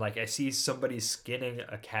 and like I see somebody skinning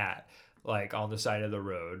a cat like on the side of the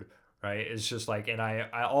road, right? It's just like, and I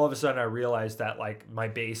all of a sudden I realized that like my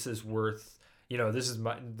base is worth, you know, this is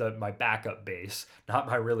my backup base, not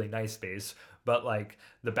my really nice base, but like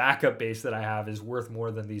the backup base that I have is worth more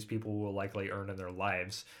than these people will likely earn in their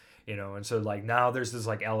lives, you know. And so like now there's this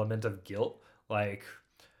like element of guilt. Like,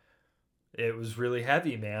 it was really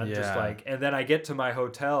heavy, man. Yeah. Just like, and then I get to my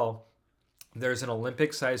hotel, there's an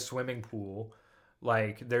Olympic sized swimming pool,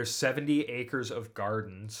 like there's 70 acres of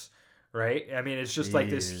gardens, right? I mean, it's just like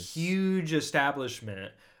this Jeez. huge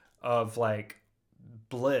establishment of like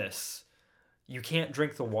bliss. You can't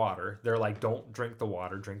drink the water. They're like, don't drink the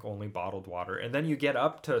water, drink only bottled water. And then you get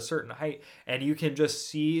up to a certain height and you can just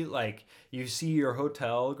see, like, you see your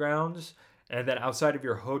hotel grounds, and then outside of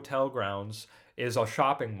your hotel grounds is a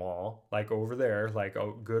shopping mall, like over there, like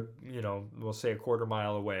a good, you know, we'll say a quarter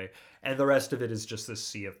mile away. And the rest of it is just this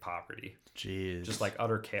sea of poverty. Jeez. Just like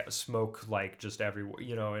utter chaos, smoke, like just everywhere,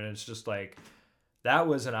 you know. And it's just like, that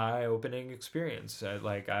was an eye-opening experience.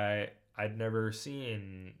 I'd never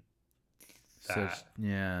seen that.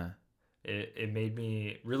 Yeah. It made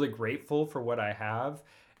me really grateful for what I have,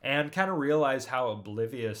 and kind of realize how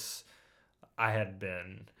oblivious I had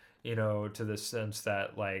been, you know, to the sense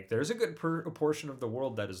that like there's a good portion of the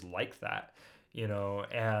world that is like that, you know.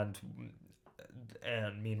 And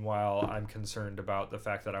meanwhile I'm concerned about the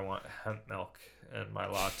fact that I want hemp milk in my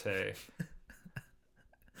latte.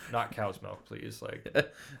 Not cow's milk, please. Like,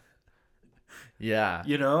 Yeah.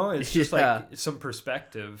 you know, it's just Yeah. like some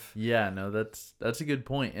perspective. Yeah, no, that's a good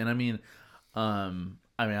point. And I mean,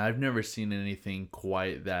 I've never seen anything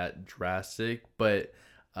quite that drastic, but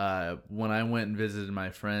when I went and visited my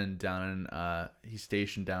friend down in he's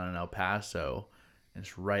stationed down in El Paso, and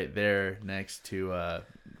it's right there next to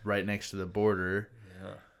the border.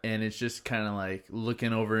 Yeah. And it's just kind of like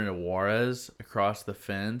looking over into Juarez across the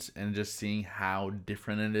fence and just seeing how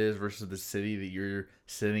different it is versus the city that you're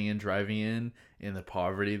sitting and driving in, and the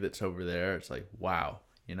poverty that's over there. It's like, wow,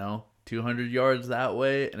 200 yards that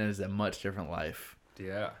way, and it is a much different life.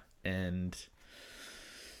 Yeah. And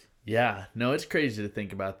yeah, no, it's crazy to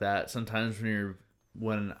think about that. Sometimes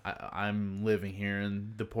when I'm living here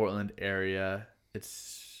in the Portland area,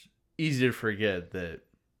 it's easy to forget that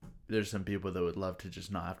there's some people that would love to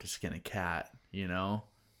just not have to skin a cat,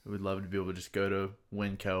 would love to be able to just go to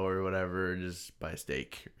Winco or whatever and just buy a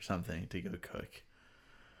steak or something to go cook.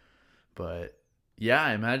 But yeah,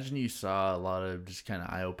 I imagine you saw a lot of just kind of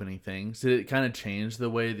eye-opening things. Did it kind of change the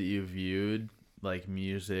way that you viewed like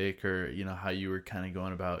music, or how you were kind of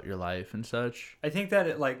going about your life and such? I think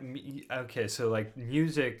that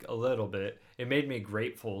music a little bit, it made me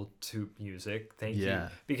grateful to music. Thank you.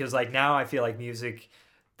 Because now I feel like music,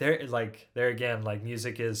 there again,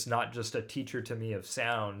 music is not just a teacher to me of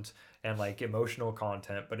sound and emotional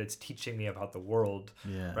content, but it's teaching me about the world.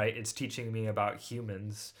 Yeah. Right? It's teaching me about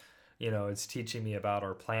humans. It's teaching me about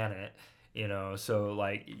our planet.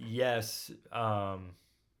 So yes,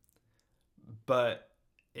 but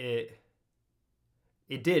it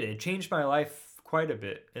changed my life quite a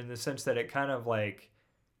bit, in the sense that it kind of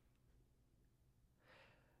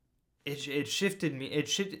it shifted me.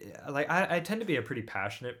 I tend to be a pretty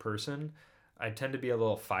passionate person. I tend to be a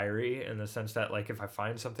little fiery, in the sense that if I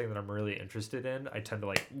find something that I'm really interested in, I tend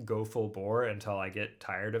to go full bore until I get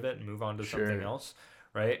tired of it and move on to something else,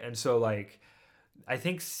 right? And so I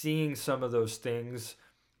think seeing some of those things,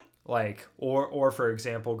 or for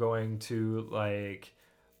example, going to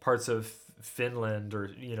parts of Finland, or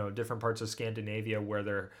different parts of Scandinavia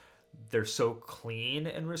where they're so clean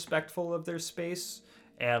and respectful of their space,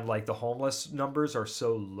 and the homeless numbers are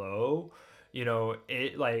so low,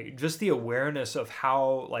 it just the awareness of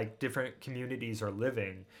how different communities are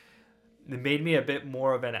living, it made me a bit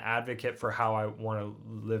more of an advocate for how I want to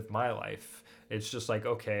live my life. It's just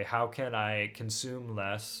okay, how can I consume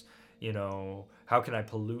less? How can I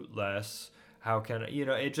pollute less? How can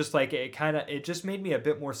it just it just made me a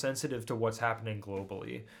bit more sensitive to what's happening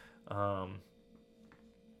globally.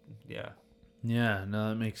 Yeah. Yeah, no,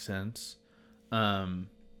 that makes sense. All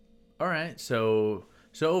right, so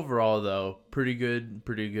overall though, pretty good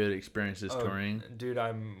experiences touring. Dude,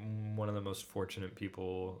 I'm one of the most fortunate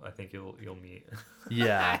people I think you'll meet.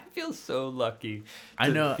 Yeah. I feel so lucky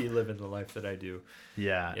to be living the life that I do.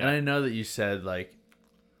 Yeah. And I know that you said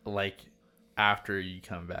after you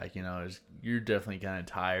come back, you're definitely kind of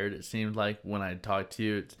tired. It seemed like when I talked to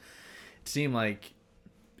you, it seemed like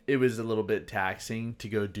it was a little bit taxing to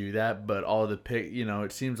go do that, but all the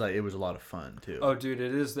it seems like it was a lot of fun too. Oh, dude,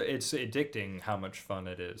 it's addicting how much fun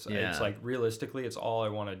it is. Yeah. It's realistically, it's all I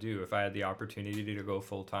want to do. If I had the opportunity to go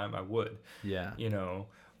full time, I would. Yeah.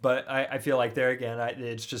 But I feel like there again,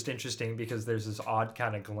 it's just interesting because there's this odd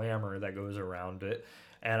kind of glamour that goes around it.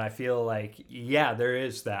 And I feel there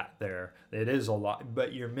is that there. It is a lot,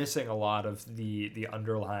 but you're missing a lot of the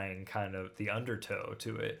underlying kind of the undertow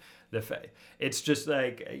to it. It's just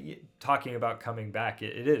talking about coming back.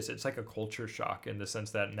 It's like a culture shock, in the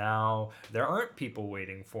sense that now there aren't people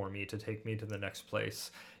waiting for me to take me to the next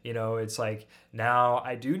place. It's now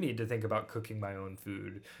I do need to think about cooking my own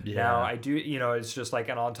food. Yeah. Now I do, it's just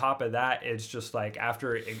and on top of that, it's just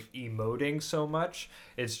after emoting so much,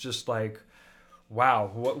 it's just wow,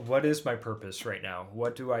 what is my purpose right now?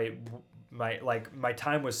 What do my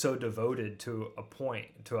time was so devoted to a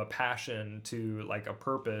point, to a passion, to a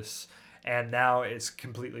purpose, and now it's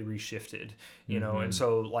completely reshifted, and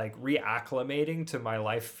so reacclimating to my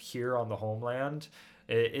life here on the homeland,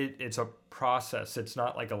 it's a process. It's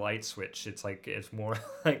not like a light switch. It's it's more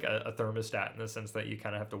like a thermostat, in the sense that you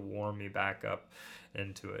kind of have to warm me back up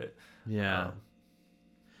into it. Yeah.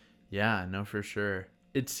 Yeah, no, for sure.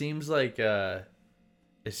 It seems like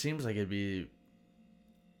it'd be,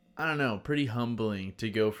 I don't know, pretty humbling to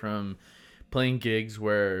go from playing gigs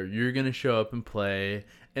where you're going to show up and play,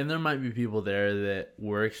 and there might be people there that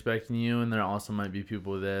were expecting you, and there also might be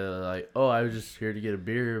people there that are oh, I was just here to get a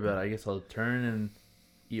beer, but I guess I'll turn and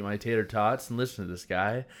eat my tater tots and listen to this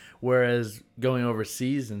guy. Whereas going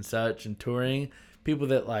overseas and such and touring, people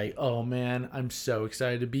that oh man, I'm so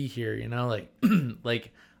excited to be here,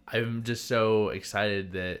 I'm just so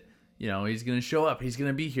excited that he's going to show up. He's going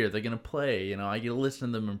to be here. They're going to play. I get to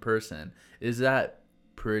listen to them in person. Is that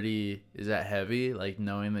heavy?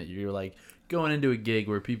 Knowing that you're going into a gig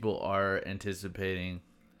where people are anticipating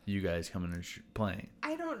you guys coming and playing.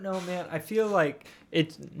 I don't don't know, man. I feel like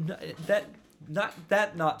it's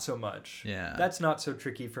not so much. Yeah. That's not so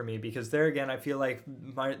tricky for me because there again, I feel like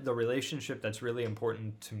the relationship that's really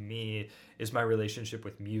important to me is my relationship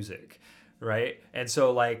with music. Right. And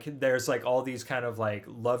so like there's like all these kind of like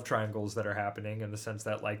love triangles that are happening in the sense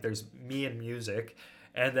that like there's me and music,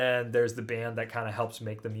 and then there's the band that kind of helps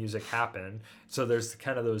make the music happen. So there's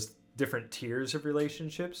kind of those different tiers of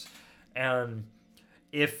relationships. And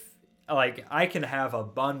if like I can have a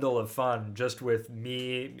bundle of fun just with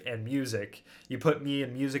me and music, you put me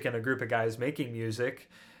and music in a group of guys making music,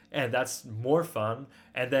 and that's more fun.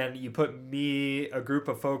 And then you put me, a group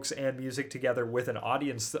of folks, and music together with an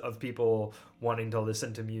audience of people wanting to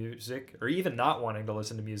listen to music, or even not wanting to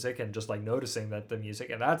listen to music and just like noticing that the music,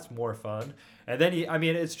 and that's more fun. And then I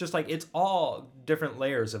mean, it's just like it's all different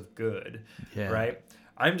layers of good, right?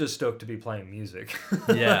 I'm just stoked to be playing music.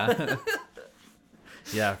 Yeah.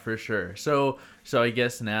 Yeah, for sure. So I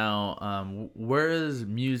guess now, where is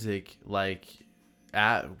music like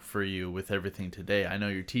at for you with everything today? I know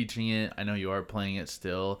you're teaching it. I know you are playing it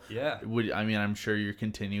still. Yeah. I'm sure you're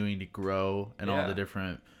continuing to grow and all the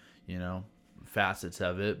different, facets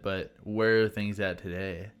of it. But where are things at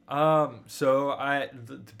today? So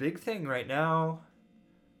the big thing right now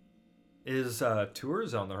is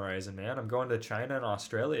tours on the horizon, man. I'm going to China and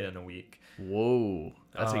Australia in a week. Whoa,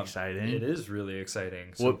 that's exciting. It is really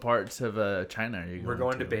exciting. So what parts of China are you going to? We're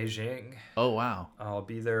going to Beijing. Oh, wow. I'll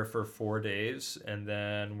be there for 4 days, and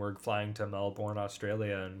then we're flying to Melbourne,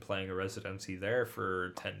 Australia, and playing a residency there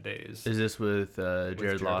for 10 days. Is this with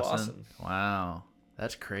Jared Lawson? Wow.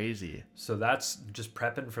 That's crazy. So that's just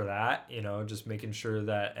prepping for that, just making sure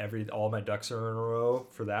that all my ducks are in a row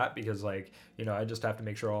for that, because like, I just have to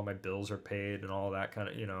make sure all my bills are paid and all that kind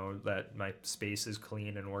of, that my space is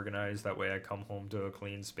clean and organized. That way I come home to a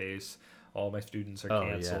clean space. All my students are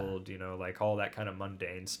canceled, like all that kind of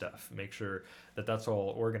mundane stuff. Make sure that that's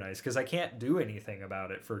all organized, because I can't do anything about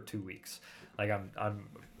it for 2 weeks. Like I'm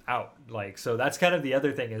out. Like, so that's kind of the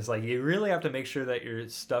other thing is like you really have to make sure that your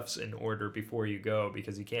stuff's in order before you go,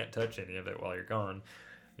 because you can't touch any of it while you're gone,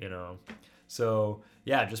 So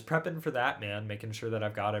yeah, just prepping for that, man, making sure that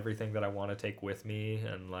I've got everything that I want to take with me,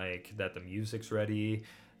 and like that the music's ready.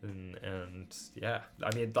 And yeah,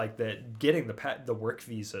 I mean, like getting the work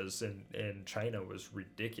visas in China was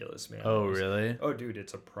ridiculous, man. Oh, really? Oh, dude,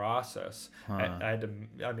 it's a process. I had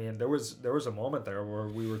to. I mean, there was a moment there where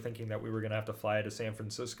we were thinking that we were gonna have to fly to San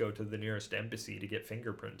Francisco to the nearest embassy to get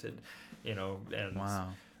fingerprinted, and wow.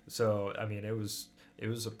 So I mean, it was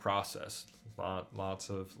a process. Lots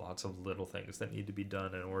of little things that need to be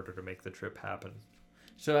done in order to make the trip happen.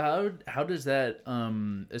 So how does that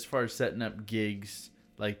as far as setting up gigs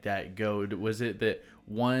like that go? Was it that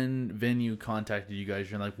one venue contacted you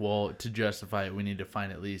guys, you're like, well, to justify it we need to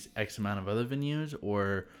find at least X amount of other venues,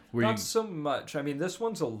 or were Not so much. I mean, this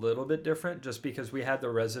one's a little bit different just because we had the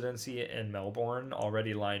residency in Melbourne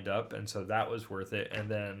already lined up, and so that was worth it. And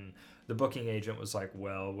then the booking agent was like,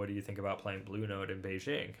 well, what do you think about playing Blue Note in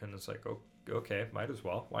Beijing? And it's like, oh, okay, might as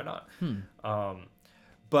well, why not?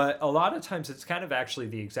 But a lot of times it's kind of actually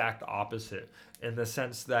the exact opposite, in the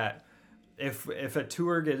sense that if a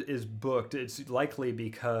tour is booked, it's likely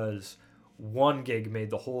because one gig made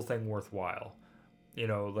the whole thing worthwhile.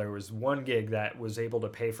 There was one gig that was able to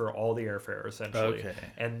pay for all the airfare, essentially. Okay.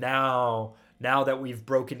 And now that we've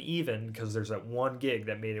broken even, because there's that one gig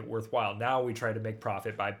that made it worthwhile, now we try to make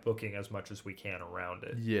profit by booking as much as we can around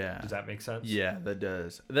it. Yeah. Does that make sense? Yeah, that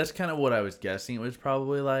does. That's kind of what I was guessing it was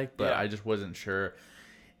probably like, but Yeah. I just wasn't sure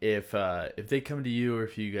if they come to you or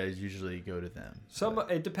if you guys usually go to them.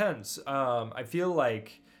 It depends. I feel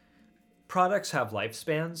like products have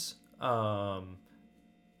lifespans.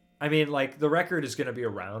 I mean, like the record is going to be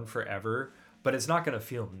around forever, but it's not going to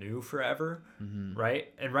feel new forever,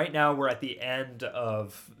 right? And right now we're at the end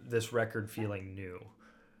of this record feeling new.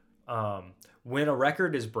 When a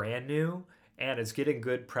record is brand new and it's getting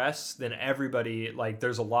good press, then everybody, like,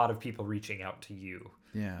 there's a lot of people reaching out to you.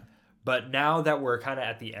 Yeah. But now that we're kind of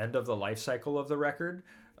at the end of the life cycle of the record,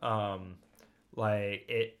 like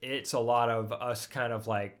it's a lot of us kind of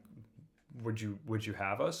like, would you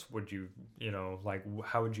have us? Would you, like,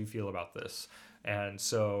 how would you feel about this? And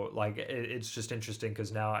so like, it's just interesting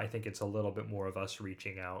because now I think it's a little bit more of us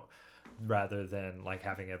reaching out rather than like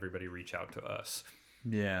having everybody reach out to us.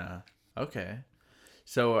 Yeah. Okay.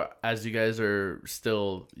 So as you guys are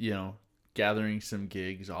still, gathering some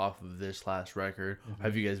gigs off of this last record,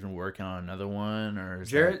 have you guys been working on another one, or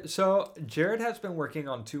Jared has been working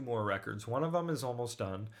on 2 more records. One of them is almost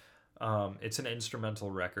done. It's an instrumental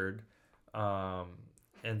record.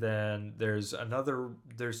 And then there's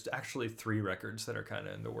actually 3 records that are kind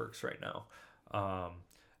of in the works right now.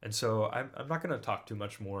 And so I'm not going to talk too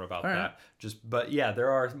much more about All right. that. But yeah, there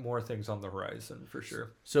are more things on the horizon for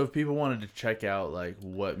sure. So if people wanted to check out like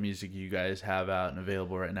what music you guys have out and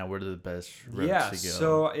available right now, where are the best routes Yeah, to go?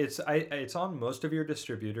 so it's on most of your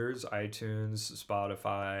distributors, iTunes,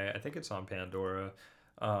 Spotify. I think it's on Pandora.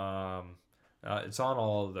 It's on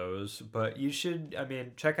all of those, but you should, I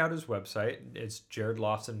mean, check out his website. It's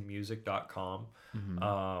jaredlawsonmusic.com.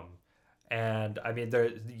 And I mean,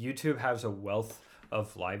 YouTube has a wealth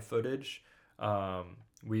of live footage.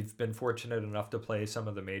 We've been fortunate enough to play some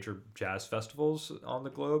of the major jazz festivals on the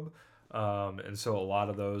globe. And so a lot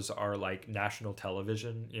of those are like national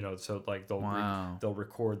television, so like they'll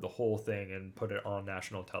record the whole thing and put it on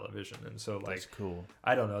national television. And so like, that's cool.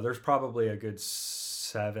 I don't know, there's probably a good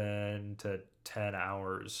 7 to 10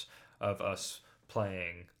 hours of us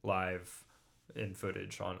playing live in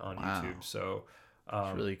footage on YouTube. So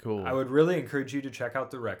It's really cool. I would really encourage you to check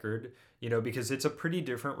out the record, because it's a pretty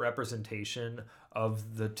different representation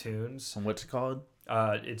of the tunes. And what's it called?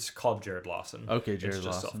 It's called Jared Lawson. Okay, Jared It's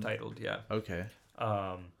just Lawson. self-titled, yeah. Okay.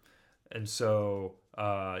 And so,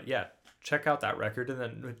 yeah, check out that record and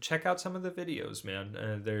then check out some of the videos, man.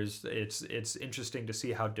 It's interesting to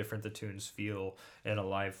see how different the tunes feel in a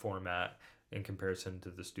live format in comparison to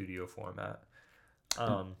the studio format.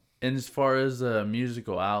 And as far as a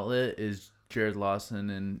musical outlet, is Jared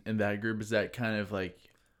Lawson and that group, is that kind of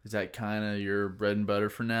your bread and butter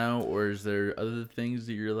for now, or is there other things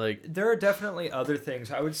that you're like? There are definitely other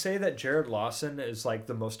things. I would say that Jared Lawson is like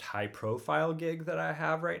the most high profile gig that I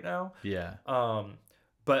have right now. Yeah.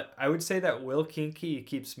 But I would say that Will Kinky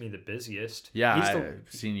keeps me the busiest. Yeah, He's I've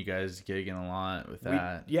seen you guys gigging a lot with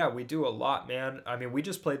that. We do a lot, man. I mean, we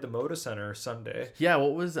just played the Moda Center Sunday. Yeah,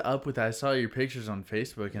 what was up with that? I saw your pictures on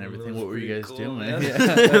Facebook and everything. What were you guys doing? Yeah.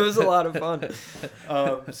 Yeah. It was a lot of fun.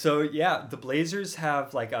 So yeah, the Blazers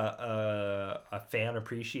have like a fan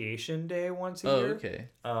appreciation day once a year. Okay.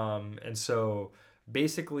 And so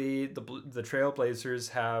basically the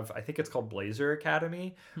Trailblazers have, I think it's called Blazer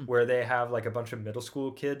Academy, where they have like a bunch of middle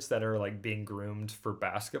school kids that are like being groomed for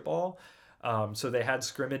basketball. So they had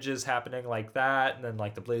scrimmages happening like that, and then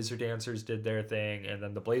like the Blazer dancers did their thing, and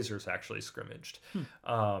then the Blazers actually scrimmaged.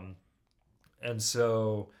 And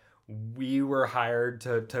so we were hired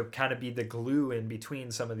to kind of be the glue in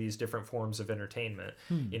between some of these different forms of entertainment.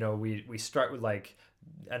 We start with like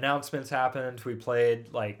announcements happened. We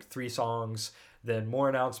played like 3 songs. Then more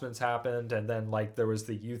announcements happened, and then like there was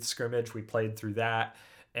the youth scrimmage. We played through that,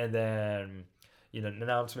 and then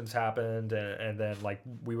announcements happened, and then like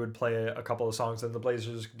we would play a couple of songs, and the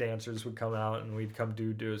Blazers dancers would come out, and we'd come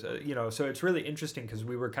do so it's really interesting because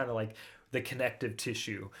we were kind of like the connective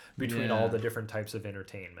tissue between all the different types of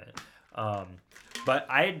entertainment. But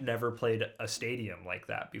I had never played a stadium like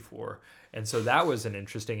that before, and so that was an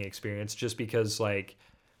interesting experience just because like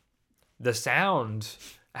the sound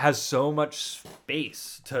has so much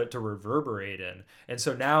space to reverberate in, and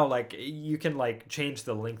so now like you can like change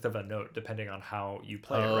the length of a note depending on how you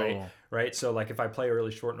play it, right? So like if I play a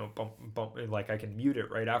really short note, bump, like I can mute it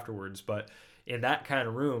right afterwards. But in that kind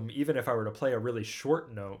of room, even if I were to play a really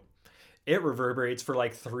short note, it reverberates for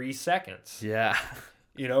like 3 seconds. Yeah.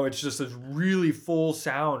 It's just this really full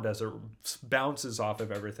sound as it bounces off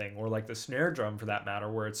of everything. Or like the snare drum for that matter,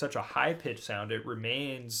 where it's such a high pitched sound, it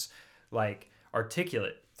remains like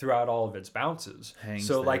articulate throughout all of its bounces.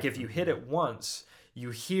 So like if you hit it once, you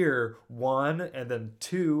hear 1 and then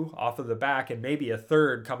 2 off of the back and maybe a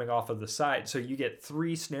third coming off of the side. So you get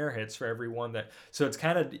 3 snare hits for every one so it's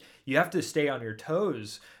kind of, you have to stay on your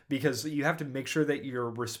toes because you have to make sure that you're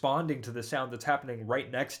responding to the sound that's happening right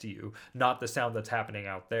next to you, not the sound that's happening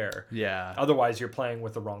out there. Yeah. Otherwise you're playing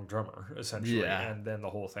with the wrong drummer essentially, and then the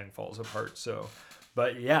whole thing falls apart. So,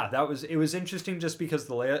 but yeah, it was interesting just because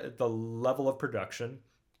the level of production.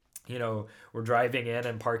 We're driving in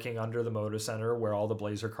and parking under the Moda Center where all the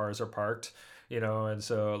Blazer cars are parked, and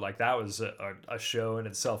so like that was a show in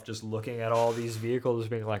itself, just looking at all these vehicles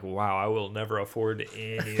being like, wow, I will never afford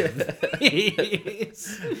any of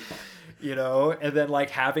these. And then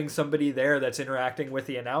like having somebody there that's interacting with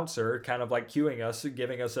the announcer, kind of like cueing us,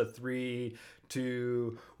 giving us a 3,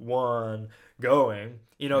 2, 1 going,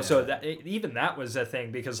 so that even that was a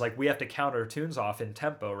thing because like we have to count our tunes off in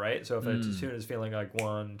tempo, right? So if a tune is feeling like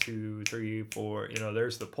 1, 2, 3, 4,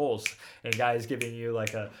 there's the pulse, and guys giving you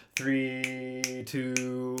like a 3,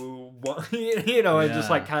 2, 1, and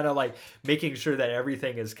just like kind of like making sure that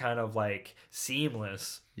everything is kind of like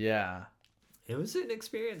seamless. Yeah. It was an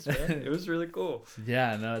experience, man. It was really cool.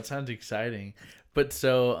 Yeah, no, it sounds exciting. But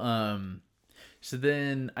so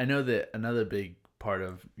then I know that another big part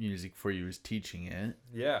of music for you is teaching it.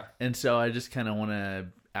 Yeah. And so I just kind of want to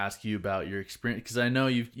ask you about your experience, because I know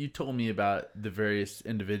you told me about the various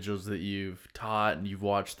individuals that you've taught and you've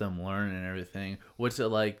watched them learn and everything. What's it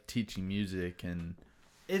like teaching music? And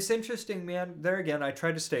It's interesting, man. There again, I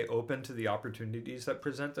try to stay open to the opportunities that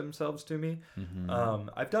present themselves to me.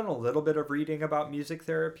 I've done a little bit of reading about music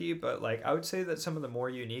therapy, but like I would say that some of the more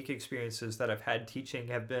unique experiences that I've had teaching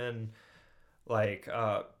have been like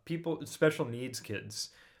people, special needs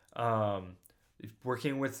kids. Um,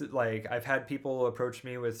 Working with like I've had people approach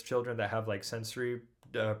me with children that have like sensory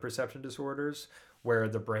perception disorders where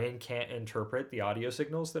the brain can't interpret the audio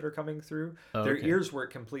signals that are coming through. oh, Their okay. ears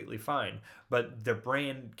work completely fine, but the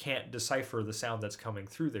brain can't decipher the sound that's coming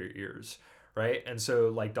through their ears, right? And so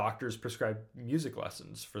like doctors prescribe music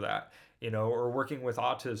lessons for that, or working with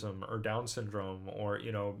autism or Down syndrome, or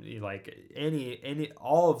like any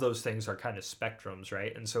all of those things are kind of spectrums,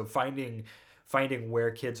 right? And so finding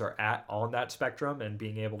where kids are at on that spectrum and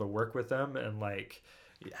being able to work with them and like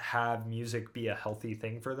have music be a healthy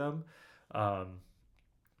thing for them. Um,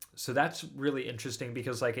 so that's really interesting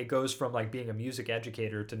because like it goes from like being a music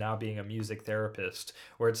educator to now being a music therapist,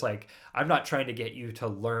 where it's like I'm not trying to get you to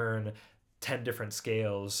learn 10 different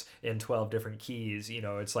scales in 12 different keys.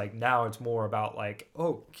 It's like now it's more about like,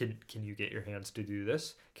 oh, can you get your hands to do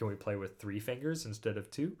this? Can we play with 3 fingers instead of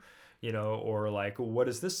 2? Or like, what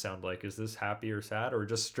does this sound like? Is this happy or sad, or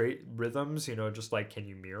just straight rhythms? Just like, can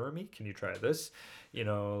you mirror me? Can you try this?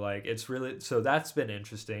 Like it's really, so that's been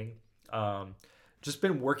interesting. Just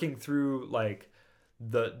been working through like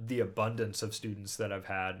the abundance of students that I've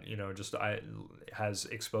had, just I has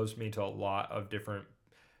exposed me to a lot of different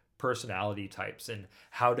personality types and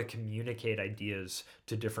how to communicate ideas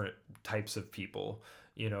to different types of people.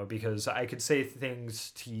 Because I could say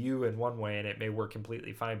things to you in one way and it may work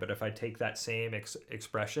completely fine, but if I take that same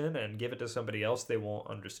expression and give it to somebody else, they won't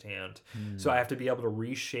understand. So I have to be able to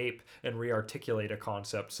reshape and rearticulate a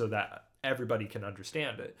concept so that everybody can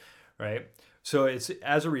understand it, right? So it's,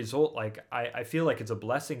 as a result, like I feel like it's a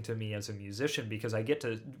blessing to me as a musician because I get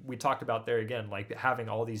to, we talked about there again, like having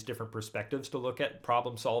all these different perspectives to look at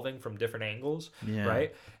problem solving from different angles, Yeah.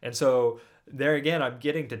 right? And so there again, I'm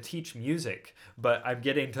getting to teach music, but I'm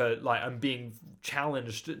getting to like, I'm being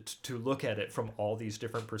challenged to look at it from all these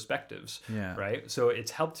different perspectives, Yeah. right? So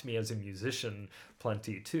it's helped me as a musician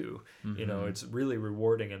plenty too. It's really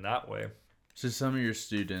rewarding in that way. So some of your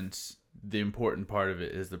students, the important part of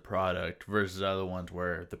it is the product versus other ones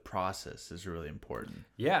where the process is really important.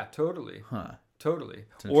 Yeah, totally. Huh. Totally.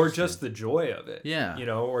 It's Or interesting. just the joy of it. Yeah.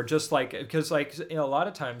 Or just like, because like, a lot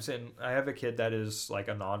of times, and I have a kid that is like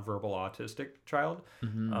a nonverbal autistic child.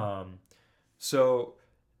 So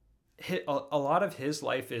a lot of his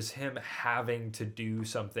life is him having to do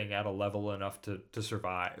something at a level enough to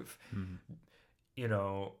survive,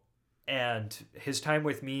 and his time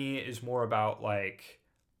with me is more about like,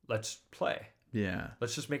 let's play. Yeah.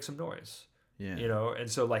 Let's just make some noise. Yeah. And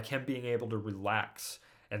so like him being able to relax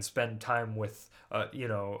and spend time with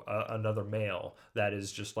another male that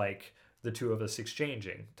is just like the two of us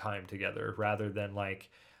exchanging time together rather than like,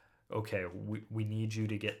 okay, we need you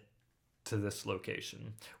to get to this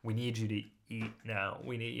location, we need you to eat now,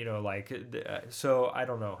 we need so I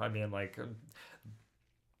don't know, I mean like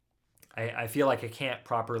I feel like I can't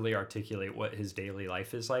properly articulate what his daily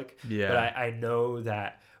life is like, Yeah. but I know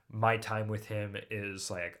that my time with him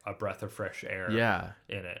is like a breath of fresh air Yeah.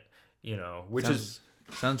 in it, which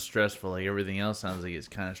sounds stressful. Like everything else sounds like it's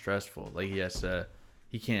kind of stressful. Like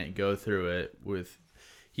he can't go through it with,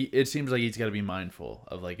 it seems like he's got to be mindful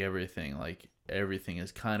of like everything. Like everything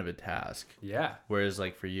is kind of a task. Yeah. Whereas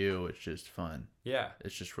like for you, it's just fun. Yeah.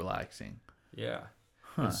 It's just relaxing. Yeah.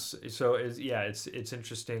 Huh. It's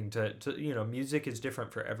interesting to music is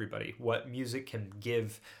different for everybody. What music can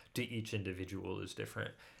give to each individual is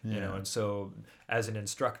different, Yeah. and so as an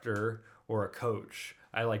instructor or a coach,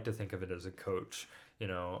 I like to think of it as a coach.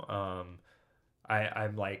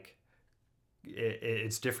 I'm like,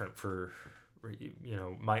 it's different for,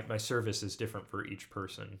 my service is different for each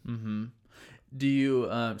person. Mm-hmm. Do you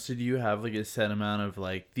have like a set amount of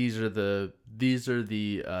like these are the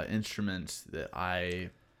instruments that I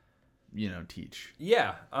teach?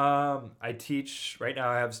 Yeah. I teach right now.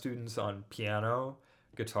 I have students on piano,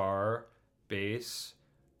 guitar, bass,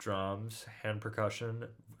 drums, hand percussion,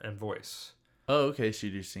 and voice. Oh, okay. So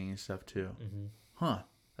you do singing stuff too. Mm-hmm. Huh.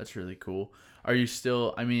 That's really cool. Are you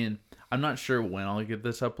still, I mean, I'm not sure when I'll get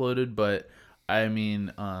this uploaded, but I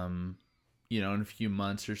mean, in a few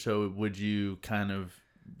months or so, would you kind of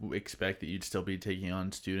expect that you'd still be taking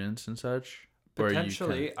on students and such?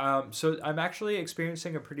 Potentially. So I'm actually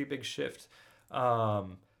experiencing a pretty big shift.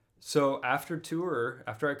 So after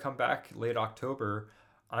I come back late October,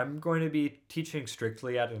 I'm going to be teaching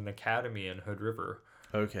strictly at an academy in Hood River.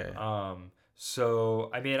 Okay. So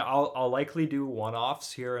I mean, I'll likely do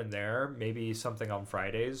one-offs here and there, maybe something on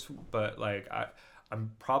Fridays, but like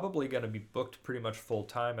I'm probably going to be booked pretty much full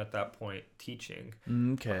time at that point teaching.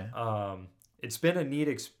 Okay. It's been a neat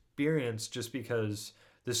experience just because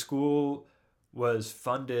the school was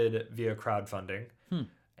funded via crowdfunding.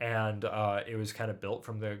 And it was kind of built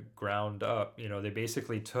from the ground up. You know, they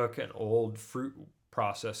basically took an old fruit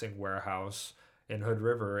processing warehouse in Hood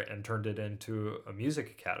River and turned it into a music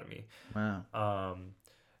academy. Wow.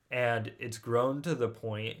 And it's grown to the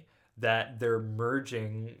point that they're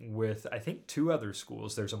merging with, I think, two other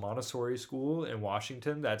schools. There's a Montessori school in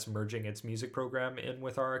Washington that's merging its music program in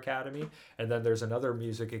with our academy, and then there's another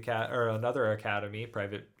another academy,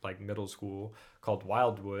 private like middle school called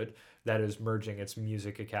Wildwood, that is merging its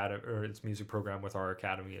music academy or its music program with our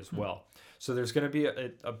academy as well. So there's going to be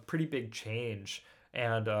a pretty big change,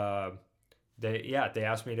 and they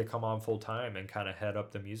asked me to come on full time and kind of head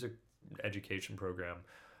up the music education program.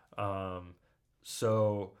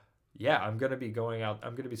 So yeah, I'm going to be going out.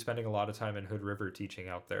 I'm going to be spending a lot of time in Hood River teaching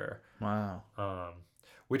out there. Wow.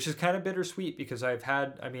 Which is kind of bittersweet because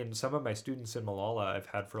some of my students in Malala I've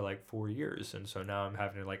had for like 4 years. And so now I'm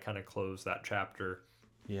having to like kind of close that chapter.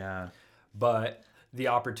 Yeah. But the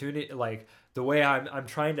opportunity, like the way I'm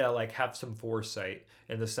trying to like have some foresight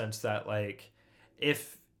in the sense that like,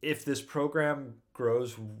 if this program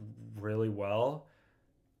grows really well,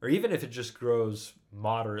 or even if it just grows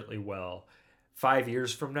moderately well, 5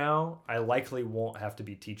 years from now, I likely won't have to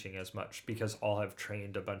be teaching as much because I'll have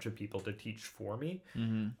trained a bunch of people to teach for me.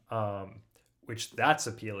 Which that's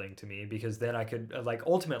appealing to me because then I could like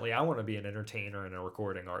ultimately I want to be an entertainer and a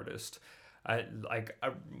recording artist.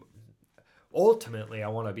 Ultimately I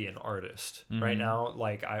want to be an artist. Right now,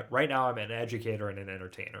 I'm an educator and an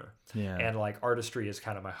entertainer. Yeah. And like artistry is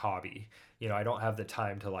kind of my hobby. You know, I don't have the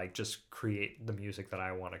time to like just create the music that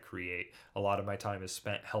I want to create. A lot of my time is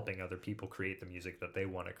spent helping other people create the music that they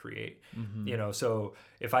want to create. You know, so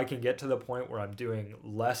if I can get to the point where I'm doing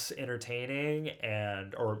less entertaining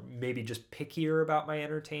or maybe just pickier about my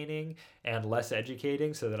entertaining and less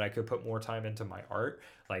educating so that I could put more time into my art,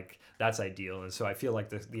 like that's ideal. And so I feel like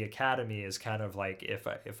the academy is kind of like, if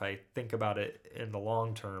I think about it in the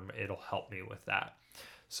long term, it'll help me with that.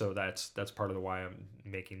 So that's part of why I'm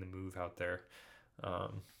making the move out there.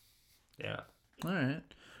 Yeah. All right.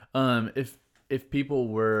 If people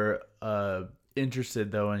were interested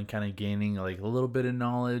though in kind of gaining like a little bit of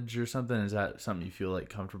knowledge or something, is that something you feel like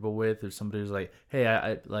comfortable with? If somebody's like, hey,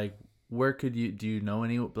 I like, where do you know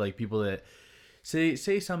any like people that say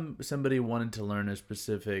somebody wanted to learn a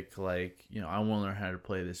specific, like, you know, I want to learn how to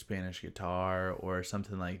play the Spanish guitar or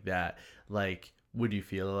something like that, like, would you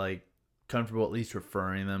feel like comfortable at least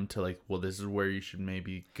referring them to like, well, this is where you should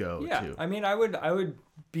maybe go to? I mean, I would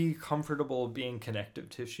be comfortable being connective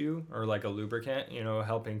tissue or like a lubricant, you know,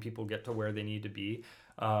 helping people get to where they need to be.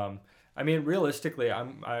 I mean, realistically,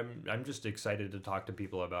 I'm just excited to talk to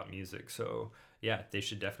people about music. So yeah, they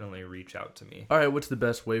should definitely reach out to me. All right, what's the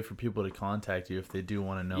best way for people to contact you if they do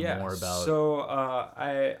want to know more about? So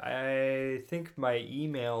I think my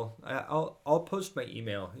email. I'll post my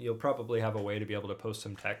email. You'll probably have a way to be able to post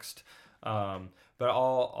some text. But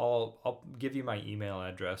I'll give you my email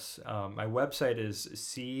address. My website is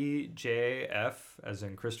CJF, as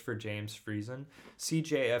in Christopher James Friesen,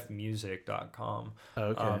 CJFmusic.com.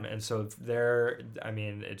 Okay. And so there, I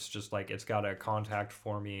mean, it's just like, it's got a contact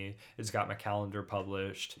for me. It's got my calendar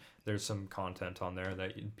published. There's some content on there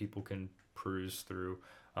that people can peruse through.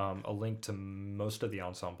 A link to most of the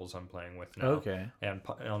ensembles I'm playing with now. Okay. And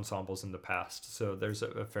ensembles in the past. So there's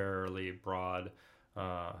a fairly broad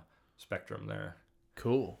spectrum there.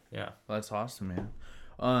 Cool. Yeah. Well, that's awesome, man.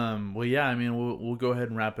 Well, yeah, I mean, we'll go ahead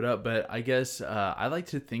and wrap it up, but I guess I like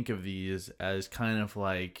to think of these as kind of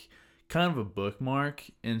a bookmark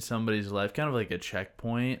in somebody's life, kind of like a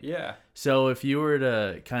checkpoint. Yeah. So if you were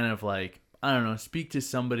to kind of like, I don't know, speak to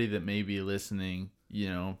somebody that may be listening, you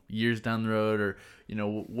know, years down the road, or, you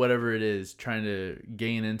know, whatever it is, trying to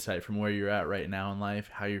gain insight from where you're at right now in life,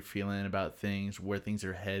 how you're feeling about things, where things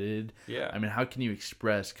are headed. Yeah. I mean, how can you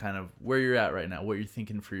express kind of where you're at right now, what you're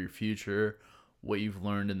thinking for your future, what you've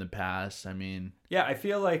learned in the past? I mean, yeah, I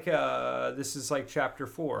feel like this is like chapter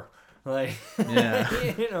 4. Like, yeah.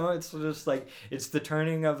 you know, it's just like, it's the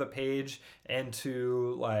turning of a page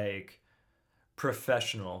into like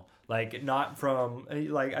professional. Like, not from,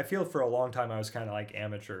 like, I feel for a long time I was kind of like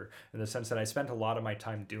amateur in the sense that I spent a lot of my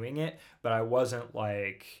time doing it, but I wasn't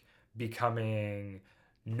like becoming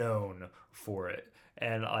known for it.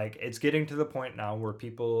 And like it's getting to the point now where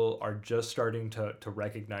people are just starting to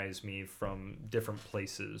recognize me from different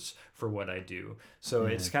places for what I do. So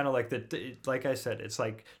it's kind of like like I said, it's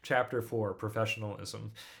like chapter 4,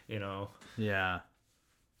 professionalism, you know.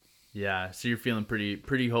 Yeah, so you're feeling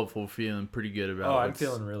pretty hopeful, feeling pretty good about it. Oh, I'm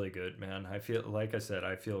feeling really good, man. I feel, like I said,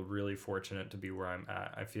 I feel really fortunate to be where I'm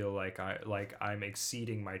at. I feel like I'm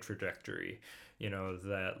exceeding my trajectory. You know,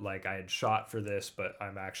 that like I had shot for this, but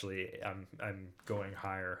I'm going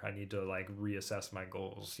higher. I need to like reassess my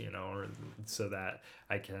goals, you know, so that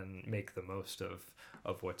I can make the most of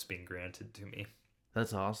what's being granted to me.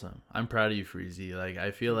 That's awesome. I'm proud of you, Freezy. Like,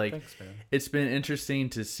 I feel like Thanks, man. It's been interesting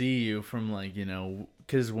to see you from, like, you know,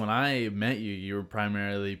 because when I met you, you were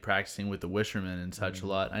primarily practicing with the Wisherman and such a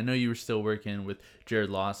lot. I know you were still working with Jared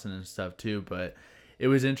Lawson and stuff too, but it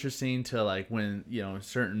was interesting to, like, when, you know,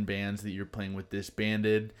 certain bands that you're playing with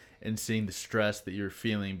disbanded and seeing the stress that you're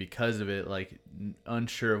feeling because of it, like,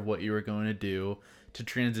 unsure of what you were going to do, to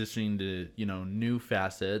transitioning to, you know, new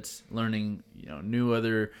facets, learning, you know, new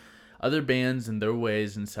other bands and their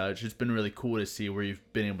ways and such. It's been really cool to see where you've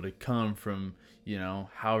been able to come from, you know,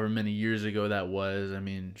 however many years ago that was. I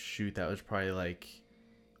mean, shoot, that was probably like,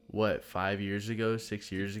 what, 5 years ago,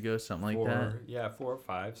 6 years ago, something like that? Yeah, 4 or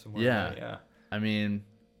 5, somewhere. Yeah. Like that, yeah. I mean,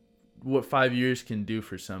 what 5 years can do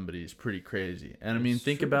for somebody is pretty crazy. And I mean,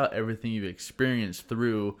 think true. about everything you've experienced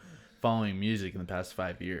through following music in the past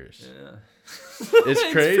 5 years. Yeah. It's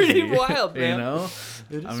crazy. It's pretty wild, man. You know?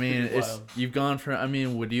 It is I mean, pretty wild. you've gone from, I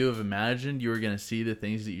mean, would you have imagined you were going to see the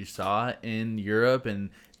things that you saw in Europe and,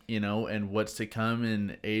 you know, and what's to come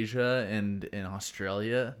in Asia and in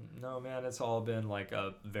Australia? No, man, it's all been like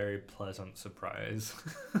a very pleasant surprise.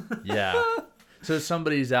 Yeah. So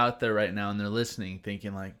somebody's out there right now and they're listening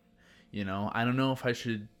thinking like, you know, I don't know if I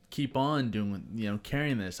should keep on doing, you know,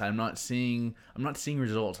 carrying this. I'm not seeing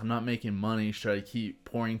results. I'm not making money. Should I keep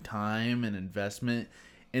pouring time and investment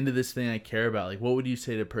into this thing I care about? Like, what would you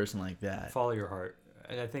say to a person like that? Follow your heart.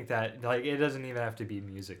 And I think that, like, it doesn't even have to be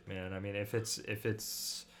music, man. I mean, if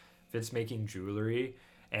it's making jewelry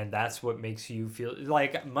and that's what makes you feel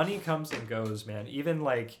like, money comes and goes, man. Even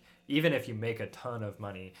if you make a ton of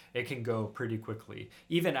money, it can go pretty quickly.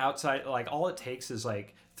 Even outside, like, all it takes is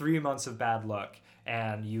like 3 months of bad luck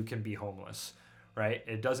and you can be homeless, right?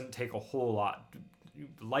 It doesn't take a whole lot.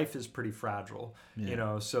 Life is pretty fragile, you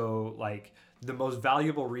know? So like the most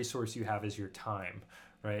valuable resource you have is your time,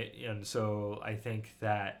 right? And so I think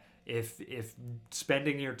that if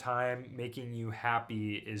spending your time making you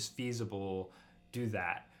happy is feasible, do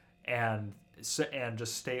that. And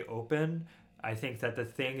just stay open. I think that the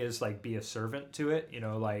thing is like, be a servant to it, you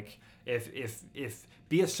know, like if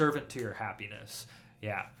be a servant to your happiness.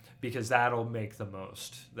 Yeah. Because that'll make the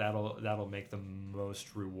most. That'll make the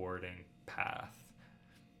most rewarding path.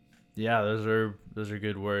 Yeah, those are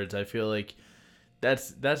good words. I feel like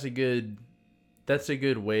that's a good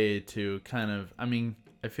way to kind of, I mean,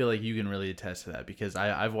 I feel like you can really attest to that because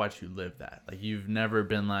I've watched you live that. Like, you've never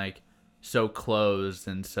been like so closed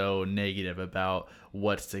and so negative about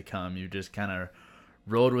what's to come. You just kind of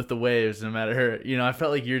rolled with the waves, no matter, you know. I felt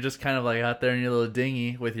like you're just kind of like out there in your little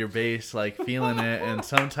dinghy with your bass, like feeling it. And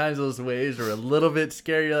sometimes those waves are a little bit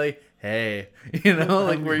scary. You're like, hey, you know,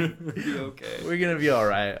 like we're gonna be all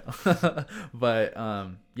right. But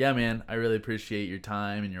yeah, man, I really appreciate your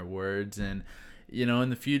time and your words. And you know, in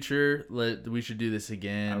the future, we should do this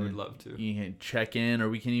again. I would love to. You can check in, or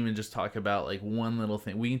we can even just talk about like one little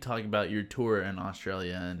thing. We can talk about your tour in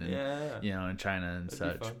Australia and you know, in China and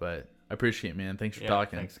That'd such. But I appreciate it, man. Thanks for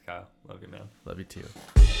talking. Thanks, Kyle. Love you, man. Love you too.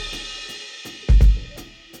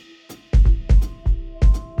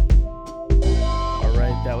 All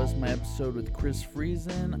right, that was my episode with Chris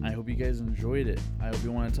Friesen. I hope you guys enjoyed it. I hope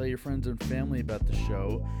you want to tell your friends and family about the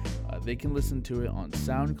show. They can listen to it on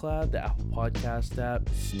SoundCloud, the Apple Podcast app,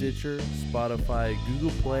 Stitcher, Spotify, Google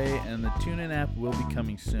Play, and the TuneIn app will be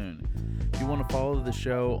coming soon. If you want to follow the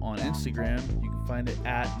show on Instagram, you can find it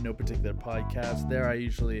at No Particular Podcast. There I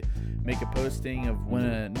usually make a posting of when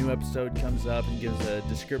a new episode comes up and gives a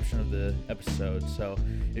description of the episode. So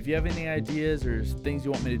if you have any ideas or things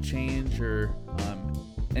you want me to change or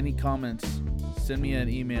any comments, send me an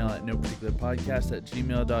email at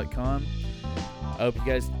noparticularpodcast@gmail.com. I hope you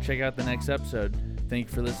guys check out the next episode. Thank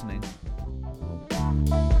you for listening.